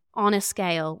on a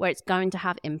scale where it's going to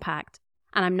have impact.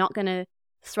 And I'm not going to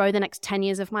throw the next 10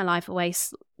 years of my life away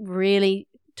really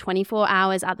 24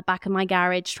 hours at the back of my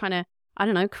garage trying to, I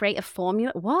don't know, create a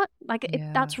formula. What? Like,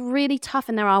 that's really tough.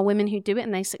 And there are women who do it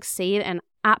and they succeed, and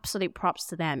absolute props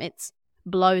to them. It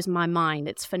blows my mind.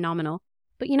 It's phenomenal.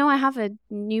 But, you know, I have a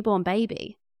newborn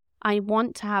baby. I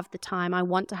want to have the time. I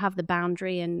want to have the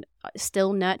boundary and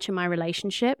still nurture my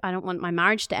relationship. I don't want my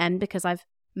marriage to end because I've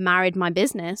married my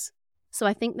business. So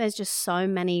I think there's just so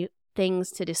many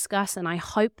things to discuss. And I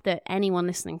hope that anyone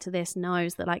listening to this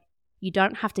knows that like you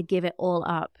don't have to give it all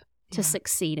up to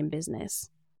succeed in business.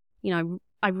 You know,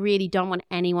 I really don't want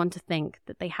anyone to think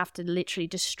that they have to literally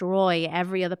destroy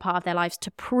every other part of their lives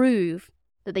to prove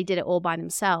that they did it all by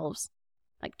themselves.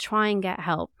 Like, try and get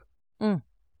help.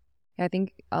 I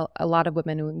think a lot of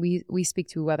women we speak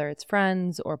to, whether it's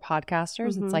friends or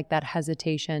podcasters, it's like that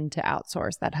hesitation to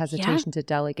outsource, that hesitation to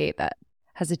delegate, that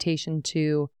hesitation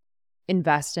to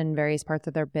invest in various parts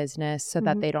of their business so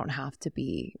that they don't have to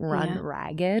be run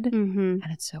ragged. And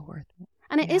it's so worth it.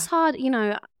 And it is hard, you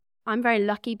know. I'm very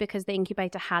lucky because the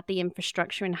incubator had the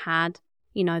infrastructure and had,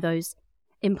 you know, those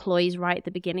employees right at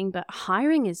the beginning, but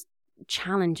hiring is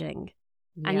challenging.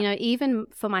 And, you know, even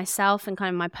for myself and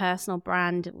kind of my personal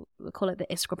brand, we call it the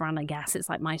Iskra brand, I guess. It's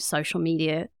like my social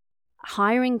media.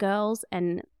 Hiring girls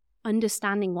and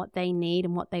understanding what they need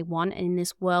and what they want in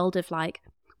this world of like,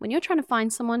 when you're trying to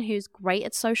find someone who's great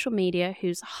at social media,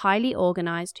 who's highly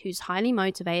organized, who's highly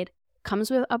motivated,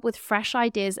 comes up with fresh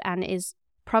ideas and is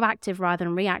proactive rather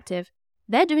than reactive,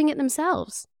 they're doing it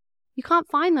themselves. You can't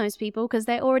find those people because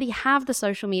they already have the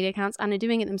social media accounts and are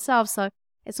doing it themselves. So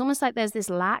it's almost like there's this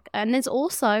lack. And there's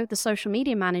also the social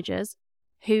media managers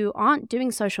who aren't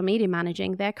doing social media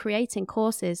managing. They're creating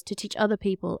courses to teach other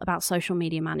people about social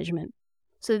media management.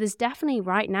 So there's definitely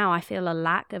right now, I feel a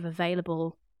lack of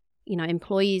available, you know,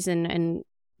 employees and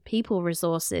people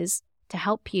resources to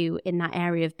help you in that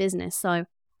area of business. So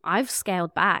I've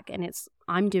scaled back and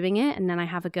I'm doing it. And then I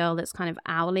have a girl that's kind of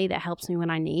hourly that helps me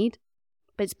when I need.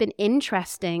 But it's been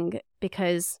interesting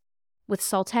because with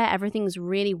Saltaire, everything's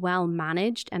really well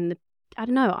managed. And I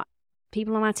don't know,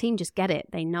 people on our team just get it.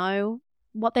 They know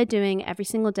what they're doing every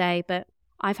single day. But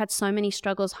I've had so many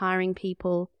struggles hiring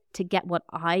people to get what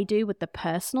I do with the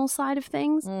personal side of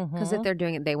things. Because if they're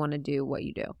doing it, they want to do what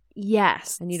you do.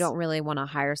 Yes. And you don't really want to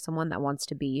hire someone that wants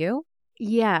to be you.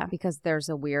 Yeah. Because there's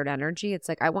a weird energy. It's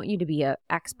like, I want you to be an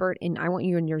expert I want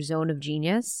you in your zone of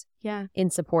genius. Yeah. In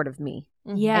support of me.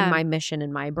 Yeah. And my mission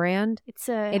and my brand.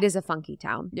 It is a funky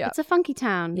town. Yeah. It's a funky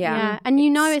town. Yeah. And you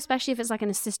know, especially if it's like an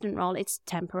assistant role, it's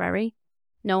temporary.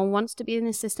 No one wants to be an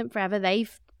assistant forever. They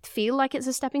feel like it's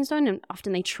a stepping stone and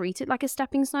often they treat it like a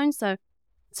stepping stone. So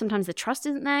sometimes the trust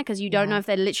isn't there because you don't know if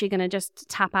they're literally going to just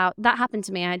tap out. That happened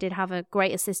to me. I did have a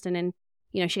great assistant and,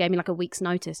 you know, she gave me like a week's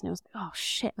notice and it was like, oh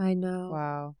shit. I know.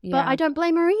 Wow. But I don't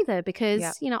blame her either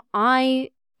because, you know,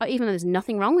 even though there's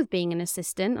nothing wrong with being an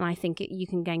assistant and I think you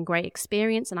can gain great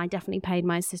experience and I definitely paid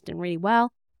my assistant really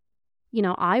well, you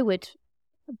know, I would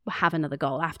have another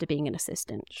goal after being an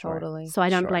assistant. Totally. So I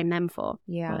don't blame them for.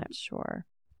 Yeah, sure.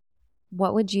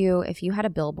 What would you, if you had a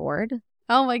billboard?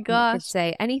 Oh my You gosh. could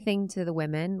say anything to the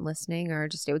women listening or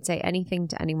just it would say anything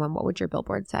to anyone. What would your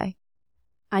billboard say?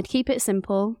 I'd keep it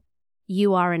simple.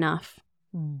 You are enough.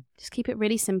 Just keep it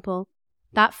really simple.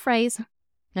 That phrase,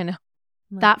 I know.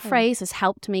 That phrase has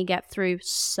helped me get through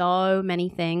so many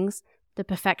things. The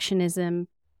perfectionism,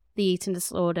 the eating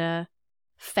disorder,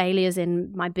 failures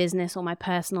in my business or my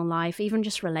personal life, even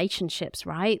just relationships,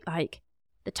 right? Like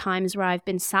the times where I've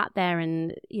been sat there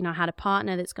and, you know, had a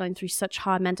partner that's going through such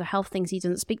hard mental health things, he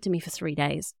doesn't speak to me for 3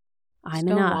 days. I'm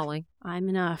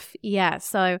enough. Yeah.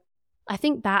 So I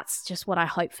think that's just what I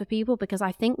hope for people, because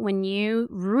I think when you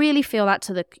really feel that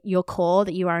to your core,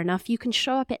 that you are enough, you can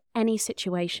show up at any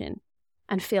situation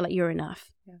and feel like you're enough.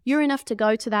 Yes. You're enough to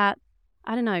go to that,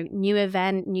 I don't know, new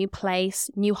event, new place,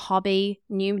 new hobby,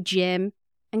 new gym,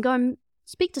 and go and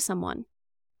speak to someone.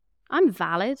 I'm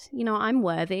valid, you know, I'm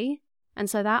worthy. And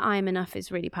so that I am enough is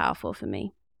really powerful for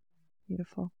me.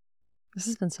 Beautiful. This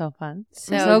has been so fun.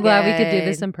 So glad we could do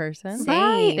this in person. Same.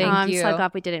 Thank you. I'm so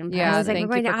glad we did it in person. Yeah, I was like, thank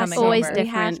we're you going for to ask coming always over. We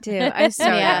have different. to. It's so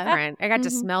Yeah. different. I got to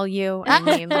smell you. I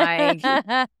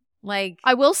mean, like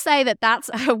I will say that that's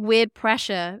a weird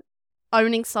pressure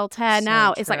owning Saltaire So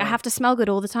now. It's like I true. have to smell good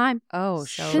all the time. oh,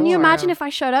 Can you imagine if I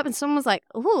showed up and someone was like,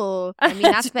 ooh, I mean,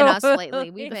 that's been us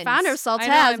lately. We've the been founder of Saltaire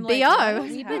I is know, I'm like, B.O. what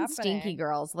is We've been happening? stinky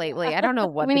girls lately. I don't know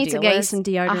what We the need to deal get you is. some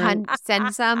deodorant.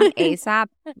 Send some ASAP,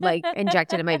 like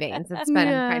injected in my veins. It's been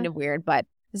Yeah. kind of weird, but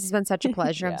this has been such a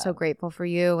pleasure. I'm so grateful for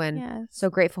you and Yes. so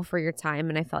grateful for your time.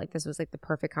 And I felt like this was like the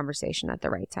perfect conversation at the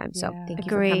right time. So Yeah. thank you for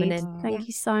coming Agreed. in. Thank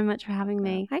you so much for having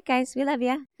me. Hi, guys. We love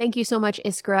you. Thank you so much,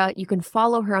 Iskra. You can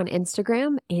follow her on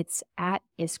Instagram. It's at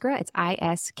Iskra. It's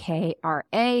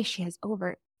Iskra. She has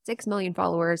over 6 million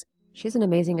followers. She has an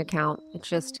amazing account. It's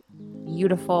just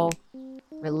beautiful,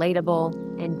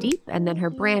 relatable, and deep. And then her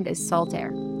brand is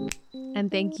Saltaire. And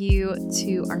thank you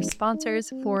to our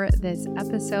sponsors for this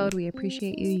episode. We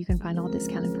appreciate you. You can find all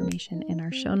discount information in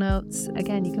our show notes.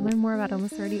 Again, you can learn more about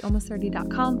Almost 30,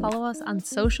 almost30.com. Follow us on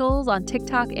socials, on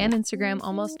TikTok and Instagram,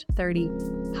 Almost 30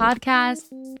 Podcast.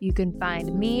 You can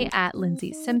find me at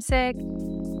Lindsay Simsick.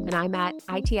 And I'm at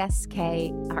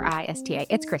ITSKRISTA.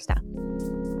 It's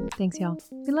Krista. Thanks, y'all.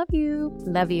 We love you.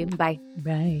 Love you. Bye.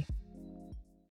 Bye.